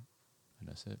 Yeah. And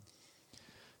that's it.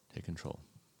 Take control.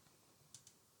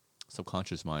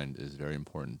 Subconscious mind is very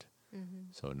important.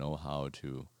 So know how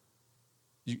to,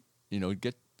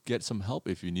 get some help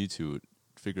if you need to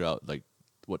figure out like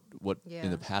what in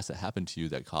the past that happened to you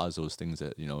that caused those things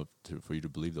that for you to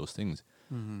believe those things.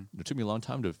 It took me a long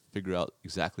time to figure out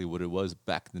exactly what it was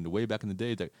way back in the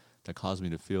day that caused me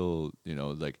to feel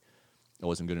like I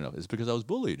wasn't good enough. It's because I was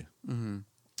bullied. And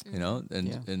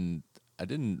I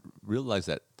didn't realize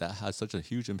that had such a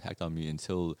huge impact on me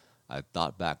until I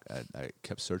thought back. I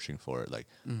kept searching for it. Like,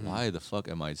 why the fuck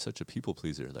am I such a people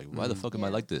pleaser? Like, why the fuck am I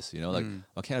like this?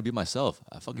 Why can't I be myself?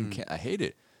 I fucking can't. I hate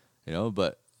it.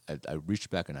 But I reached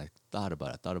back and I thought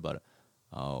about it.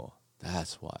 Oh,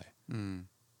 that's why.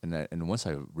 And once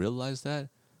I realized that,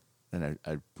 and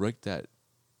I break that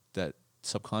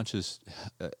subconscious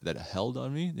that held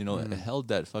on me. It held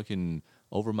that fucking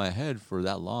over my head for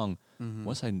that long.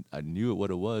 Once I knew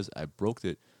what it was, I broke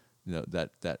it.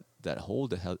 That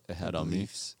hold it had on me.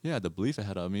 Yeah, the belief it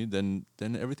had on me. Then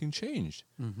everything changed.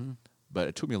 But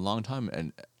it took me a long time,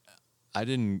 and I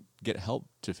didn't get help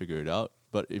to figure it out.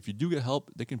 But if you do get help,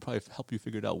 they can probably help you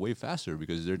figure it out way faster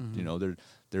because they're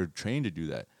they're trained to do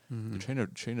that. They're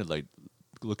trained to like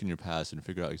look in your past and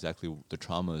figure out exactly the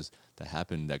traumas that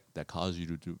happened that caused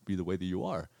you to be the way that you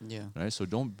are. Yeah. Right. So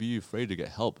don't be afraid to get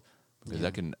help because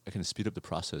that can speed up the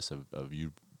process of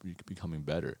you becoming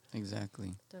better.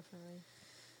 Exactly. Definitely.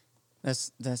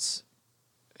 That's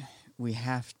we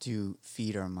have to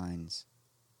feed our minds.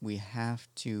 We have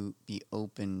to be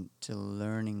open to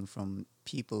learning from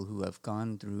people who have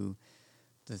gone through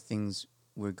the things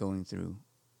we're going through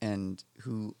and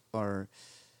who are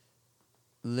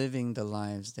living the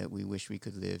lives that we wish we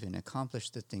could live and accomplish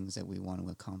the things that we want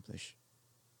to accomplish.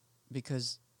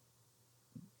 Because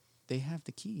they have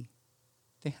the key.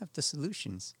 They have the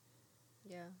solutions.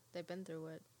 Yeah, they've been through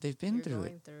it. They've been through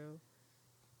it.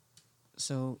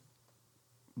 So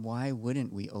why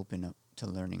wouldn't we open up to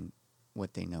learning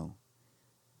what they know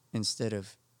instead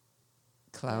of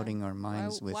clouding our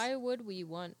minds with... Why would we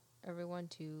want everyone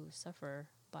to suffer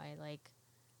by, like,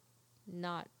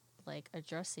 not, like,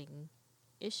 addressing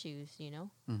issues,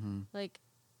 Like,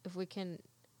 if we can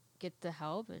get the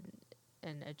help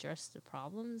and address the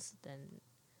problems, then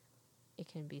it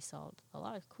can be solved a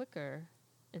lot quicker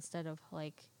instead of,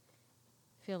 like,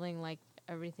 feeling like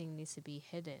everything needs to be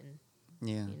hidden,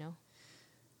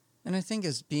 And I think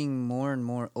it's being more and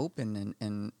more open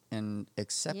and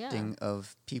accepting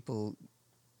of people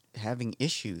having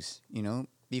issues,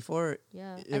 Before,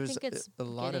 it was a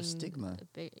lot of stigma.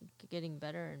 Getting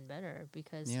better and better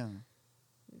because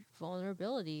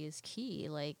vulnerability is key.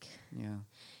 Like,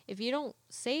 if you don't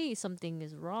say something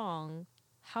is wrong,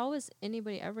 how is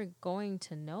anybody ever going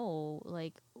to know,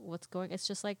 like, what's going... It's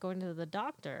just like going to the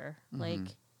doctor.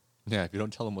 Like... Yeah, if you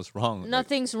don't tell them what's wrong.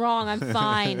 Nothing's wrong. I'm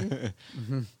fine.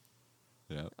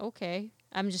 Yeah. Okay.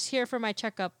 I'm just here for my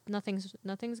checkup.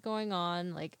 Nothing's going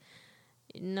on. Like,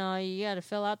 no, you got to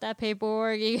fill out that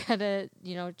paperwork. You got to,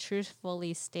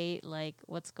 truthfully state, like,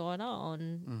 what's going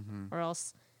on. Or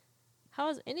else, how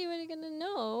is anybody going to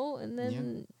know? And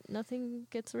then nothing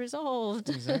gets resolved.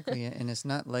 Exactly. And it's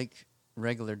not like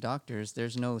regular doctors.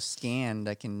 There's no scan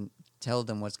that can tell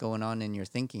them what's going on in your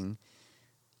thinking.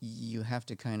 You have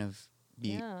to kind of be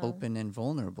Yeah. open and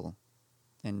vulnerable,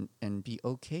 and be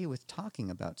okay with talking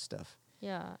about stuff.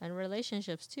 Yeah, and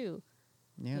relationships too.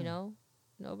 Yeah. You know,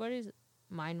 nobody's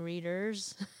mind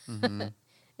readers. Mm-hmm.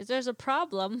 If there's a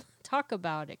problem, talk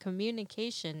about it.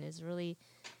 Communication is really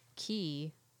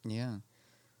key. Yeah.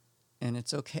 And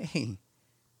it's okay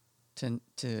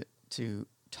to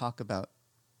talk about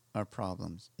our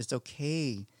problems. It's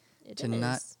okay It to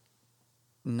is.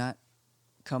 not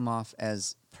come off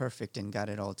as perfect and got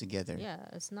it all together. Yeah,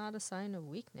 it's not a sign of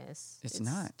weakness. It's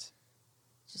not.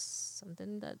 Just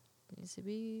something that needs to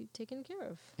be taken care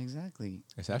of. Exactly.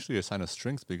 It's actually a sign of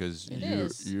strength because It you're,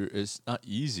 is. you're, it's not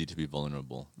easy to be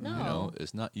vulnerable. You know, No.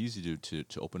 it's not easy to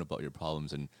open about your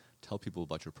problems and tell people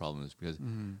about your problems because,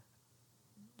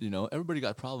 you know, everybody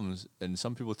got problems and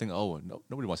some people think, oh, no,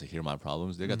 nobody wants to hear my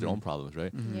problems. They got their own problems,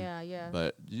 right? Yeah, yeah.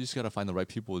 But you just got to find the right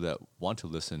people that want to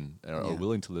listen or are Yeah.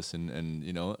 willing to listen and,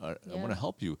 you know, want Yeah. to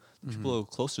help you. People are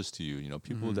closest to you, you know,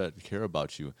 people that care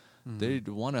about you. They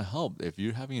want to help. If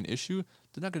you're having an issue,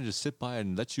 they're not going to just sit by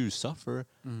and let you suffer.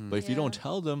 But if you don't Yeah.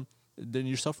 tell them, then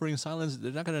you're suffering in silence.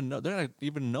 They're not going to know. They're not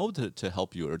even know to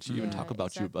help you or to even Yeah, talk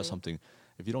about you about exactly. something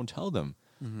if you don't tell them.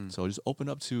 So just open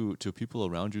up to people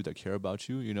around you that care about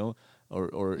you, you know,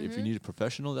 or if you need a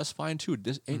professional, that's fine too.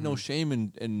 There ain't no shame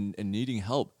in needing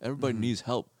help. Everybody needs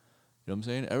help. You know what I'm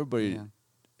saying? Everybody Yeah.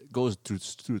 goes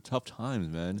through tough times,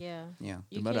 man. Yeah. Yeah.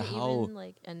 You matter can how- even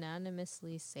like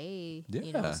anonymously say,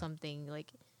 you know, Yeah. something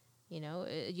like, you know,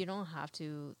 you don't have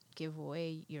to give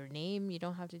away your name. You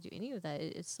don't have to do any of that.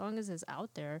 As long as it's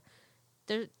out there,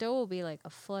 there will be like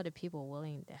a flood of people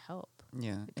willing to help.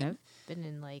 Yeah. Like And- I've been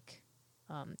in like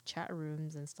chat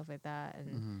rooms and stuff like that,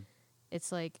 and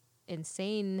it's like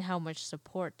insane how much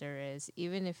support there is,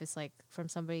 even if it's like from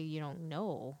somebody you don't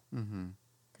know,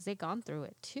 because they've gone through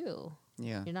it too.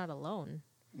 yeah. You're not alone.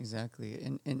 Exactly.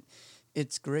 And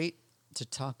it's great to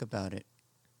talk about it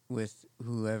with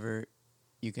whoever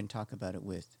you can talk about it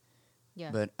with.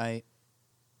 Yeah. But I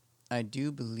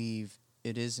do believe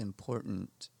it is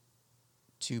important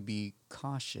to be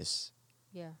cautious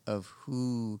Yeah. of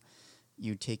who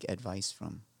you take advice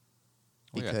from.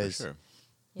 Oh, yeah, for Because sure.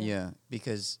 yeah,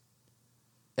 because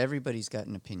everybody's got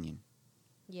an opinion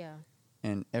Yeah.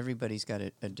 and everybody's got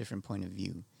a different point of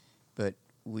view. But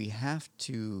we have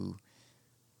to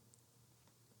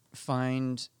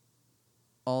find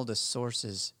all the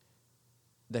sources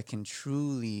that can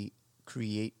truly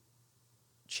create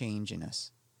change in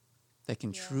us, that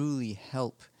can Yeah. truly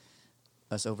help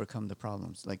us overcome the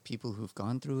problems, like people who've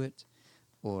gone through it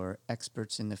or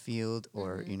experts in the field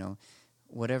or, you know,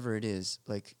 whatever it is.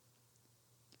 Like,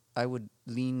 I would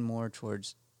lean more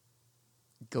towards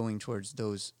going towards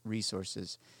those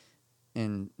resources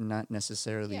and not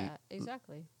necessarily Yeah,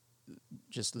 exactly.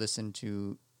 just listen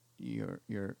to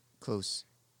your close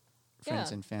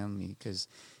friends Yeah. and family, because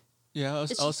Yeah, I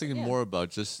was It's I was just- thinking yeah. more about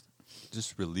just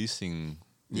releasing,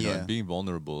 you know, Yeah. and being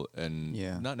vulnerable and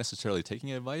Yeah. not necessarily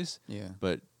taking advice, yeah,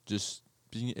 but just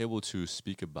being able to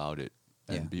speak about it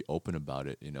and Yeah. be open about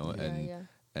it, you know, Yeah, and yeah.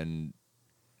 and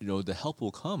you know the help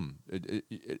will come.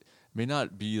 It may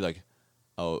not be like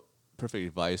perfect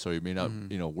advice, or it may not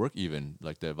you know work even.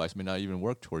 Like the advice may not even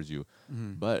work towards you,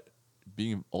 but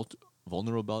being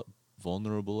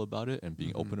vulnerable about it and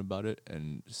being open about it,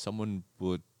 and someone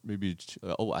would maybe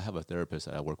I have a therapist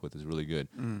that I work with is really good,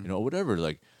 you know, or whatever.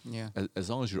 Like yeah, as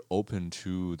long as you're open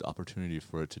to the opportunity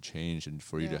for it to change and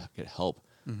for you Yeah. to get help,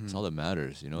 it's all that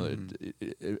matters. You know,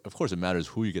 of course, it matters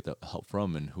who you get the help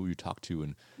from and who you talk to,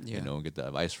 and Yeah. you know, get the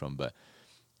advice from. But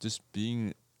just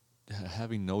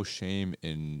having no shame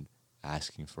in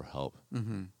asking for help.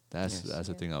 That's Yes.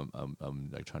 the Yeah. thing I'm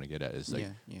like trying to get at. Is like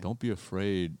Yeah, yeah. don't be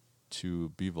afraid to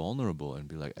be vulnerable and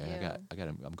be like, hey, Yeah.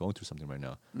 I'm going through something right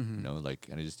now. You know, like,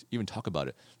 and I just even talk about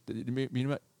it. You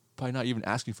probably not even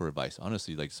asking for advice.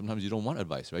 Honestly, like sometimes you don't want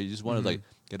advice, right? You just want to like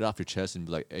get it off your chest and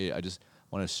be like, hey, I just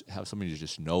want to have somebody to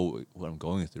just know what I'm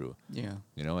going through. yeah,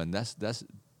 You know, and that's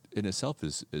in itself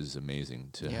is amazing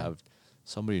to Yeah. have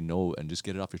somebody know and just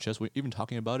get it off your chest. Even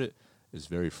talking about it is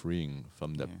very freeing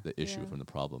from Yeah. the issue, Yeah. from the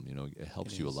problem. You know, it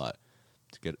helps It you a is. lot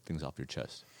to get things off your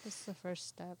chest. It's the first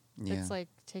step. Yeah. It's like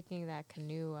taking that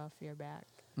canoe off your back.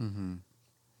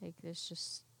 Like it's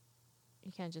just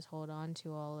you can't just hold on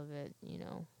to all of it, you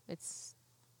know. It's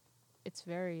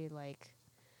very like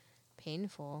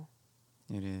painful.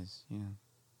 It is, yeah.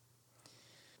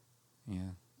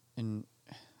 Yeah. And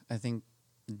I think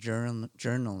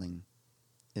journaling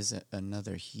is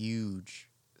another huge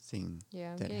thing.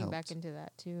 Yeah, I'm that getting back helped. into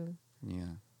that too.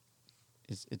 Yeah.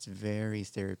 It's very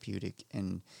therapeutic,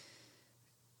 and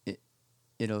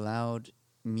it allowed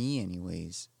me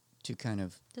anyways to kind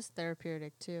of Just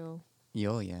therapeutic too.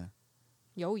 oh yeah.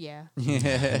 Oh yeah.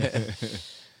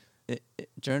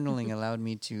 Journaling allowed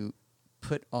me to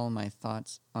put all my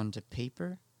thoughts onto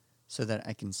paper so that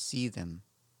I can see them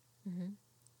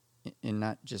and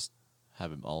not just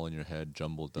Have them all in your head,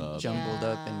 jumbled up. jumbled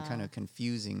up and Yeah. kind of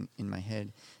confusing in my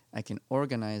head. I can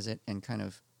organize it and kind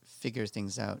of figure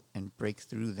things out and break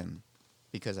through them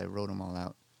because I wrote them all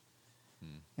out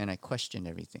and I questioned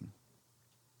everything.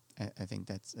 I think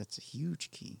that's a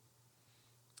huge key.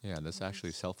 Yeah, that's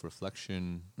actually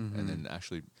self-reflection, and then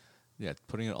actually,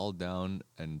 putting it all down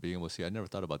and being able to see. I never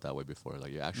thought about that way before.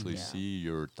 Like you actually Yeah. see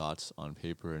your thoughts on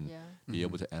paper and Yeah. be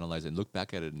able to analyze it and look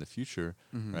back at it in the future,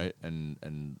 right? And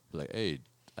be like, hey,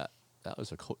 that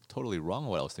was totally wrong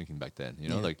what I was thinking back then. You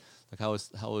know, Yeah. like how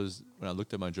was when I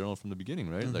looked at my journal from the beginning,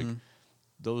 right? Like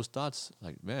those thoughts,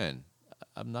 like man,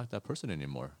 I'm not that person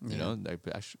anymore. You know, like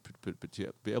but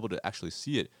to be able to actually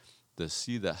see it, to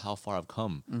see that how far I've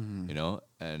come, you know,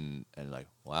 and like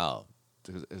wow,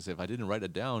 because if I didn't write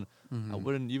it down, I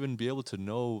wouldn't even be able to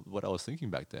know what I was thinking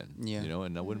back then. Yeah. You know,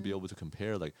 and I wouldn't be able to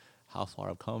compare like how far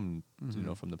I've come, you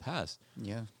know, from the past.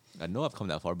 Yeah. I know I've come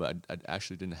that far, but I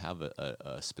actually didn't have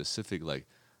a specific like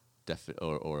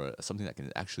or something that I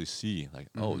can actually see. Like,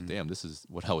 oh damn, this is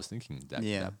what I was thinking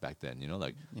that back then. You know,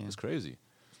 like it's crazy.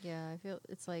 Yeah, I feel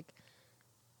it's like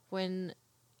when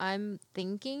I'm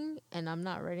thinking and I'm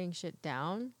not writing shit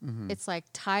down, it's like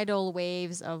tidal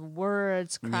waves of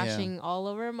words crashing all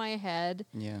over my head.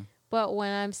 Yeah. But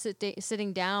when I'm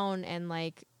sitting down and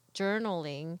like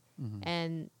journaling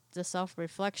and the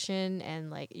self-reflection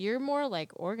and like you're more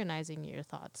like organizing your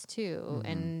thoughts too,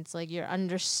 and it's like you're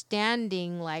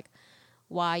understanding like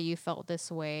why you felt this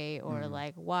way or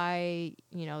like why,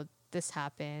 you know, this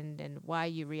happened and why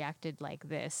you reacted like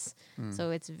this.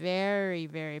 So it's very,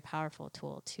 very powerful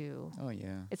tool too. Oh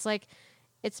yeah. It's like,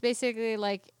 it's basically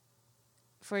like,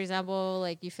 for example,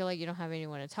 like you feel like you don't have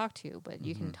anyone to talk to, but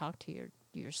you can talk to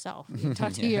yourself. You can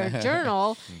talk to your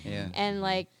journal Yeah. and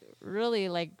like really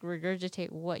like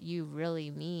regurgitate what you really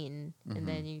mean. And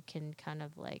then you can kind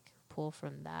of like pull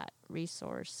from that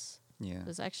resource. Yeah.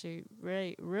 It's actually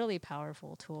really, really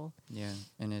powerful tool. Yeah.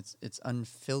 And it's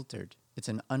unfiltered. It's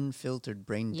an unfiltered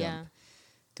brain Yeah. dump.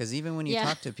 Because even when you Yeah.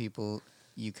 talk to people,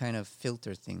 you kind of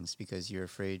filter things because you're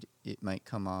afraid it might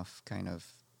come off kind of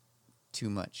too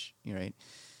much, right?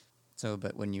 So,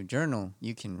 but when you journal,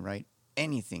 you can write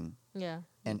anything Yeah. you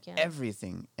and can.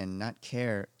 everything and not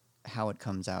care how it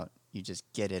comes out. You just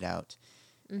get it out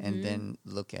and then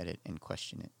look at it and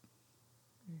question it.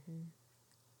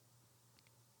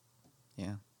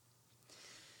 Yeah.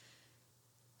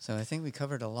 So I think we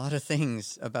covered a lot of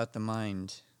things about the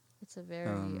mind. It's a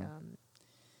very,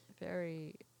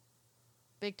 very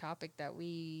big topic that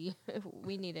we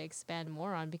we need to expand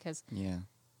more on because Yeah.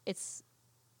 it's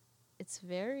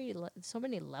very so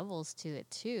many levels to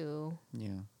it too.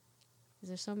 Yeah.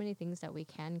 There's so many things that we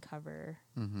can cover.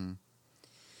 Mm-hmm.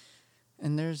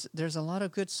 And there's a lot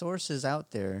of good sources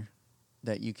out there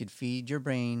that you could feed your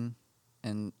brain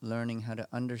and learning how to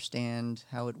understand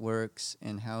how it works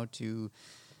and how to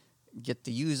get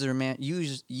the user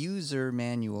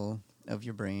manual of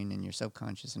your brain and your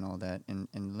subconscious and all that and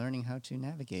learning how to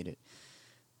navigate it.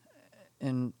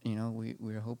 And, you know,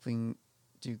 we're hoping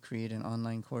to create an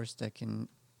online course that can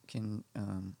you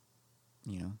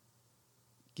know,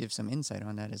 give some insight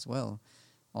on that as well.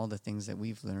 All the things that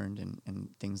we've learned and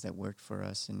things that worked for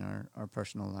us in our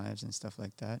personal lives and stuff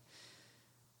like that.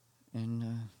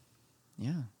 And,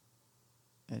 yeah,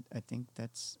 I think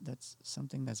that's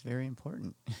something that's very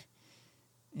important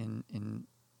in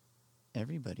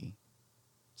everybody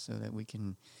so that we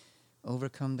can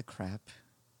overcome the crap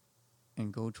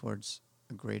and go towards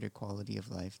a greater quality of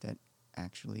life that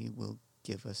actually will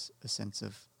give us a sense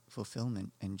of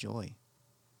fulfillment and joy.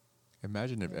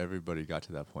 Imagine if everybody got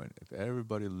to that point. If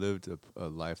everybody lived a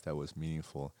life that was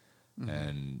meaningful,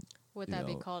 and Would you that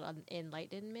be know, called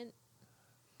enlightenment?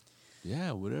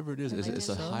 yeah, whatever it is, it's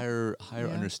a Enlightenment. higher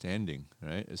Yeah. understanding,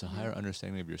 right? It's a higher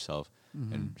understanding of yourself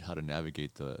and how to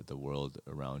navigate the world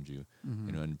around you,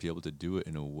 you know, and be able to do it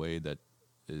in a way that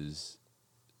is,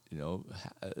 you know,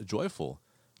 joyful,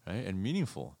 right, and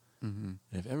meaningful. And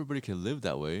if everybody can live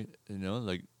that way, you know,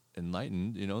 like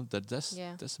enlightened, you know,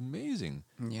 that's amazing.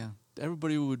 Yeah.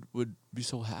 Everybody would be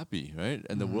so happy, right?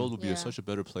 And the world would be Yeah. such a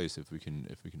better place if we can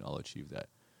all achieve that.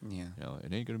 Yeah. You know,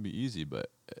 it ain't gonna be easy, but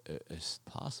it's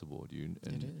possible, dude.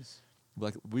 And It is.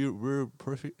 like we're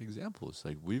perfect examples.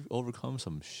 Like we've overcome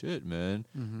some shit, man,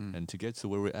 and to get to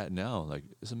where we're at now, like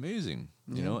it's amazing,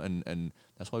 you know. And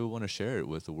that's why we want to share it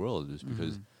with the world, is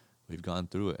because we've gone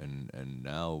through it, and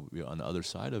now we're on the other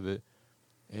side of it.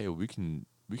 Hey, we can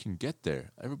we can get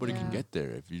there. Everybody can Yeah. get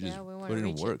there if you just Yeah, we want put to in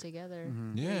reach work. it together.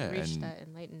 Mhm. Yeah, Reach and that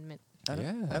enlightenment.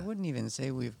 I wouldn't even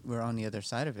say we're on the other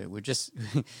side of it. We're just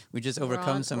we just We're overcome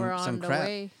on- we're some on the crap,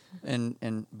 way.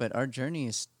 and but our journey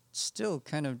is still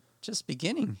kind of just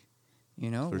beginning. You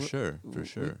know, For sure, for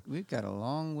sure. We've got a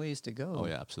long ways to go. Oh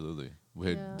yeah, absolutely.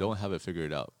 We Yeah. don't have it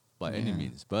figured out by any Yeah.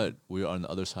 means, but we are on the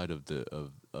other side of the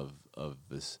of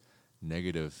this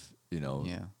negative,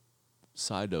 Yeah.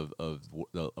 side of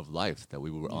life that we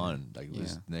were Yeah. on, like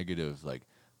this Yeah. negative, like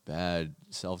bad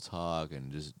self talk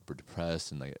and just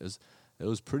depressed, and like it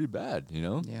was pretty bad, Yeah.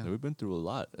 Like, we've been through a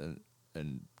lot,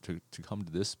 and to come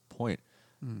to this point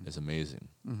Mm. is amazing,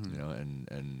 Mhm.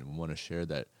 and we want to share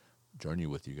that journey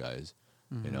with you guys,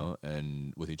 Mhm.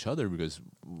 and with each other, because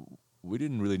we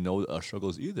didn't really know our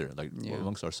struggles either, like Yeah.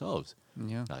 amongst ourselves.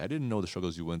 Yeah. Like, I didn't know the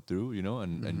struggles you went through,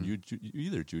 and Mhm. you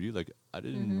either, Judy. Like, I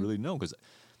didn't Mhm. really know because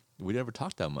we never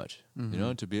talked that much,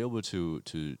 Mhm. to be able to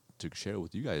share it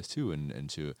with you guys too, and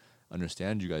to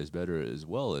understand you guys better as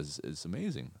well is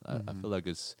amazing. I Mhm. feel like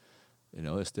it's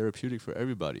therapeutic for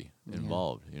everybody Yeah.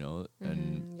 involved, and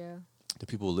Mhm, yeah. the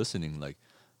people listening. Like,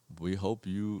 we hope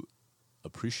you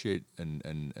appreciate and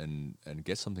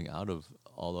get something out of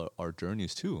all our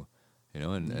journeys too,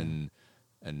 and Yeah.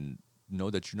 and know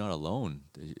that you're not alone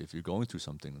if you're going through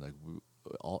something. Like,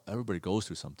 everybody goes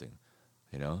through something,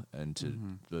 and to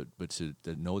Mhm. but to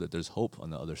know that there's hope on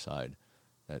the other side,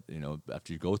 that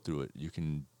after you go through it, you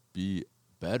can be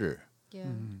better, Yeah.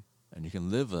 Mhm. and you can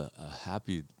live a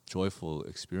happy, joyful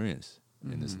experience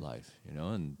in this Mhm. life,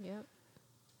 and Yep.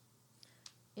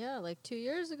 Yeah, like 2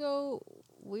 years ago,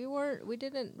 we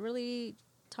didn't really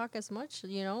talk as much,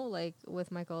 like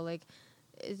with Michael. Like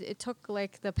it took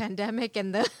like the pandemic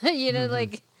and the,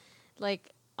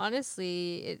 like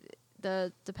honestly,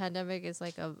 the pandemic is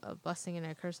like a blessing and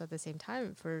a curse at the same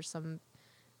time for some.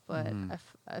 But Mhm.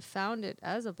 I found it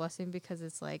as a blessing because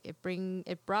it's like it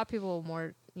brought people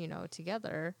more,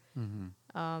 together. Mhm.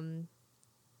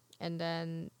 And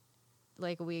then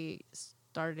like we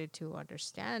started to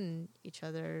understand each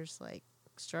other's like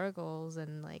struggles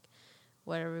and like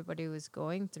what everybody was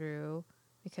going through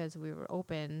because we were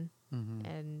open Mhm.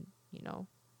 and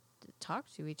talk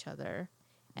to each other.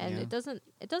 And Yeah. it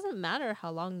doesn't matter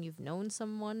how long you've known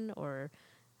someone or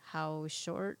how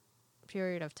short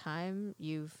period of time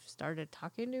you've started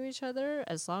talking to each other,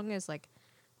 as long as like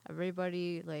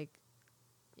everybody like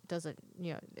doesn't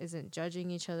isn't judging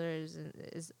each other,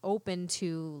 is open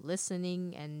to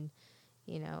listening and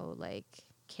like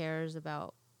cares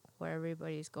about what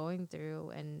everybody's going through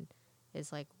and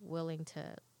is like willing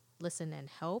to listen and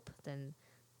help, then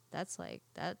that's like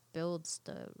that builds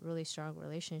the really strong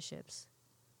relationships.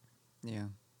 Yeah.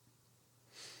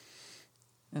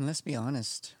 And let's be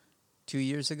honest, 2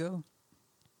 years ago,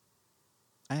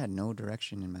 I had no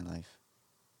direction in my life.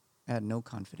 I had no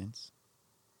confidence.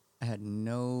 I had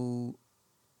no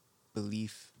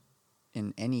belief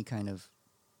in any kind of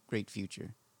great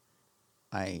future.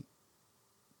 I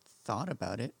thought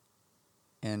about it,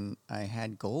 and I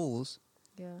had goals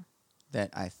Yeah. that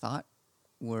I thought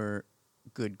were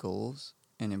good goals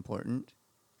and important,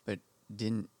 but I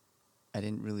didn't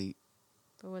really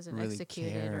But wasn't really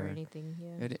executed or care. anything.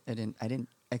 Yeah. I didn't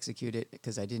execute it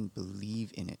because I didn't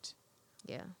believe in it.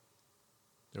 Yeah.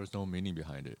 there was no meaning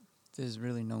behind it. There's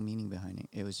really no meaning behind it.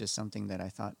 It was just something that I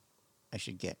thought I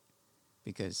should get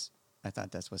because I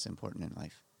thought that's what's important in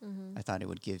life. Mm-hmm. I thought it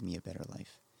would give me a better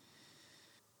life.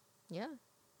 Yeah.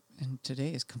 And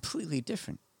today is completely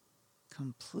different.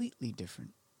 Completely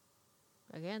different.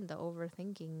 Again, the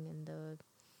overthinking and the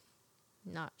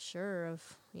not sure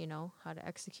of how to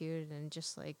execute it and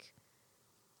just like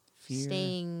Fear.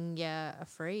 staying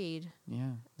afraid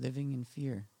Yeah. Living in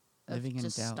fear. of Living in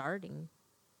just doubt. starting.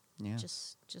 Yeah.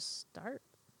 Just start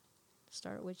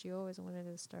what you always wanted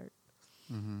to start.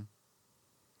 Mm-hmm.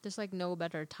 There's like no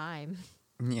better time.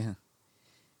 Yeah.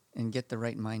 And get the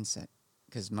right mindset,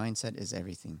 because mindset is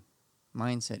everything.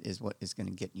 Mindset is what is going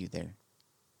to get you there.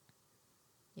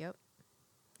 Yep.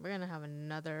 We're gonna have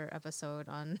another episode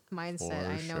on mindset.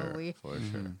 For I know sure, for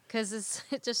sure. Mhm. because it's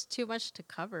just too much to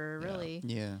cover, Yeah. really.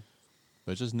 Yeah.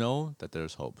 But just know that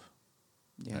there's hope.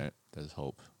 Yeah. Right? There's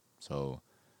hope. So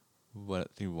I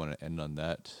think we want to end on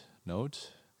that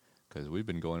note, because we've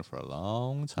been going for a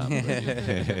long time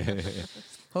already.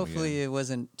 Hopefully it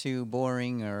wasn't too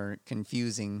boring or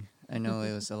confusing. I know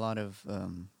it was a lot of,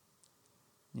 kind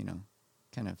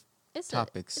of It's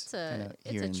topics A, kinda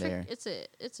it's here a and there.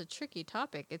 It's a tricky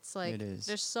topic. It's like It is.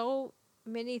 there's so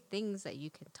many things that you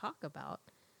can talk about,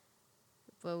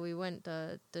 but we went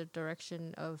the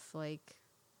direction of like,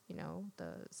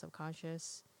 the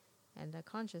subconscious and the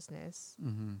consciousness.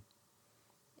 Mm-hmm.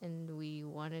 and we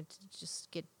wanted to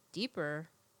just get deeper.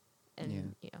 And Yeah.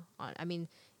 you know, I mean,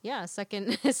 yeah,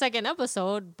 second second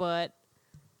episode, but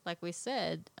like we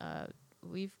said,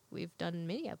 we've done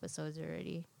many episodes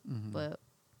already, Mm-hmm. but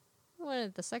we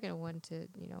wanted the second one to,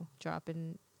 you know, drop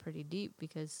in pretty deep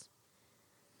because,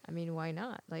 I mean, why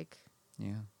not? Like,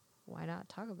 Yeah. why not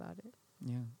talk about it?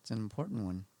 Yeah. It's an important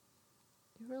one.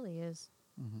 It really is.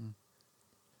 Mm-hmm.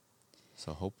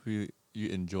 So hope you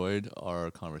enjoyed our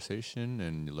conversation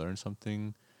and you learned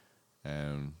something,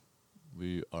 and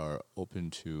we are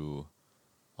open to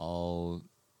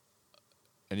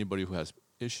anybody who has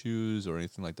issues or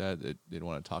anything like that they don't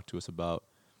want to talk to us about.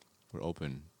 We're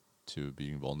open to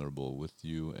being vulnerable with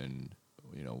you, and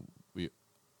you know, we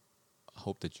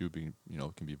hope that you can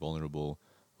be vulnerable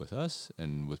with us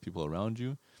and with people around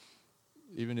you,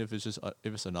 even if it's just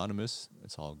if it's anonymous.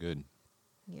 It's all good.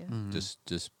 Yeah. Mm-hmm.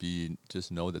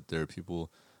 Just know that there are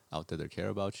people out there that care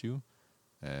about you,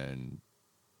 and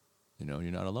you know,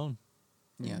 you're not alone.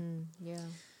 Yeah. Yeah.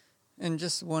 And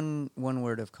just one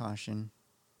word of caution.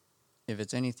 If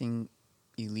it's anything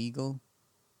illegal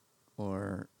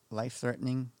or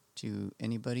life-threatening to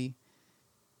anybody,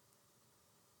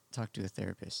 talk to a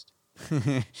therapist.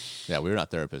 Yeah, we're not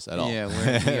therapists at all. Yeah,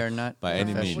 we are not by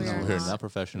any means. professionals. We're not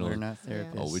professionals. We're not Yeah.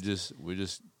 therapists.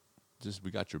 Oh,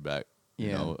 we got your back. You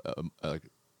Yeah. know, like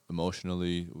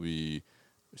emotionally, we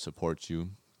support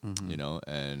you. Mhm. You know,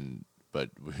 but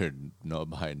we're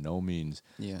by no means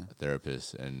Yeah.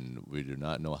 therapists, and we do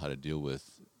not know how to deal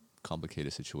with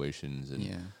complicated situations and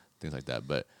Yeah. things like that.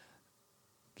 But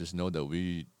just know that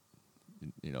we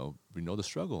know the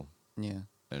struggle, Yeah.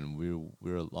 and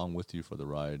we're along with you for the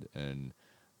ride, and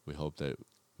we hope that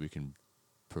we can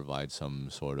provide some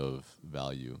sort of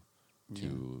value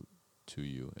to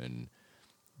you, and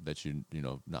that you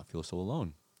not feel so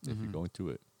alone if you're Mhm. going through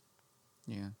it.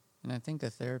 Yeah. And I think a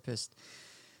therapist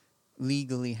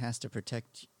legally has to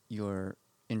protect your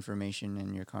information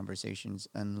and your conversations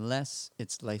unless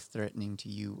it's life-threatening to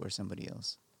you or somebody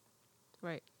else.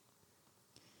 Right.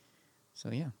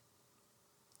 So, yeah,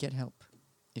 get help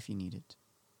if you need it.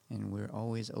 And we're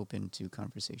always open to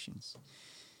conversations.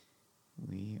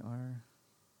 We are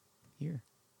here.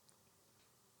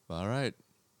 All right,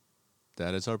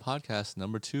 that is our podcast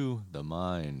number 2, The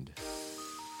Mind,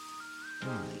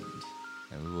 Mind.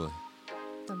 and we will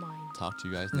The mind. talk to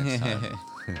you guys next time.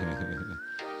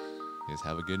 Guys,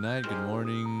 have a good night, good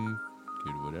morning,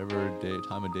 good whatever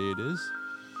time of day it is.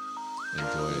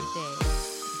 Enjoy Good day.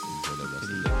 the rest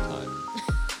of the time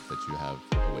that you have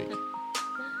awake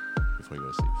before you go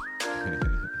to sleep.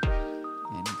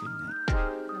 And good